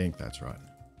think that's right.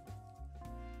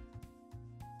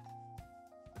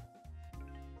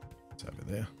 It's over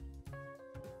there.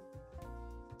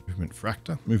 Movement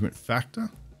factor.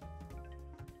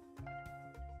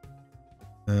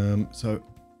 So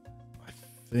I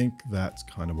think that's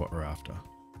kind of what we're after.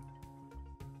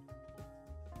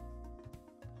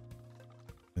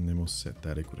 And then we'll set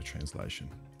that equal to translation.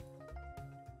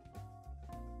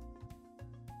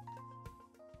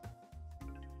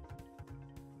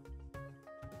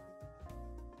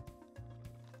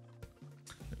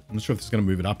 I'm not sure if it's going to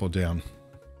move it up or down.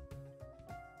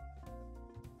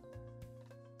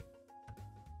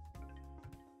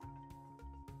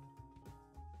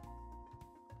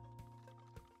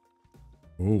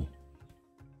 Oh,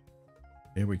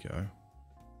 there we go.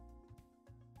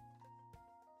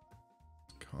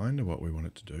 Kind of what we want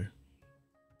it to do.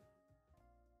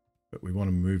 But we want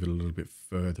to move it a little bit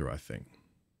further, I think.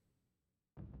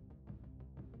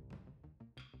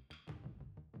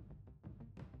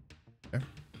 Okay.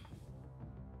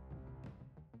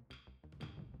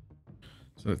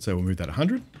 So let's say we'll move that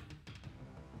 100.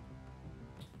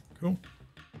 Cool.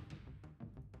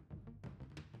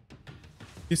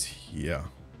 This here,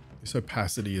 this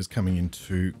opacity is coming in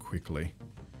too quickly.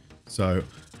 So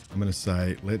I'm going to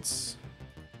say, let's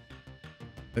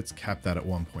Let's cap that at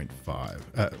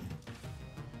 1.5.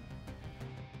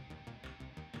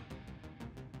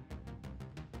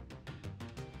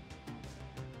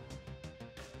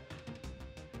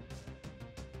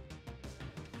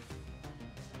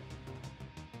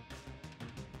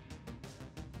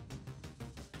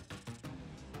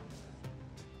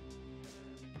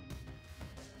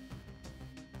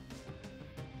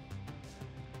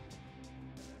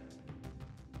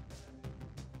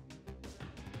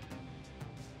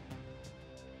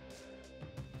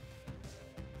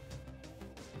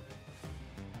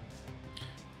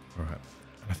 All right,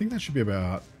 I think that should be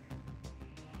about,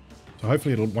 so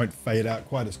hopefully it won't fade out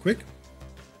quite as quick,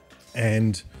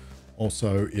 and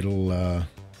also it'll yeah,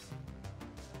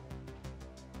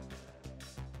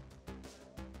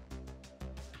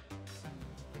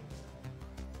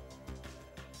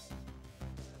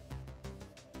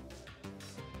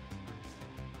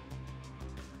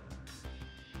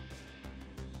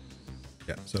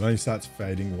 so it only starts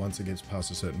fading once it gets past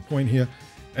a certain point here,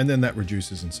 and then that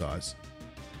reduces in size.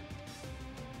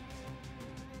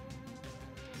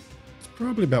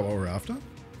 Probably about what we're after.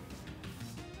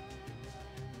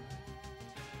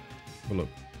 Well, look.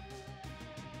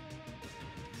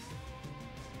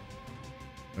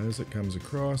 As it comes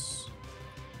across.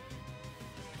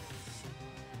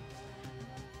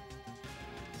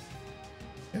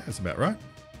 Yeah, that's about right.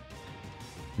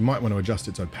 You might want to adjust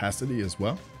its opacity as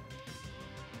well.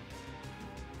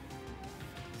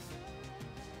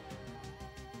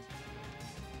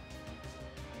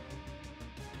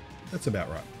 That's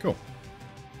about right. Cool.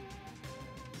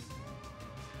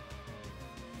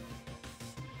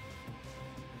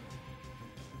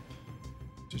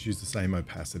 Just use the same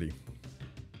opacity.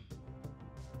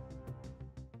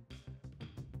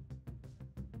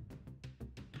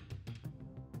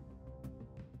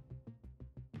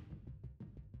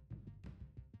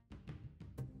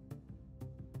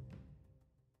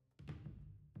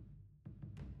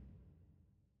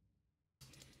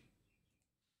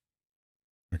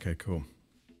 Okay, cool.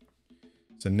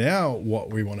 So now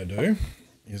what we want to do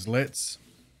is let's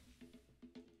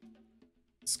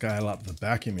scale up the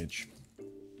back image.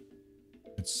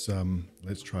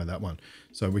 Let's try that one.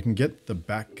 So we can get the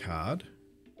back card.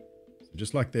 So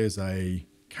just like there's a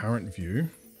current view,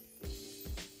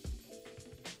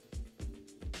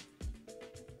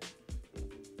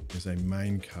 there's a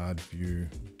main card view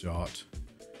dot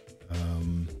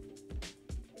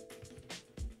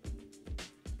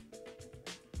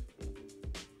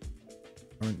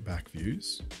current back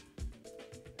views.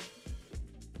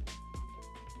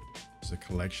 There's a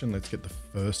collection. Let's get the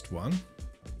first one.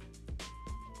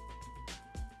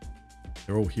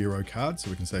 They're all hero cards, so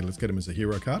we can say, let's get them as a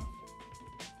hero card.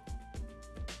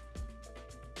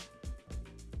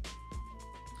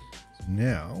 So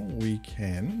now we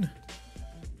can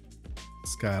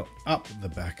scale up the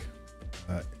back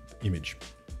image.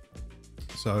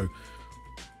 So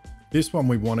this one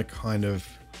we want to kind of,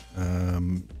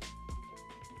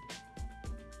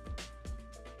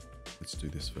 let's do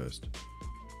this first.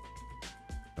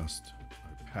 Just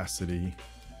opacity,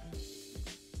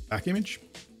 back image.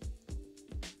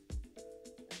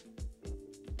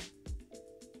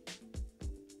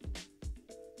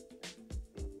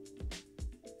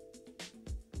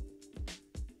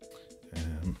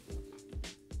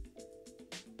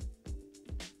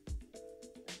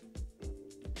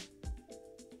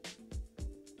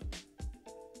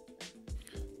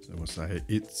 So we'll say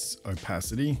its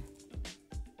opacity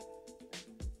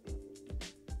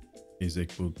is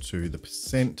equal to the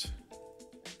percent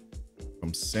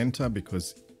from center,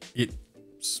 because it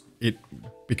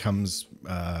becomes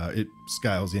it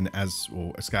scales in as,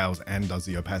 or scales and does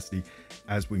the opacity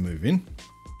as we move in.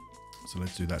 So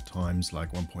let's do that times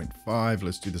like 1.5.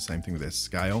 Let's do the same thing with their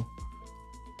scale.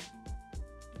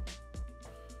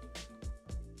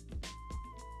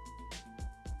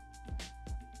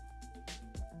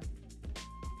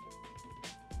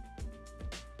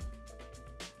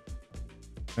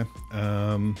 Okay.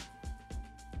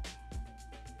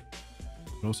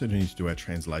 We also need to do our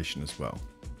translation as well.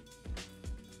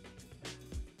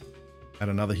 Add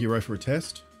another hero for a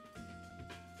test.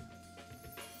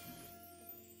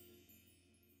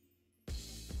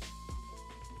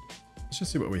 Let's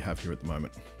just see what we have here at the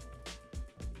moment.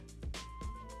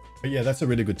 But yeah, that's a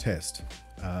really good test.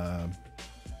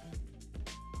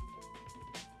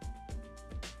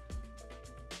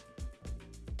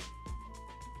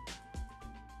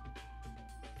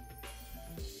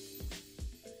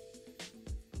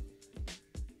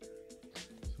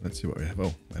 Let's see what we have.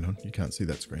 Oh, hang on, you can't see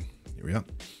that screen. Here we are.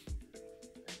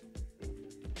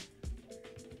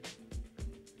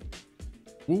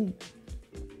 Ooh.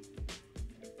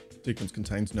 Sequence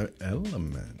contains no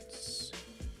elements.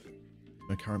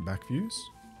 No current back views.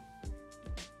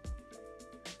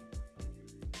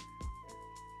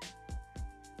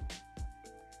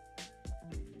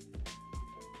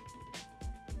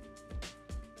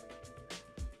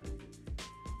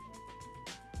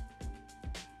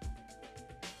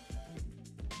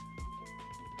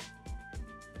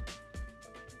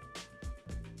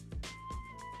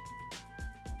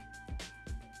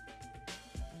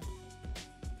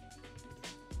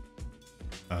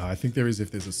 I think there is if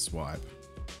there's a swipe.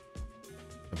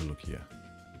 Have a look here.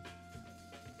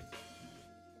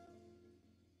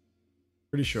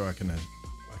 Pretty sure I can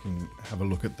have a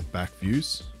look at the back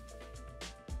views.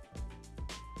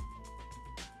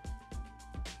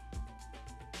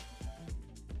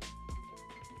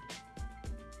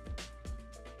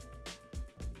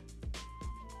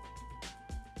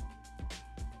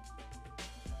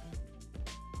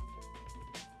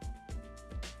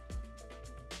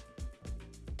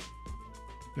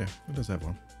 Yeah, it does have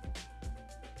one.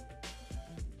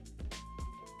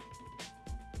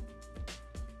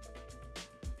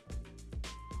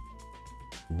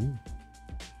 Ooh.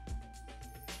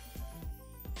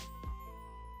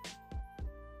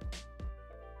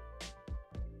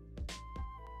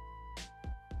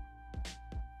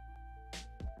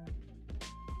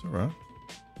 It's all right.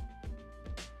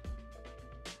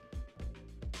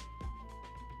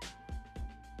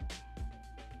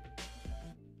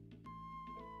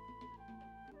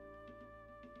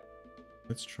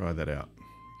 Let's try that out.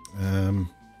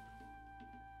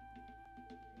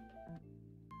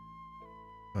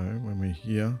 So when we're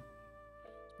here,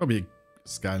 it's probably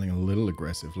scaling a little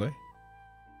aggressively.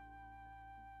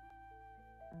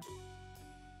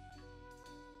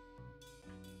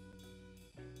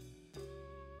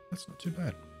 That's not too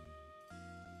bad.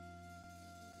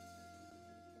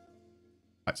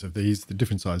 Right, so these, the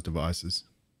different size devices.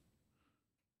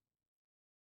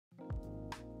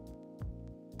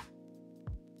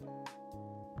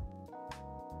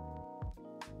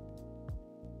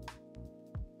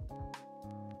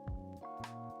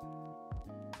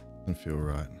 Doesn't feel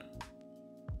right.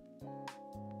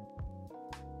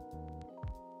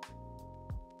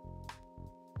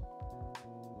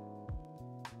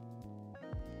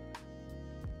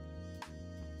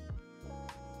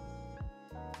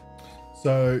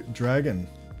 So, Dragon,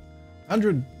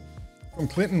 100 from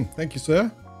Clinton. Thank you,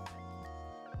 sir.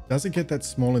 Does it get that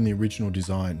small in the original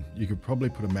design? You could probably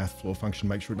put a math floor function,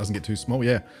 make sure it doesn't get too small.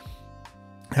 Yeah.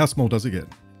 How small does it get?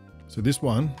 So this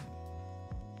one,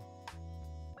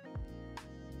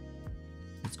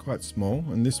 it's quite small.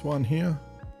 And this one here,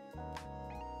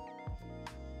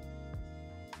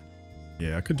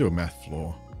 yeah, I could do a math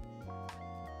floor.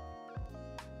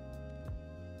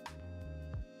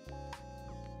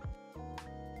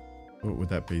 What would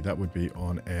that be? That would be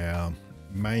on our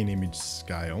main image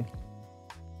scale.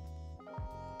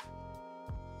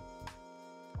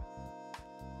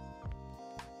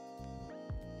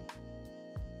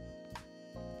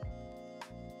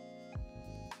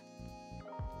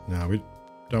 No, we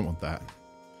don't want that.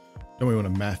 Don't we want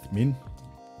a math min?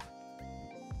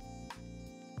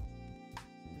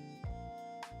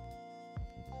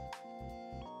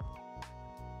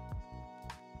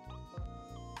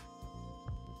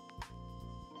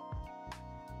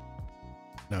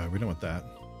 No, we don't want that.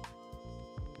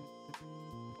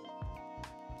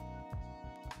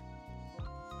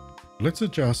 Let's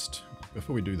adjust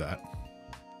before we do that.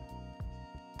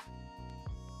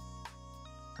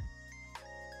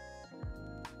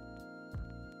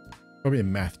 Probably a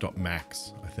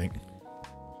math.max, I think.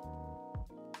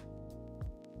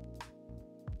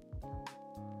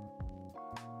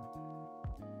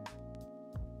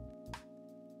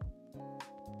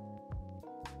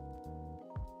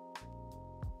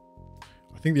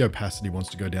 I think the opacity wants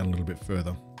to go down a little bit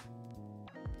further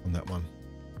on that one.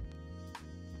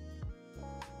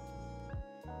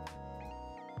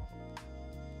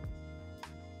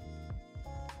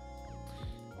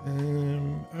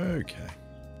 Okay.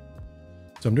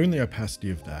 So I'm doing the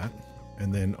opacity of that,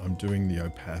 and then I'm doing the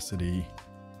opacity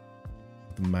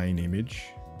of the main image.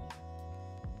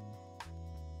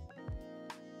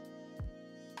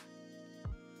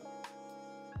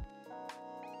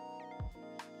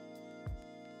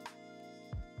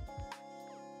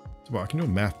 So well, I can do a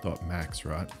math.max,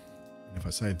 right? And if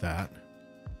I say that,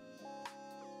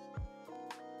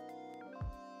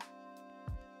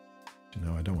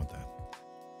 no, I don't want that.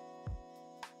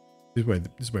 This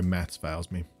is where maths fails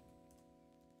me.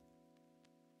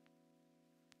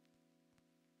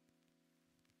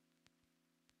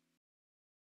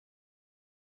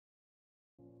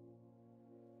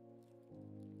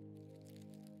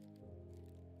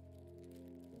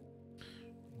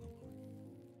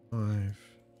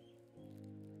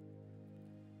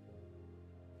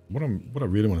 what I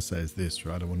really want to say is this,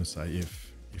 right? I want to say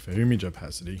if our image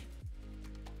opacity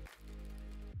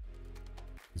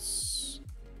is,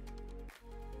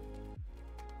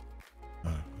 no,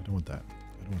 I don't want that.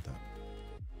 I don't want that.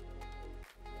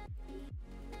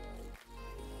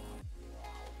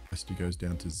 Opacity goes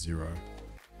down to 0.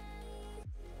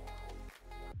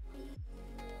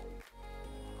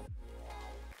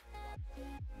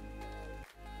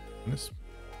 Let's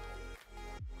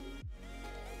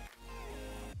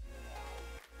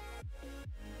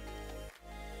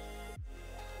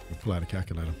pull out a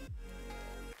calculator.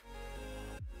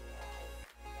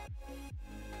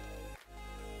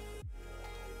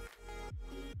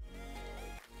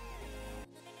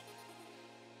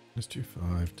 Let's do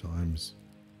 5 times.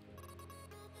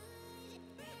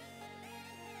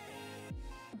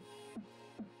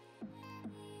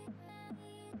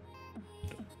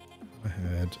 I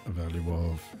had a value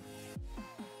of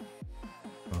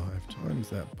 5 times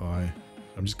that by,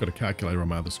 I'm just got a calculator on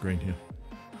my other screen here.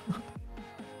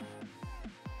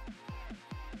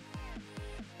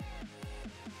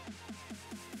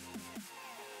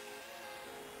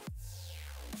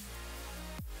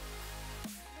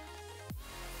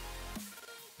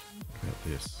 What about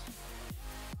this?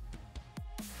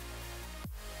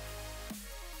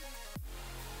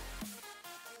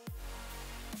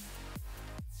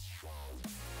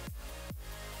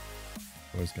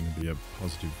 Always going to be a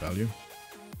positive value.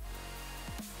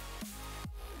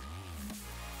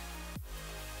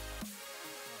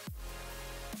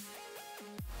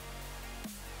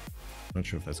 Not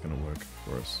sure if that's going to work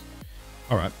for us.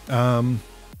 All right.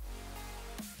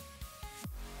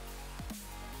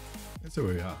 That's where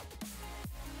we are.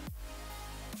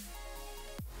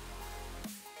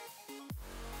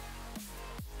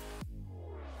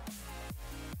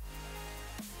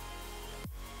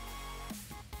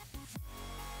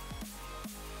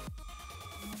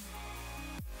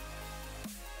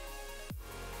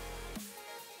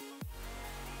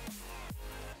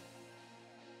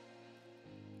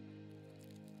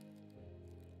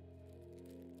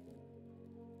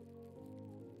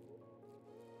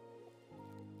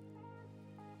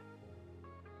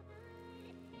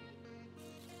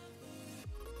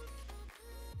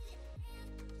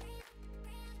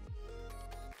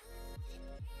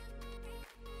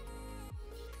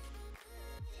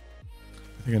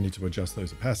 I think I need to adjust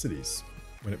those opacities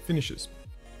when it finishes.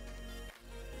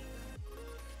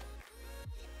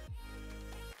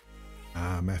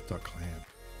 Ah, math.clamp.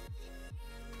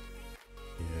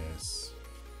 Yes.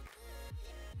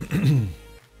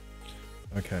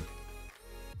 Okay.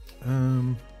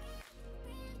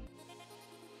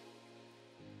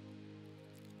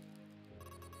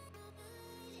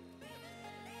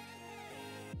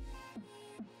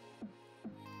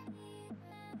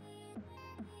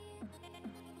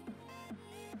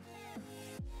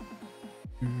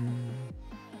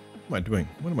 What am I doing?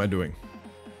 What am I doing?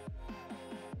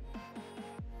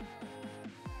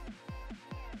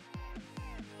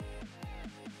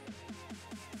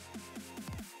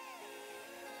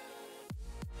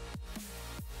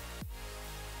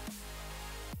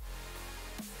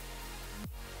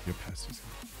 The opacity's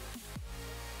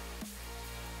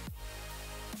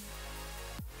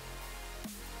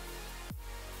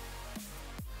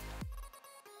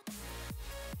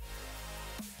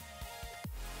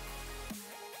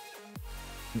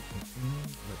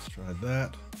Let's try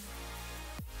that.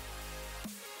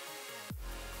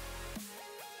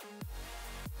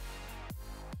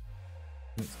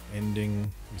 It's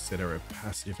ending. We set our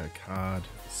opacity of our card,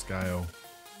 scale.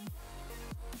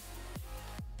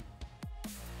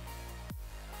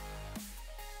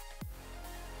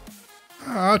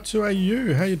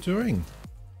 R2AU, how you doing?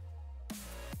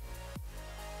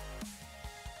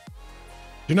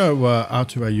 You know,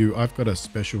 R2AU, I've got a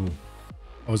special.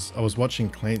 I was watching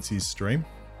Clancy's stream,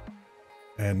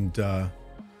 and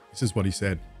this is what he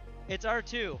said. It's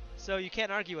R2, so you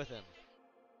can't argue with him.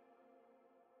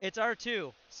 It's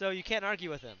R2, so you can't argue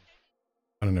with him.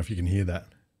 I don't know if you can hear that.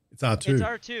 It's R2. It's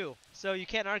R2, so you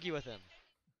can't argue with him.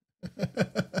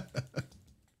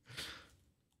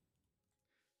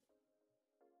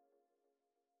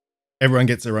 Everyone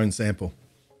gets their own sample.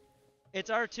 It's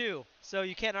R2, so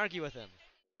you can't argue with him.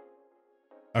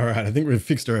 All right, I think we've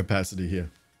fixed our opacity here.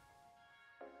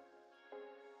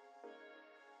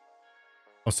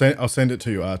 I'll send it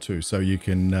to you, R2, so you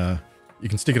can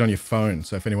stick it on your phone.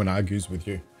 So if anyone argues with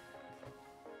you.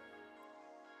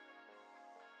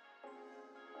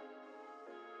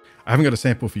 I haven't got a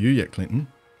sample for you yet, Clinton.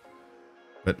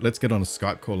 But let's get on a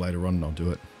Skype call later on and I'll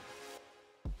do it.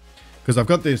 Because I've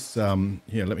got this,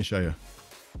 here, let me show you.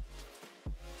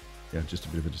 Yeah, just a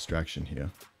bit of a distraction here.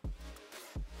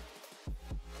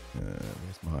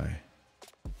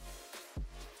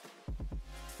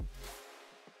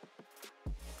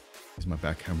 Here's my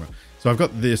back camera. So I've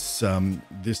got this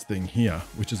this thing here,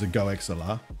 which is a Go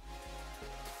XLR.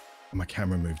 My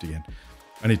camera moved again.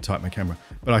 I need to type my camera,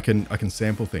 but I can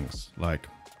sample things like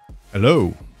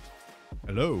hello,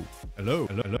 hello, hello,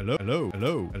 hello, hello, hello,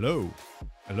 hello, hello,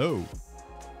 hello.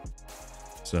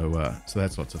 So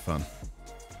that's lots of fun.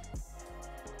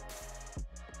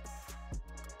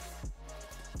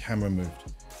 Camera moved.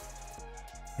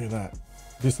 Look at that.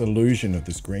 This illusion of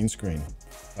this green screen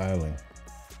failing.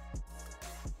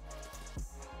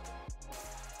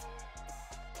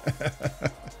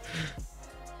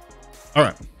 All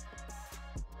right.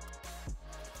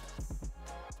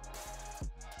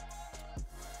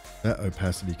 That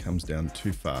opacity comes down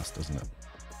too fast, doesn't it?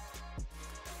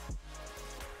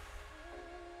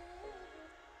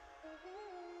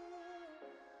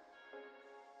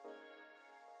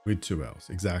 With 2 L's,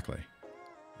 exactly.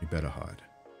 You better hide.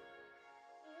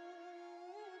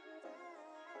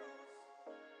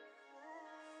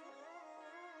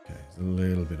 Okay, there's a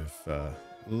little bit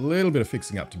of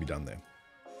fixing up to be done there.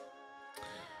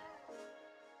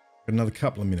 Got another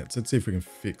couple of minutes. Let's see if we can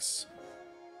fix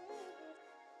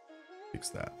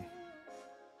that.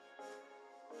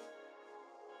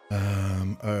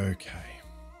 Okay.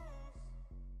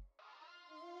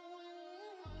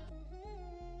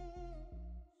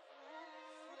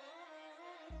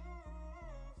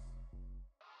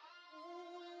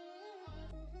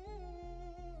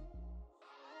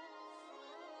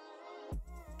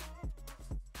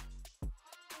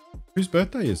 Whose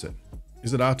birthday is it?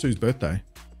 Is it R2's birthday?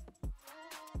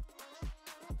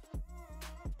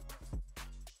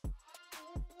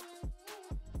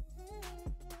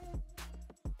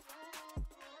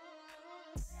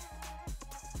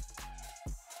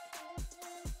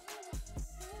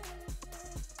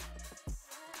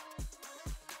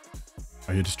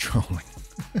 Are you just trolling?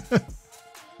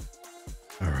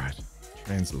 All right.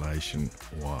 Translation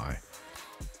Y.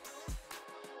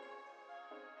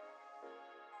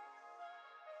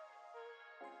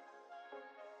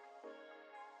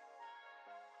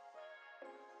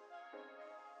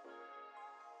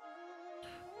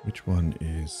 Which one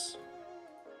is...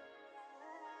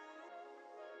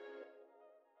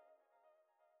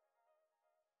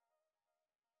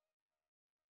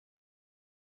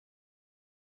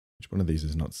 Which one of these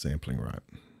is not sampling right?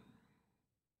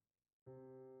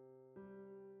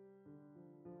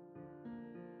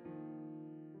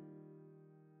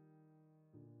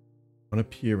 On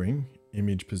appearing,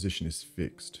 image position is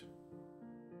fixed.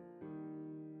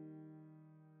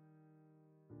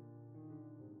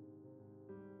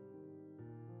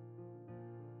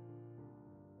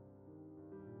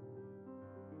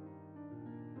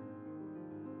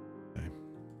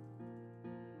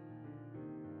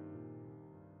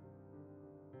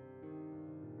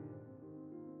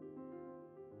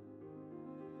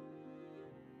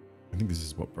 I think this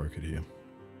is what broke it here.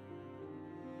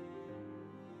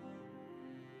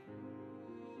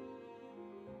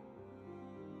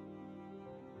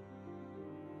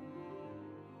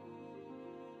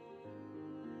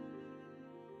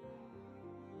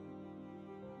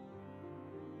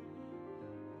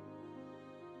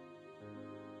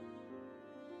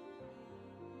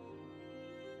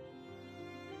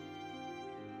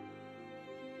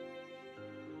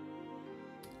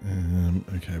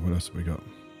 Okay, what else have we got?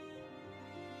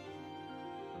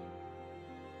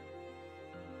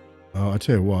 Oh, I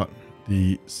tell you what,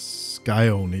 the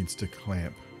scale needs to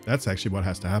clamp. That's actually what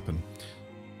has to happen.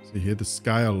 See here, the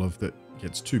scale of that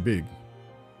gets too big.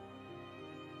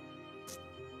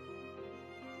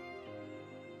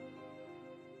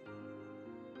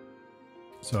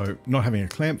 So not having a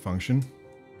clamp function,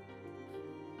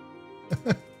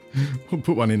 we'll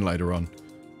put one in later on.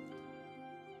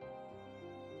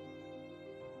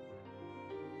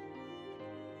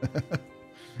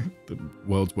 The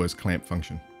world's worst clamp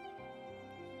function.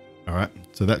 All right,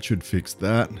 so that should fix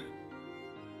that.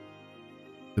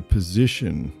 The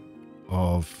position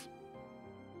of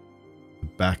the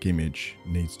back image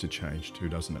needs to change too,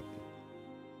 doesn't it?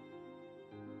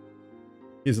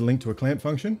 Here's a link to a clamp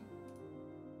function.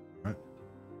 All right.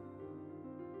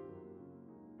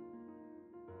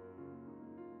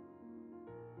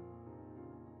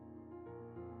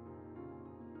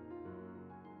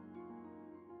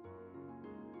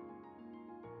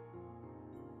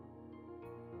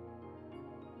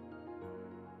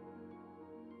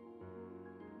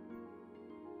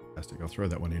 I'll throw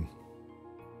that one in.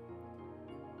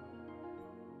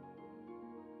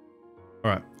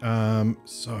 All right.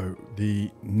 So the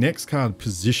next card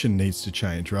position needs to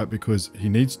change, right? Because he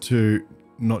needs to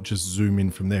not just zoom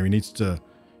in from there. He needs to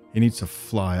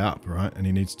fly up, right? And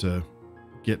he needs to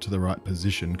get to the right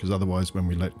position, because otherwise when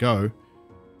we let go,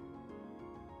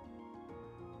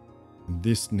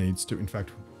 this needs to, in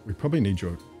fact, we probably need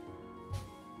your,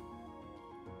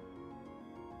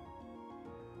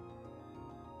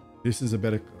 this is a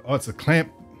better, oh, it's a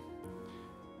clamp.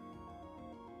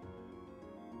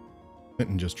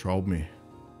 Clinton just trolled me.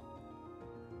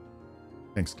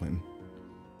 Thanks, Clinton.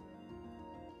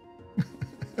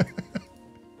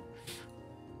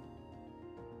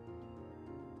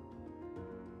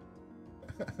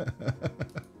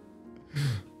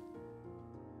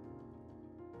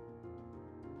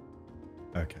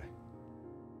 Okay.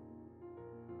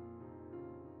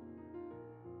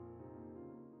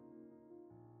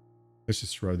 Let's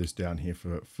just throw this down here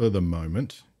for the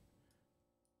moment.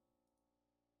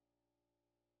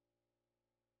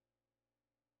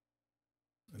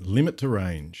 Limit to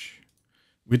range.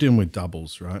 We're dealing with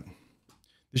doubles, right?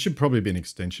 This should probably be an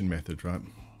extension method, right?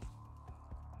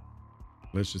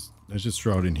 Let's just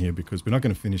throw it in here because we're not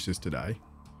going to finish this today.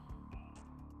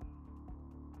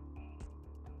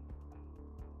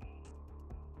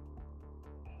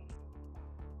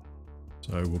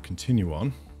 So we'll continue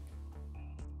on.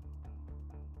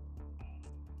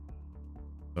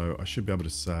 So I should be able to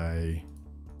say,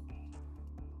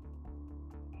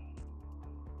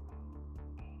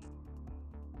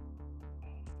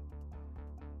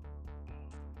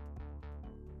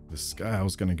 the scale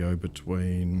is going to go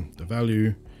between the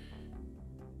value.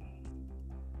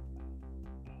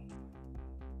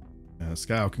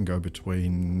 Scale can go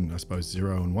between, I suppose,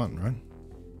 0 and 1, right?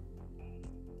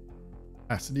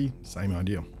 Opacity, same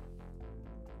idea.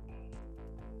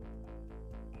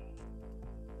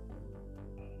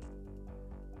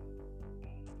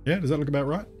 Yeah, does that look about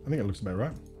right? I think it looks about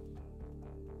right.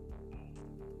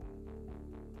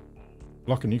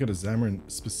 Lachlan, you got a Xamarin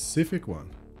specific one.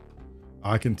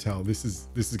 I can tell this is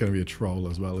going to be a troll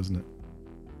as well, isn't it?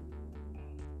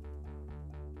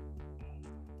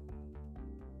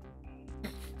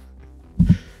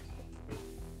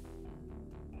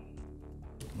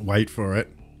 Wait for it.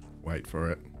 Wait for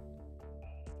it.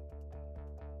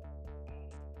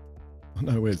 Oh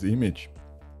no, where's the image?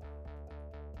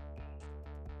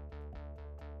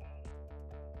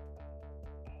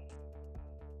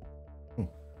 Oh.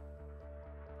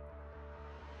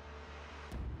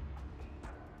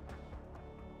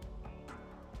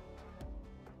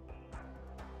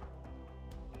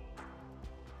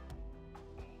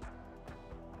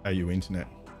 AU Internet.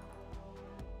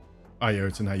 Oh yeah,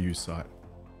 it's an AU site.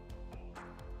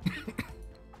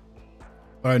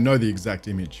 I know the exact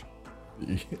image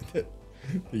that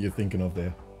you're thinking of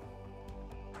there.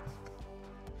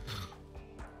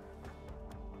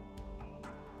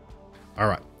 All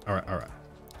right.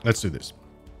 Let's do this.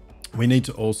 We need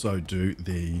to also do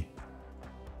the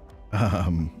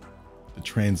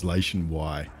translation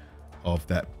Y of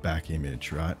that back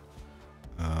image, right?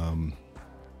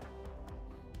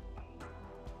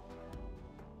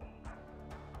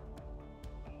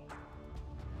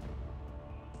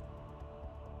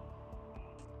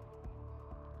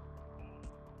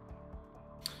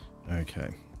 Okay.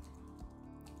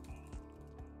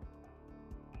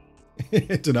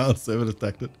 Denial server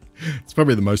detected. It's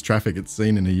probably the most traffic it's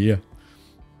seen in a year.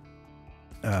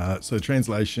 So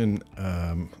translation.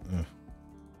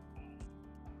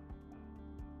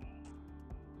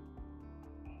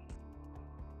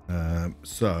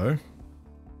 So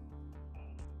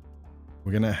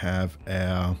we're going to have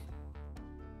our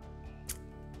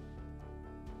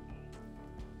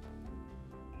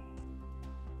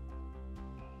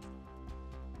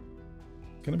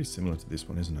going to be similar to this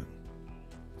one, isn't it?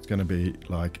 It's going to be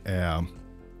like our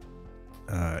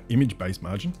image base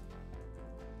margin,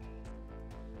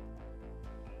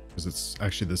 because it's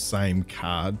actually the same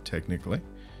card technically,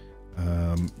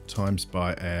 times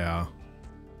by our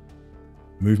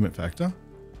movement factor.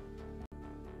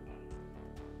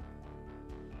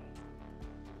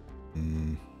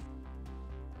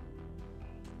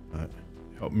 Right.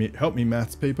 Help me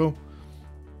maths people.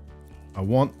 I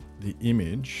want the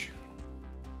image.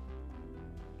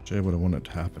 What I want it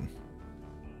to happen.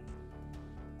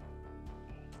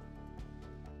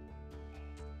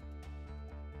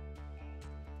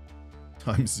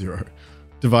 Times 0.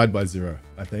 Divide by 0,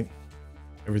 I think.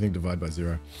 Everything divide by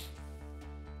 0.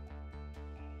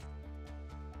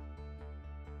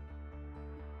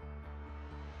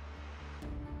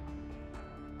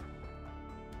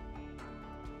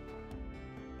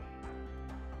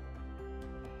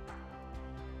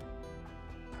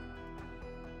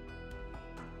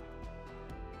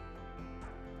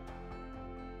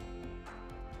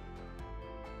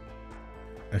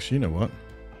 Actually, you know what?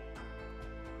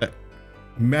 That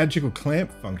magical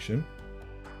clamp function.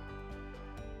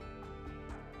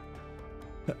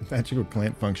 That magical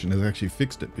clamp function has actually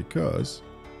fixed it because...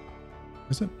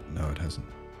 Is it? No, it hasn't.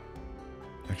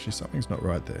 Actually, something's not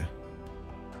right there.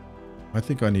 I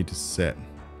think I need to set.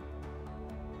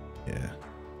 Yeah.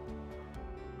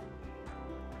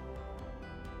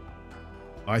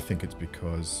 I think it's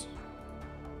because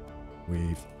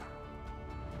we've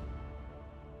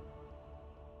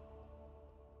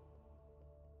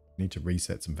need to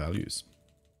reset some values.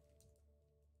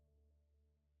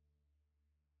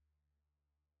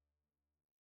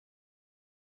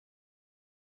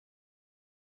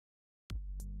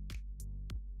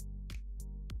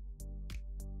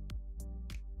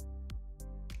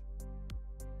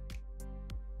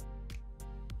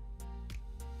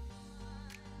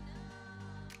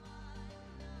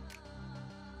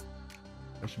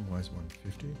 Wise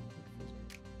 150.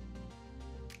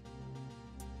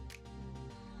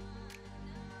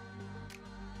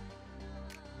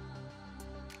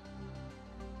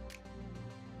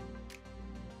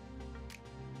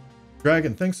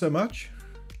 Dragon, thanks so much.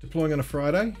 Deploying on a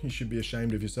Friday. You should be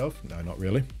ashamed of yourself. No, not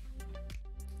really.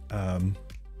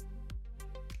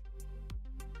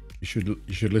 You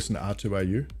should listen to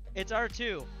R2AU. It's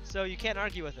R2, so you can't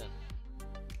argue with him.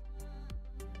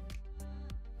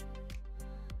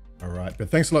 All right, but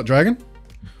thanks a lot, Dragon.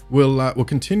 We'll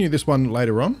continue this one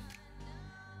later on.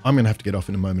 I'm going to have to get off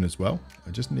in a moment as well. I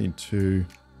just need to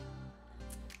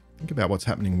think about what's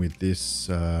happening with this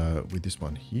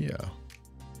one here.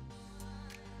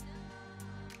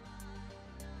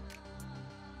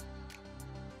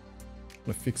 I'm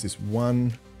going to fix this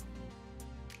one.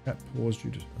 Chat paused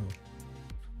you.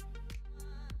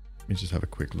 Let me just have a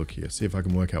quick look here. See if I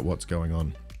can work out what's going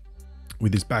on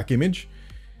with this back image.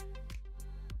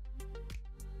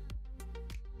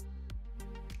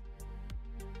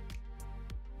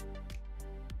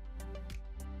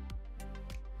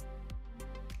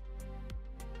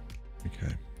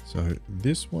 Okay, so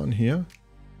this one here,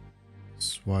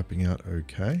 swiping out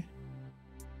okay.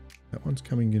 That one's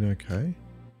coming in okay.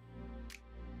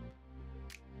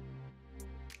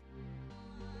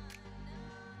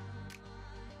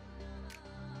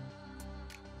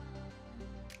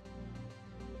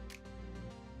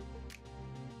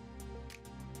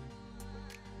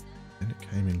 And it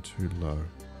came in too low.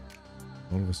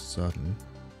 All of a sudden,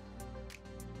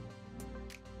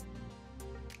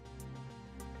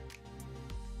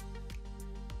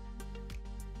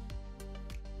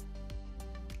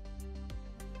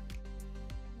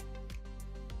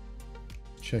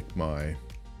 check my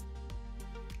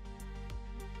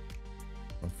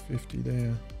 150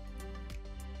 there.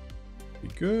 Be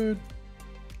good.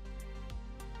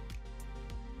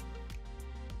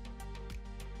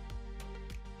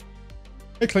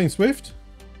 Hey, Clean Swift.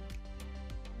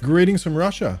 Greetings from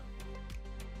Russia.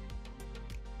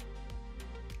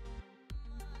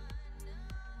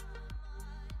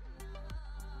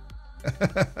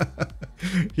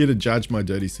 Here to judge my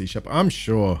dirty C#. I'm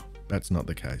sure that's not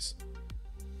the case.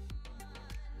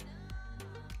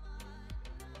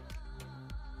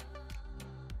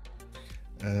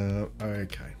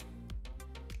 Okay.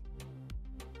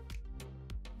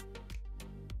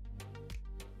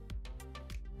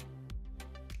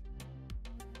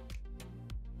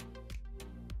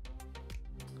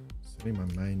 Setting my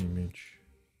main image.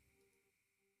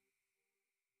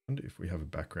 Wonder if we have a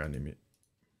background image.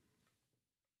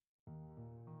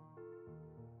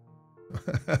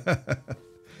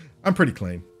 I'm pretty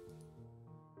clean.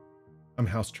 I'm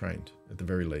house trained at the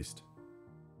very least.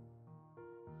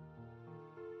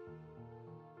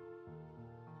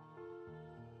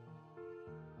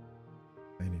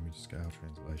 Main image scale,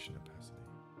 translation, opacity.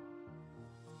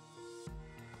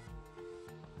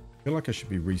 I feel like I should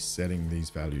be resetting these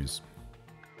values.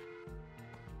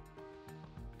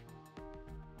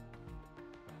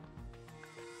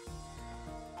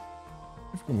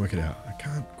 If I can work it out, I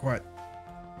can't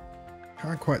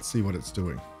quite see what it's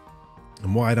doing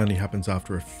and why it only happens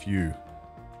after a few.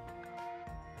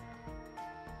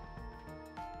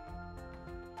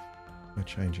 I'm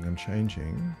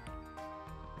changing.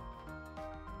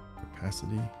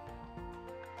 Opacity.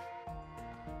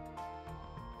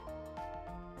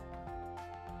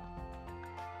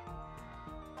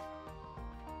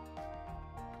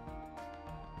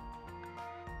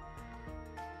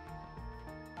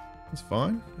 It's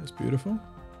fine. That's beautiful.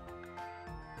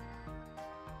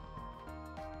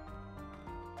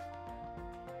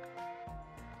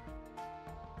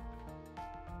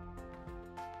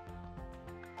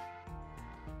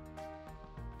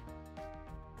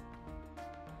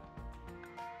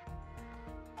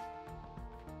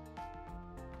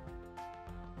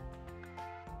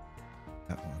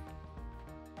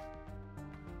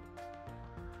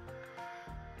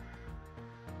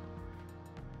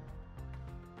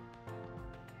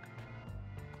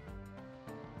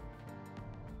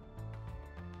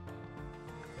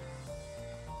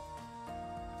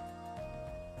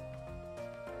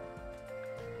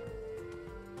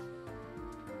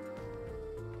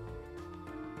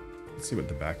 Let's see what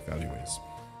the back value is.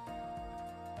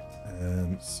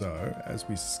 And so as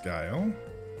we scale,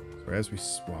 or as we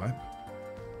swipe,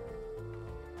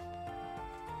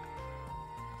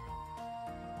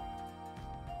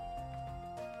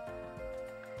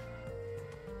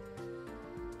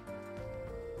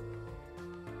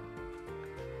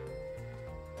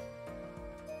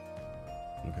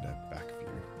 look at our back view.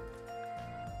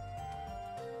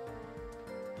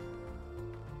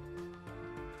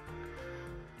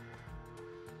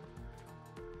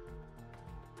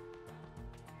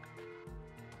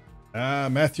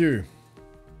 Matthew,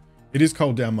 it is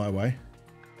cold down my way.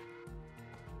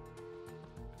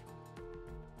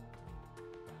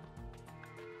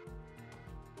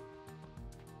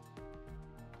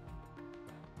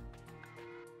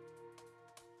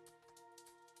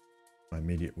 My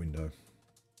immediate window.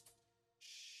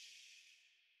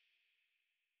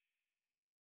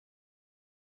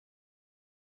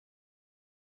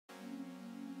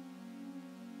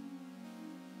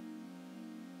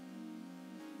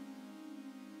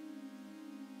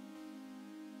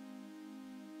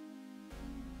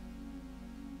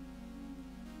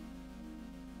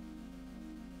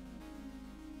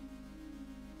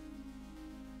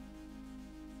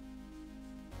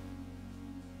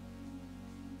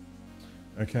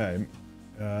 Okay,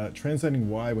 translating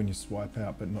Y when you swipe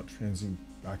out, but not translating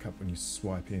back up when you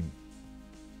swipe in.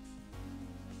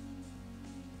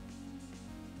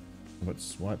 But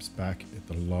swipes back at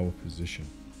the lower position.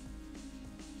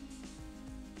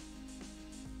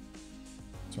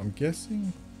 So I'm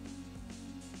guessing.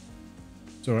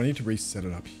 So I need to reset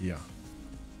it up here.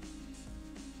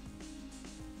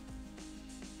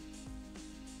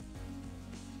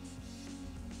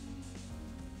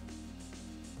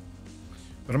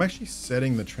 But I'm actually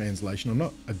setting the translation. I'm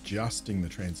not adjusting the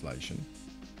translation.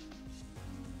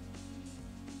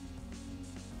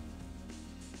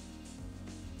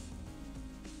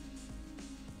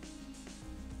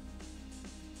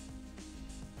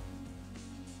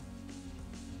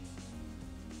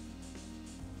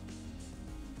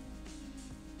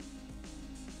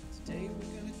 Today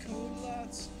we're gonna code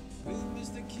lots with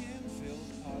Mr. Kim, Phil,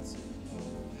 Potts, and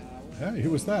oh, how Hey,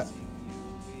 who was that?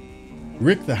 amazing you'll be.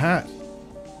 Rick the Hat.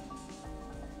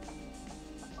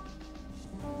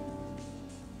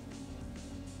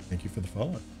 Thank you for the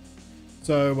follow.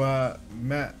 So,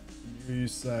 Matt, you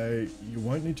say you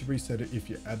won't need to reset it if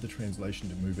you add the translation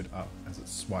to move it up as it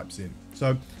swipes in.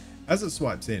 So, as it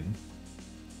swipes in,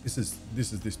 this is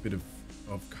this bit of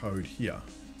code here.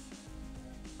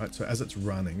 Right, so as it's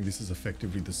running, this is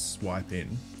effectively the swipe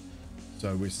in.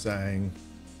 So we're saying,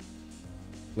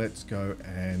 let's go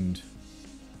and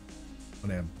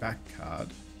on our back card,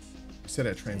 set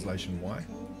our translation Y.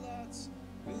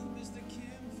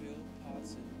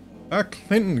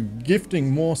 Clinton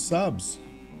gifting more subs.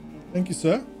 Thank you,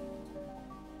 sir.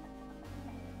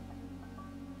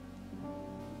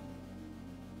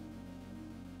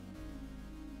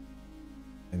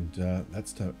 And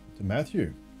that's to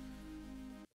Matthew.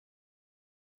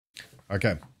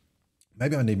 Okay,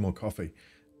 maybe I need more coffee,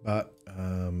 but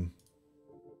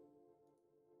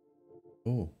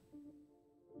oh,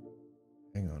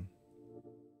 hang on.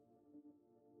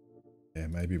 Yeah,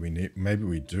 maybe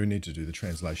we do need to do the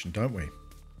translation, don't we?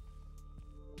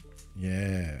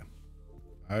 Yeah.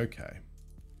 Okay.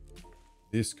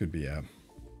 This could be a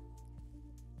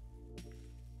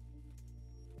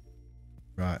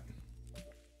right.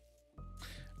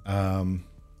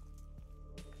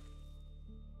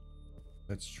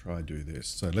 Let's try do this.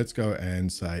 So let's go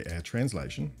and say our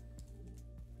translation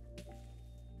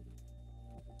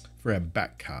for our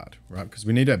back card, right? Because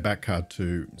we need our back card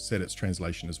to set its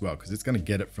translation as well, because it's going to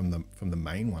get it from the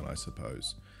main one, I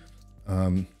suppose.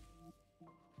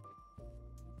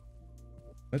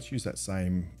 Let's use that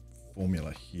same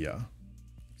formula here,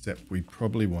 except we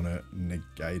probably want to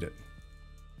negate it.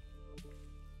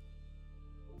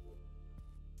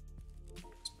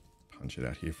 Just punch it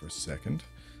out here for a second.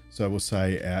 So we'll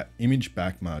say our image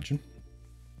back margin.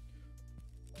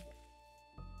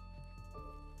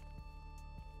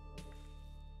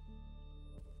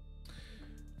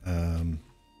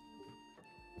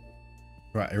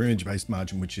 Right, our image base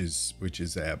margin, which is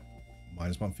our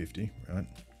 -150, right?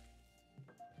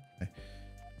 Okay.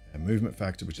 Our movement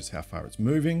factor, which is how far it's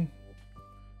moving,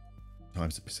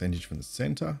 times the percentage from the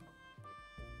center.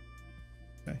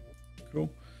 Okay,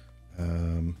 cool.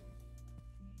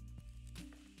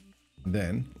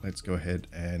 Then let's go ahead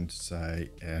and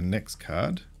say our next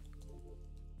card.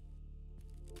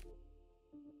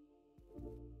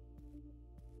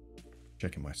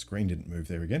 Checking my screen didn't move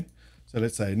there again. So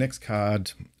let's say next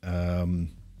card.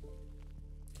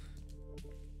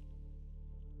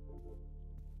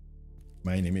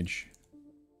 main image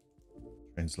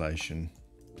translation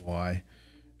y,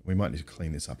 we might need to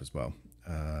clean this up as well,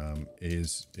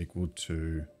 is equal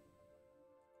to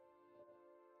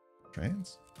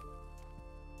trans.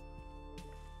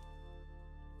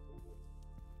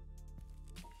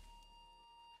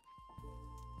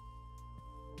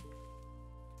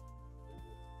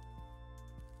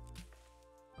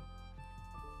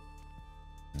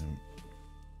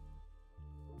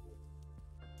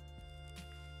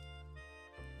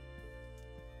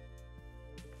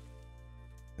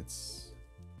 Let's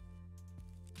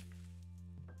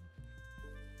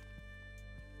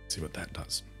see what that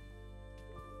does.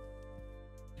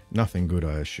 Nothing good,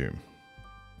 I assume.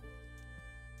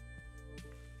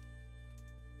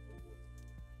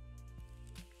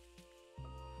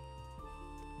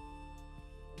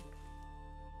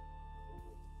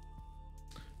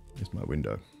 Here's my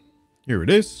window. Here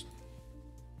it is.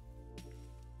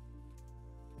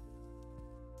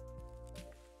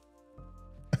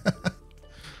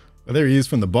 Well, there he is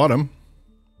from the bottom.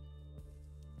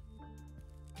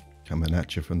 Coming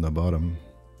at you from the bottom.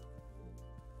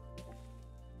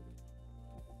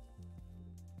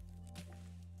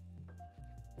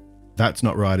 That's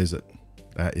not right, is it?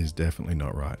 That is definitely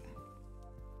not right.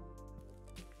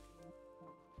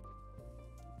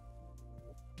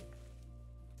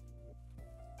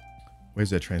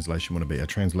 Where's our translation want to be? Our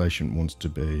translation wants to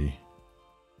be...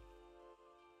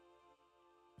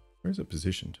 Where is it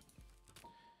positioned?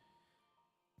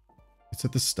 It's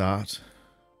at the start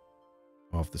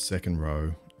of the second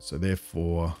row. So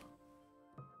therefore,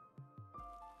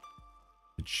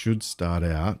 it should start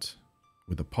out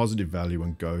with a positive value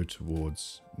and go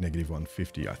towards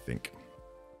 -150, I think.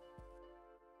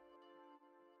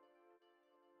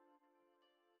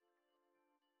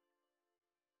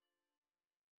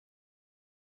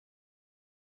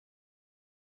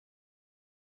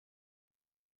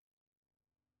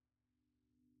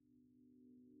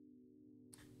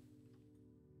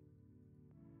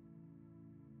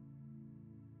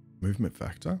 Movement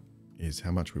factor is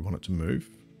how much we want it to move.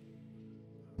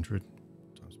 100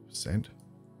 times percent.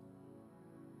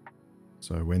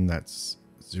 So when that's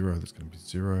 0, that's going to be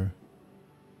 0.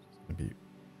 It's going to be...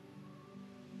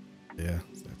 Yeah,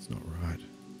 that's not right.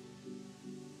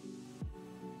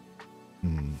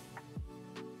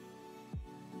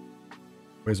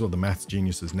 Where's all the maths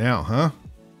geniuses now, huh?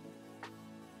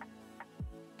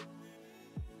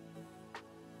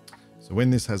 So when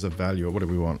this has a value, or what do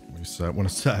we want? We want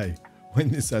to say when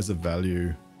this has a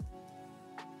value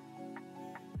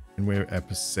and where our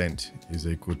percent is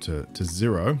equal to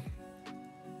 0,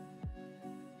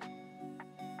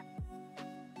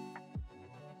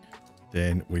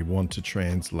 then we want to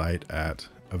translate at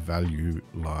a value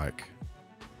like,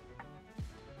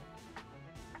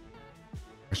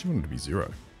 actually want it to be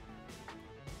 0.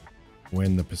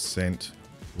 When the percent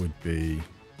would be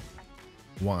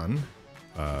 1,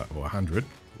 or 100,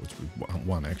 which would be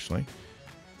 1 actually,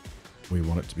 we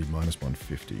want it to be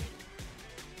 -150.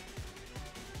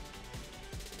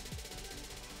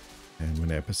 And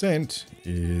when our percent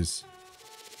is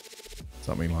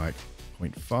something like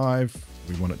 0.5,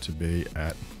 we want it to be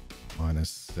at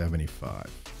 -75.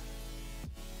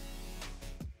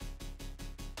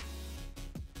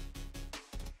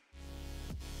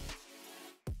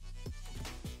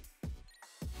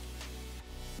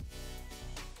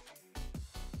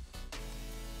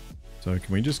 So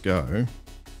can we just go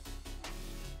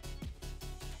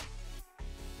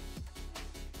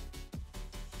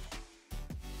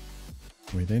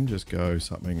we then just go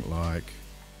something like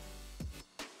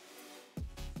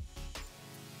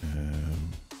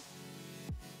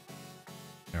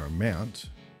our amount,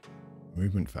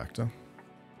 movement factor,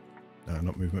 no,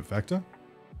 not movement factor,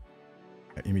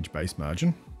 our image base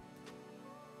margin.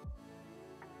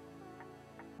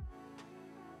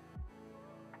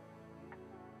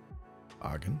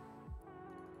 Bargain.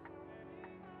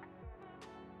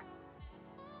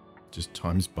 Just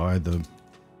times by the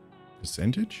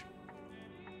percentage.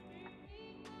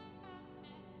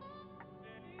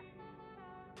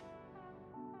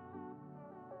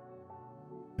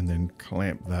 And then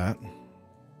clamp that.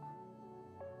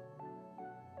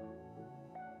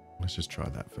 Let's just try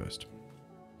that first.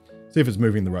 See if it's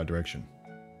moving in the right direction.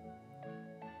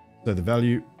 So the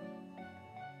value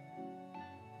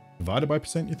divided by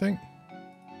percent, you think?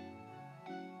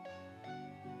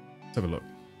 Let's have a look.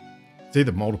 It's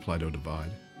either multiplied or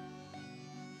divide.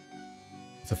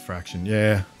 It's a fraction.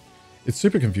 Yeah, it's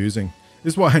super confusing.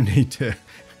 This is why I need to... It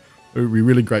would be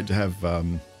really great to have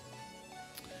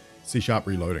C#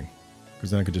 reloading,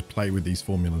 because then I could just play with these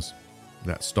formulas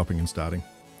without stopping and starting.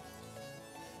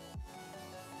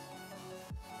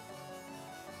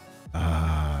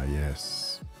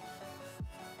 Yes.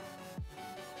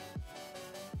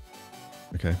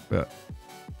 Okay, but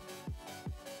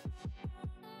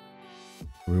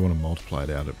we want to multiply it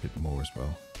out a bit more as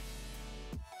well.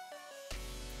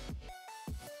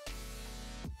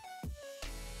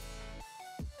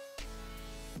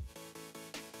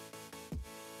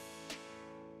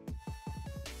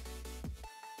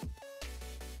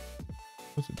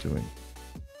 What's it doing?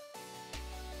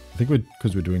 I think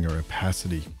because we're doing our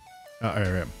opacity.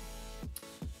 So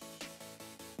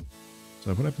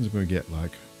what happens when we get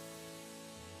like...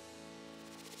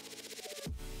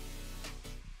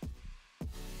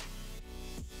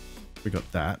 We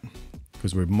got that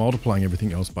because we're multiplying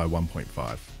everything else by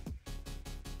 1.5.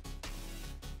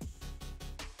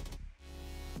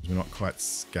 We're not quite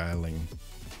scaling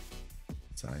the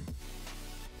same.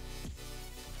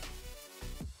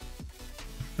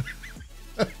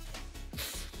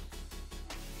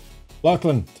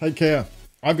 Lachlan, take care.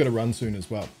 I've got to run soon as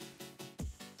well.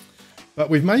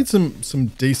 But we've made some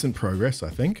decent progress, I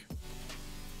think.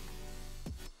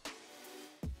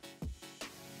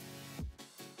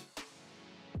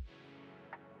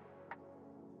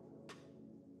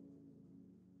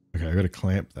 Okay, I've got to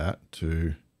clamp that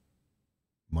to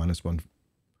 -1.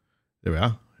 There we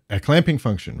are. Our clamping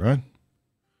function, right?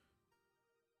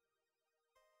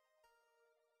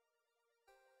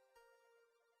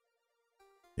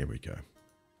 Here we go.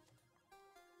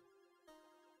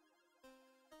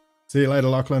 See you later,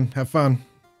 Lachlan. Have fun.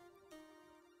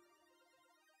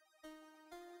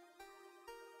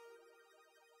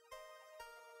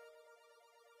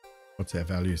 What's our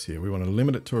values here? We want to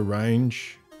limit it to a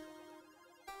range.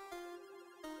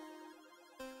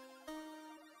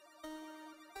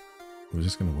 Is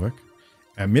this going to work?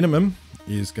 Our minimum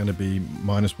is going to be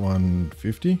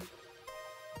 -150.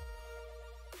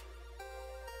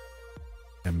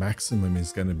 Our maximum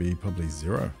is going to be probably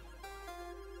 0.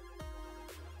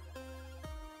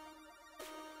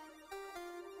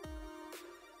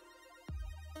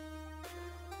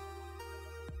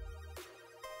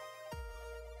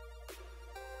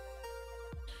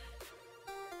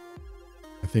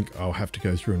 I think I'll have to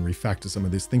go through and refactor some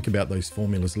of this. Think about those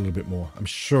formulas a little bit more. I'm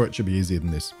sure it should be easier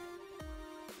than this.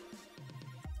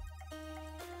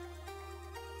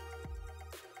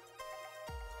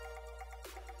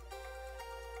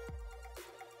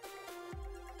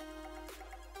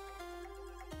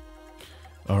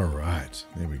 All right,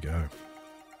 there we go.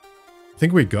 I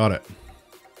think we got it.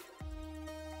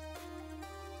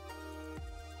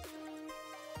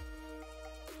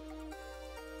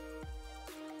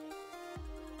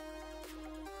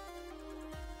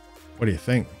 What do you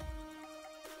think?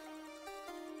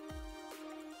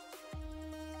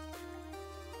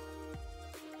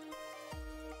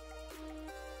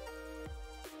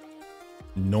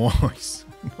 Nice.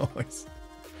 Nice.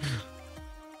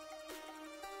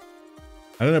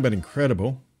 I don't know about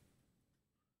incredible.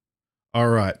 All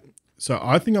right. So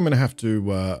I think I'm going to have to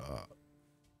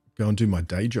go and do my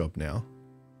day job now.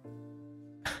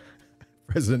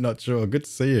 President Not Sure. Good to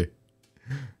see you.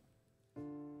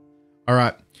 All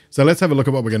right. So let's have a look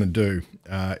at what we're going to do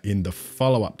in the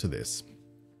follow-up to this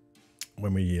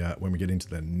when we get into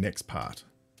the next part.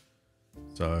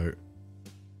 So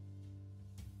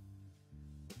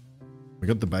we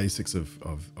got the basics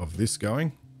of this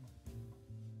going.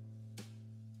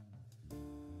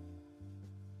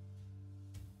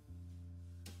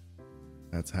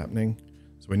 That's happening.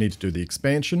 So we need to do the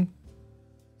expansion,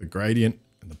 the gradient,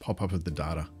 and the pop-up of the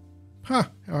data. Huh,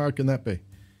 how hard can that be?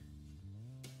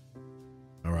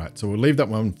 All right, so we'll leave that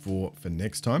one for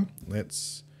next time.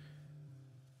 Let's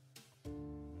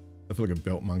I feel like a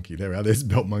belt monkey. There we are, there's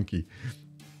belt monkey.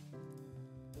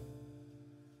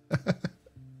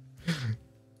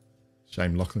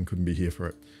 Shame Lachlan couldn't be here for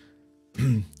it.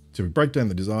 So we broke down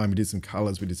the design, we did some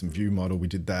colors, we did some view model, we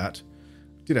did that.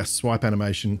 We did our swipe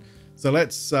animation. So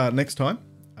let's, next time,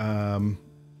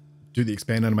 do the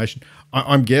expand animation.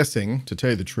 I'm guessing, to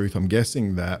tell you the truth, I'm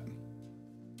guessing that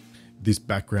this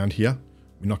background here,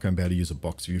 we're not going to be able to use a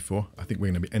box view for. I think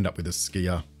we're going to end up with a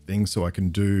skier thing, so I can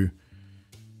do,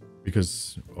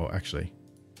 because, or actually,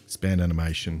 expand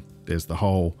animation. There's the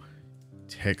whole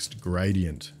text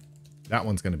gradient. That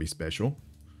one's going to be special.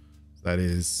 That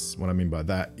is, what I mean by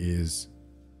that is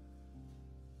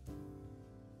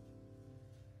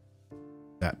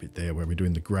that bit there where we're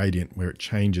doing the gradient, where it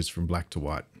changes from black to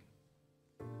white.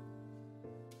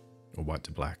 Or white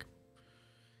to black.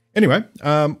 Anyway,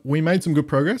 we made some good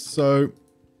progress, so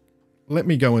let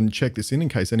me go and check this in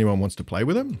case anyone wants to play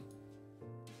with it.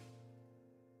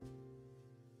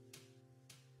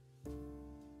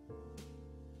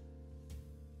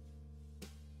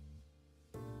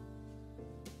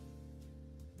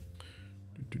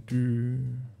 Get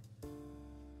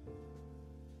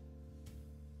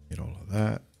all of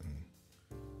that.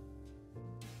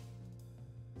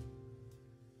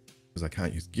 Because I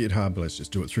can't use GitHub, let's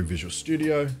just do it through Visual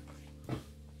Studio.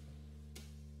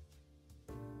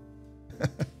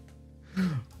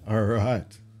 All right.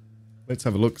 Let's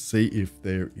have a look, see if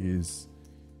there is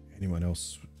anyone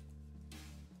else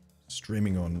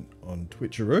streaming on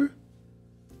Twitcheroo.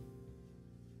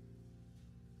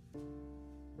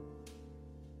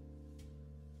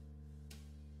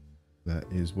 That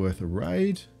is worth a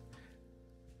raid.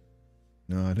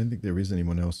 No, I don't think there is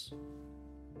anyone else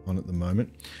on at the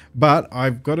moment. But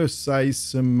I've got to say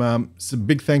some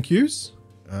big thank yous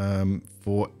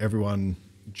for everyone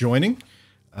joining.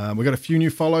 We've got a few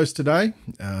new follows today.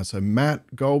 So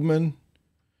Matt Goldman,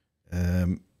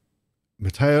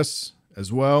 Mateus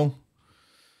as well.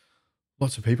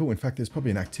 Lots of people. In fact, there's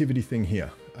probably an activity thing here.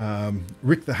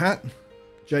 Rick the Hat,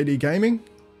 JD Gaming,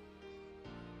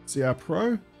 CR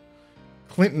Pro,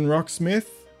 Clinton Rocksmith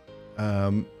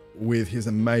with his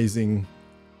amazing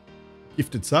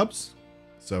gifted subs.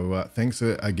 So thanks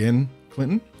again,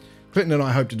 Clinton. Clinton and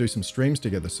I hope to do some streams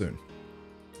together soon.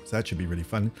 So that should be really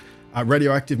fun.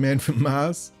 Radioactive Man from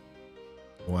Mars.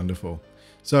 Wonderful.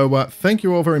 So thank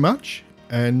you all very much.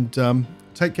 And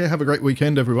take care. Have a great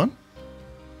weekend, everyone.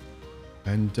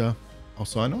 And I'll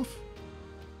sign off.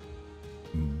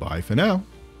 Bye for now.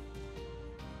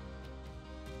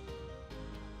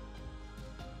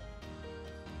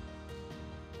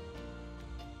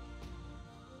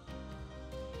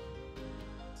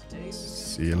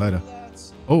 See you later.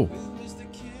 Oh,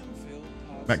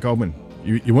 Matt Goldman,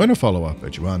 you weren't a follow-up,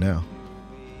 but you are now.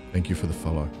 Thank you for the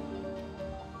follow.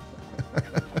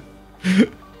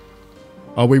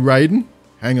 Are we raiding?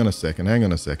 Hang on a second. Hang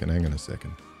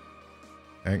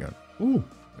on. Ooh,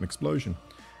 an explosion.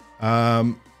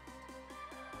 I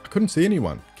couldn't see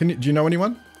anyone. Do you know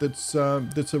anyone that's a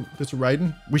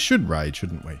raiding? We should raid,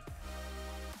 shouldn't we?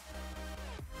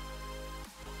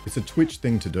 It's a Twitch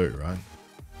thing to do, right?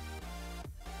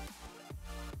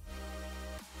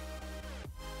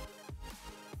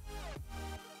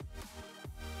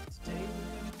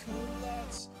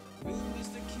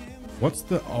 What's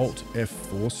the Alt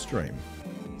F4 stream?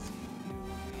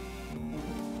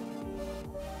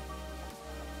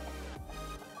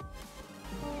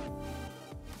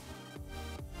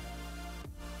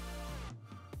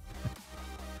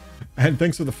 And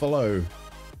thanks for the follow,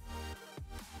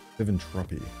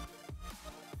 Eventropy.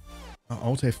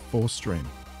 Alt F4 stream.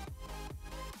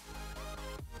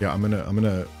 Yeah, I'm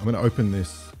gonna open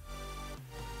this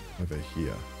over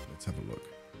here. Let's have a look.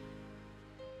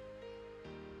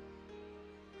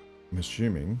 I'm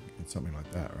assuming it's something like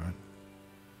that, right?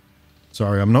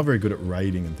 Sorry, I'm not very good at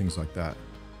raiding and things like that.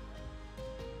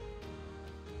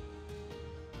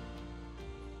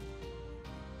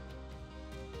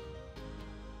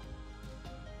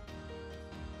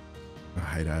 I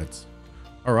hate ads.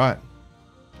 All right.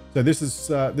 So this is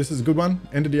a good one.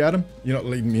 Enter the Atom. You're not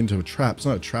leading me into a trap. It's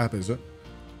not a trap, is it?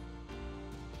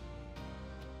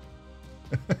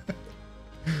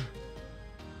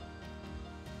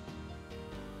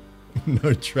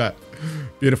 No trap.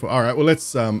 Beautiful. All right. Well, let's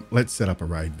set up a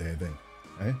raid there then.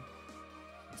 Okay?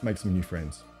 Let's make some new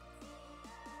friends.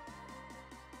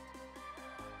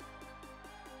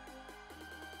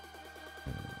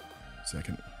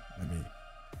 Second. Let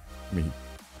me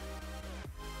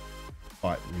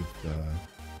fight with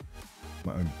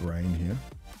my own brain here.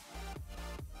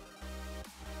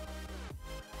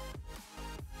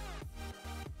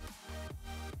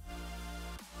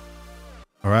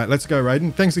 All right, let's go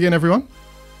raiding. Thanks again, everyone.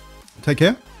 Take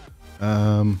care.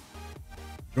 Join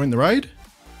the raid.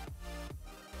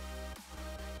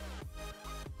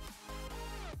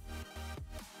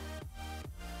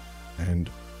 And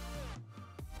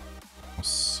I'll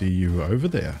see you over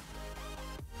there.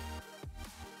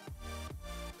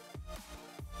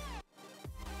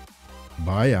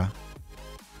 Bye.